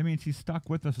video, that means he's stuck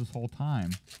with us this whole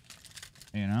time.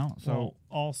 You know? So, Well,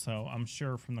 also, I'm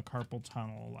sure from the carpal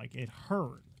tunnel, like, it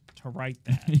hurt to write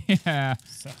that. yeah.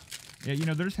 So, Yeah, you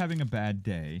know, they're just having a bad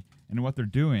day. And what they're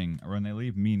doing, or when they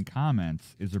leave mean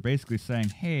comments, is they're basically saying,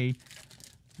 hey,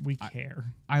 we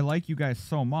care. I like you guys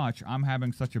so much. I'm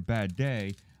having such a bad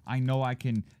day. I know I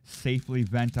can safely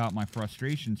vent out my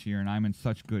frustrations here, and I'm in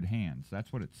such good hands.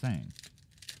 That's what it's saying.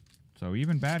 So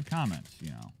even bad comments, you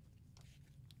know,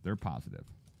 they're positive.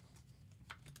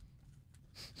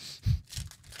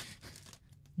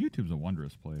 YouTube's a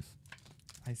wondrous place.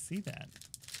 I see that.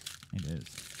 It is.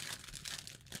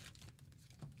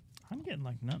 I'm getting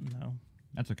like nothing, though.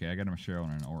 That's okay. I got a Cheryl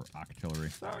and an artillery.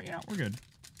 So, yeah, we're good.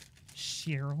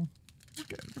 Cheryl.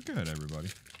 We're good, everybody.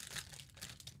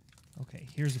 Okay,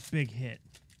 here's a big hit.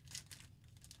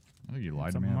 I think you lied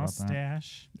It's to a me about that.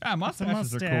 mustache. Yeah,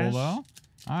 mustaches are cool, mustache. though. All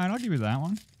right, I'll give you that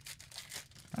one.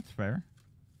 That's fair.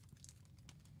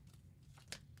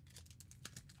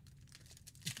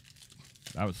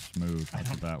 That was smooth. That's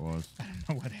what that was. I don't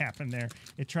know what happened there.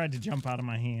 It tried to jump out of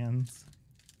my hands.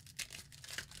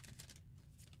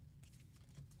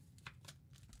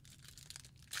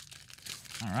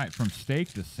 All right, from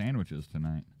steak to sandwiches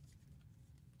tonight.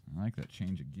 I like that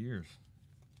change of gears.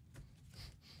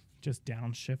 Just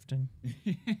downshifting.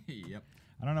 Yep.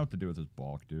 I don't know what to do with this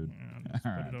bulk, dude. Yeah, just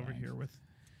All put right, it over thanks. here with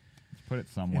Put it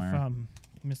somewhere.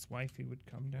 If Miss Wifey would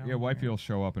come down. Yeah, Wifey here. will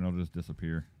show up and it'll just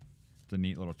disappear. It's a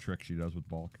neat little trick she does with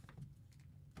bulk.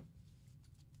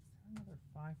 Another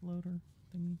 5-loader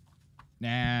thingy.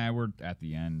 Nah, we're at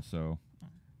the end, so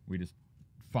we just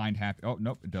find happy. Oh,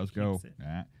 nope, it does go. Keeps it.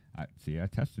 See, I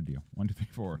tested you. 1, 2, 3,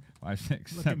 4, 5,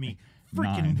 6, Look 7, at me. 8,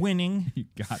 Freaking 9. winning. You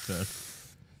got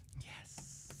this.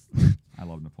 Yes. I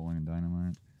love Napoleon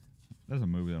Dynamite. There's a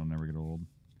movie that'll never get old.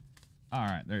 All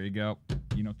right, there you go.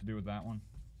 You know what to do with that one?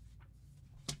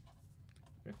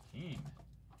 15.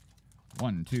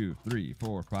 1, 2, 3,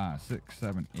 4, 5, 6,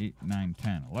 7, 8, 9,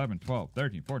 10, 11, 12,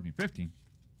 13, 14, 15.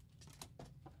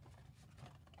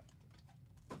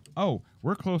 Oh,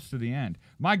 we're close to the end.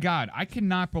 My God, I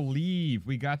cannot believe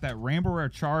we got that Rainbow Rare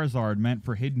Charizard meant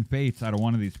for Hidden Fates out of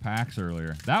one of these packs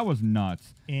earlier. That was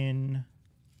nuts.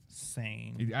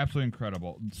 Insane. Absolutely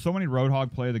incredible. So many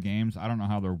Roadhog play the games. I don't know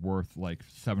how they're worth like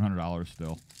 $700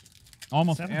 still.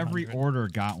 Almost every 700. order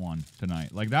got one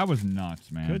tonight. Like, that was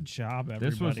nuts, man. Good job, everybody.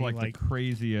 This was like the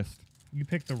craziest. You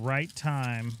picked the right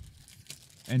time.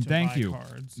 And to thank buy you.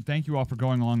 cards. Thank you all for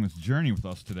going along this journey with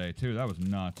us today, too. That was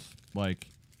nuts. Like,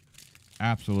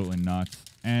 absolutely nuts.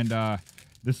 And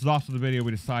this is also the video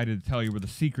we decided to tell you where the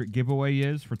secret giveaway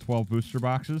is for 12 booster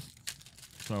boxes.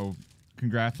 So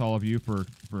congrats all of you for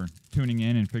tuning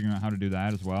in and figuring out how to do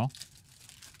that as well.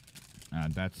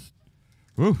 That's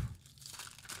whew,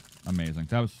 amazing.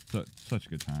 That was such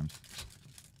good times.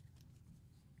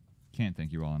 Can't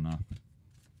thank you all enough.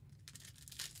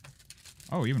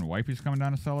 Oh, even Wifey's coming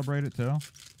down to celebrate it too.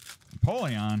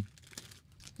 Empoleon.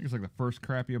 I think it's like the first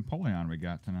crappy Empoleon we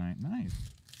got tonight. Nice.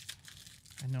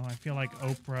 I know. I feel like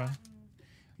Oprah.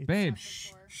 Babe,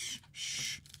 shh, shh,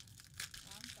 shh.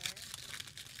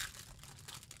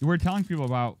 We're telling people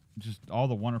about just all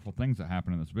the wonderful things that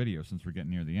happen in this video since we're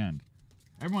getting near the end.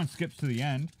 Everyone skips to the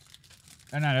end.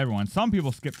 And not everyone. Some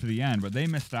people skip to the end, but they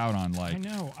missed out on, like... I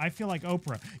know. I feel like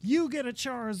Oprah. You get a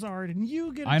Charizard, and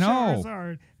you get a I know.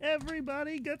 Charizard.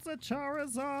 Everybody gets a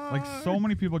Charizard. Like, so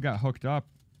many people got hooked up.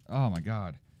 Oh, my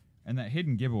God. And that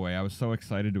hidden giveaway, I was so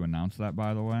excited to announce that,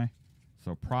 by the way.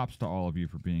 So props to all of you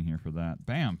for being here for that.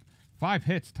 Bam. 5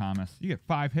 hits, Thomas. You get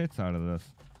 5 hits out of this.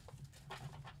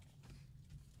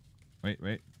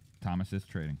 Wait. Thomas is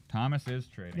trading. Thomas is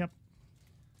trading. Yep.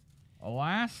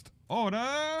 Last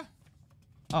order.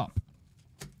 Up.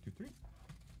 2, 3.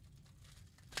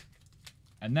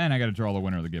 And then I got to draw the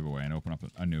winner of the giveaway and open up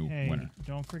a new winner.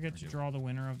 Don't forget to draw the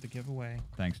winner of the giveaway.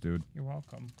 Thanks, dude. You're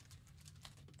welcome.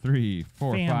 3,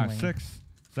 4, 5, Family. 6,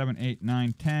 7, 8,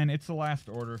 9, 10. It's the last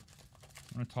order.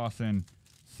 I'm going to toss in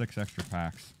 6 extra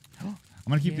packs. I'm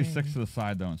going to keep these 6 to the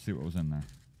side, though, and see what was in there.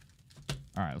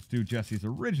 All right, let's do Jesse's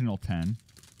original 10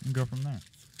 and go from there.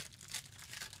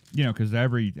 You know, because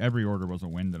every order was a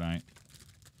win tonight.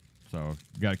 So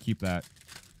you got to keep that.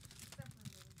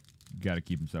 You got to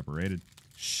keep them separated.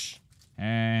 Shh.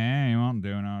 Hey, you won't do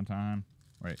it all the time.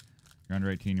 Wait, you're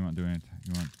under 18. You won't do it.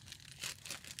 You won't.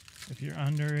 If you're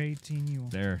under 18, you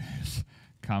won't. There it is.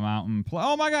 Come out and play.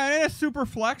 Oh my God, it is Super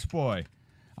Flex Boy.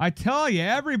 I tell you,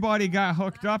 everybody got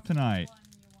hooked up tonight.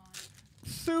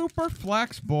 Super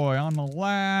Flex Boy on the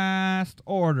last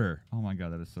order. Oh my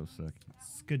God, that is so sick.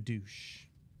 Skadoosh.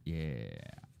 Yeah.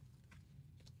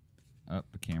 Oh,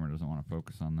 the camera doesn't want to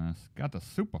focus on this. Got the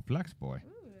Super Flex Boy.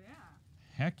 Ooh, yeah.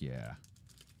 Heck yeah.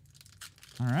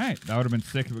 All right. That would have been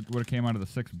sick if it would have came out of the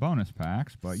 6 bonus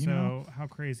packs, but you know. So how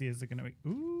crazy is it going to be?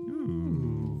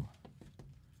 Ooh.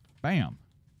 Bam.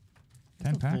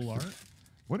 10 That's a packs. full art.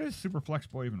 What is Super Flex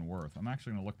Boy even worth? I'm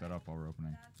actually going to look that up while we're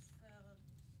opening. That's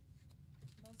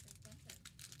the most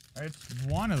expensive. It's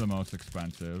one of the most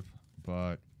expensive,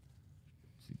 but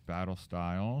let's see, Battle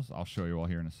Styles. I'll show you all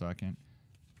here in a second.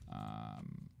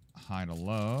 High to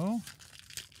low.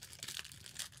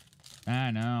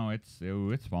 I know it's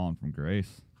fallen from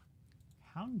grace.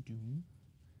 Houndoom.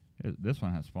 This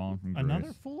one has fallen from grace.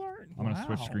 Another full art? I'm gonna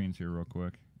switch Wow. screens here real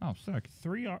quick. Oh, sick.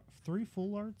 Three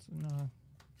full arts and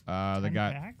They 10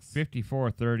 got packs?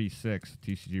 5436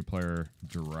 TCG Player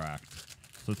Direct,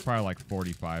 so it's probably like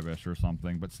 45ish or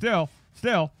something. But still,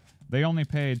 they only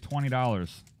paid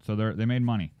 $20, so they made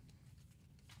money.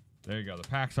 There you go. The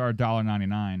packs are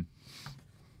 $1.99.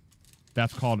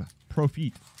 That's called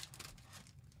profit.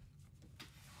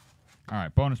 All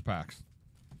right, bonus packs.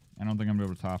 I don't think I'm going to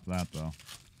be able to top that, though.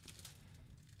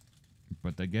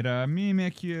 But they get a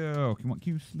Mimikyu. Can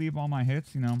you sleeve all my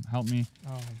hits? You know, help me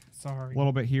Oh, sorry. a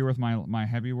little bit here with my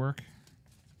heavy work.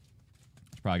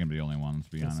 It's probably going to be the only one, let's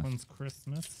be This honest. one's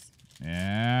Christmas.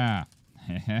 Yeah.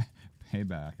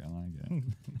 Payback. I like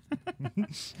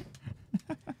it.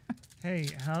 Hey,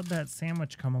 how'd that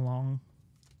sandwich come along?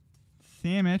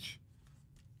 Sandwich.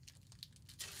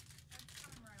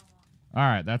 All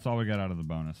right, that's all we got out of the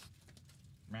bonus.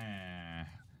 Meh.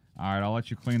 All right, I'll let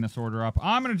you clean this order up.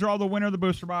 I'm going to draw the winner of the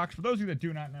booster box. For those of you that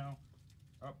do not know.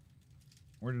 Oh,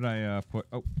 where did I put?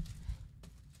 Oh.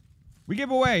 We give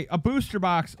away a booster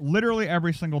box literally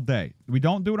every single day. We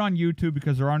don't do it on YouTube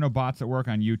because there are no bots that work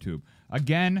on YouTube.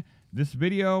 Again, this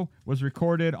video was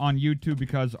recorded on YouTube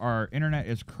because our internet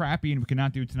is crappy and we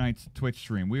cannot do tonight's Twitch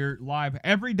stream. We're live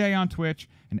every day on Twitch,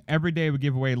 and every day we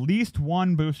give away at least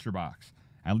one booster box.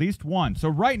 At least one. So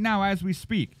right now, as we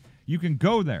speak, you can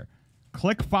go there.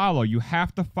 Click follow. You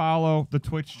have to follow the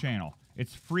Twitch channel.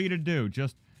 It's free to do.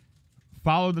 Just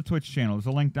follow the Twitch channel. There's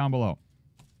a link down below.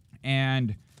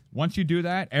 And once you do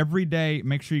that, every day,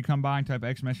 make sure you come by and type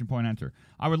 !enter.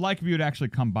 I would like if you would actually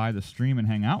come by the stream and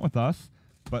hang out with us.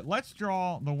 But let's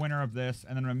draw the winner of this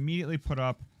and then immediately put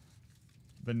up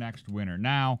the next winner.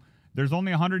 Now, there's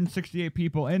only 168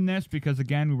 people in this because,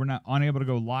 again, we were not unable to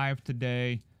go live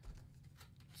today.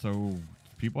 So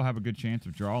people have a good chance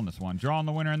of drawing this one. Drawing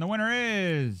the winner, and the winner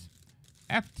is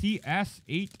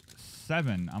FTS87.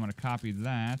 I'm going to copy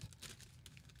that.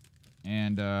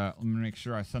 And I'm going to make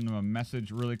sure I send them a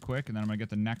message really quick, and then I'm going to get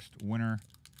the next winner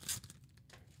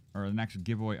or the next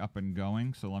giveaway up and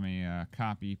going. So let me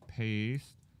copy,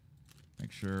 paste,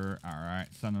 make sure. All right,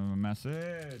 send them a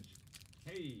message.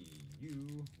 Hey,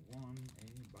 you won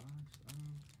a box of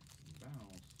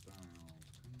Battle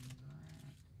Styles.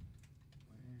 Congrats.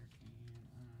 Where can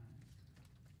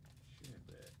I ship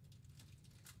it?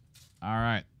 All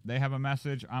right, they have a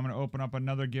message. I'm going to open up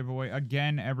another giveaway.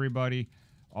 Again, everybody,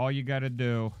 all you got to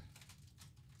do.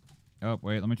 Oh,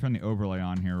 wait, let me turn the overlay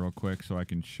on here real quick so I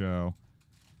can show.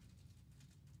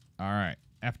 All right,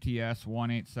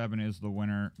 FTS187 is the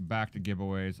winner. Back to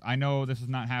giveaways. I know this is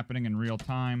not happening in real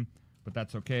time, but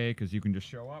that's okay because you can just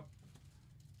show up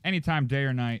anytime, day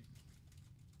or night,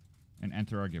 and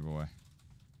enter our giveaway.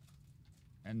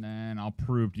 And then I'll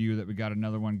prove to you that we got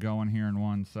another one going here in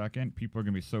 1 second. People are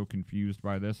going to be so confused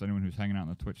by this, anyone who's hanging out in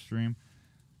the Twitch stream.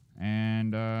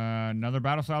 And another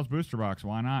Battle Styles booster box.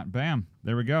 Why not? Bam.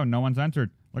 There we go. No one's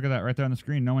entered. Look at that right there on the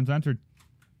screen. No one's entered.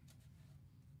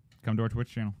 Come to our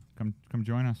Twitch channel. Come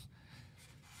join us.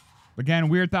 Again,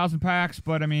 weird 1,000 packs,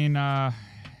 but I mean,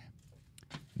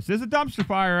 this is a dumpster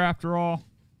fire after all.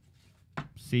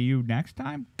 See you next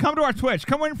time. Come to our Twitch.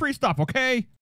 Come win free stuff, okay?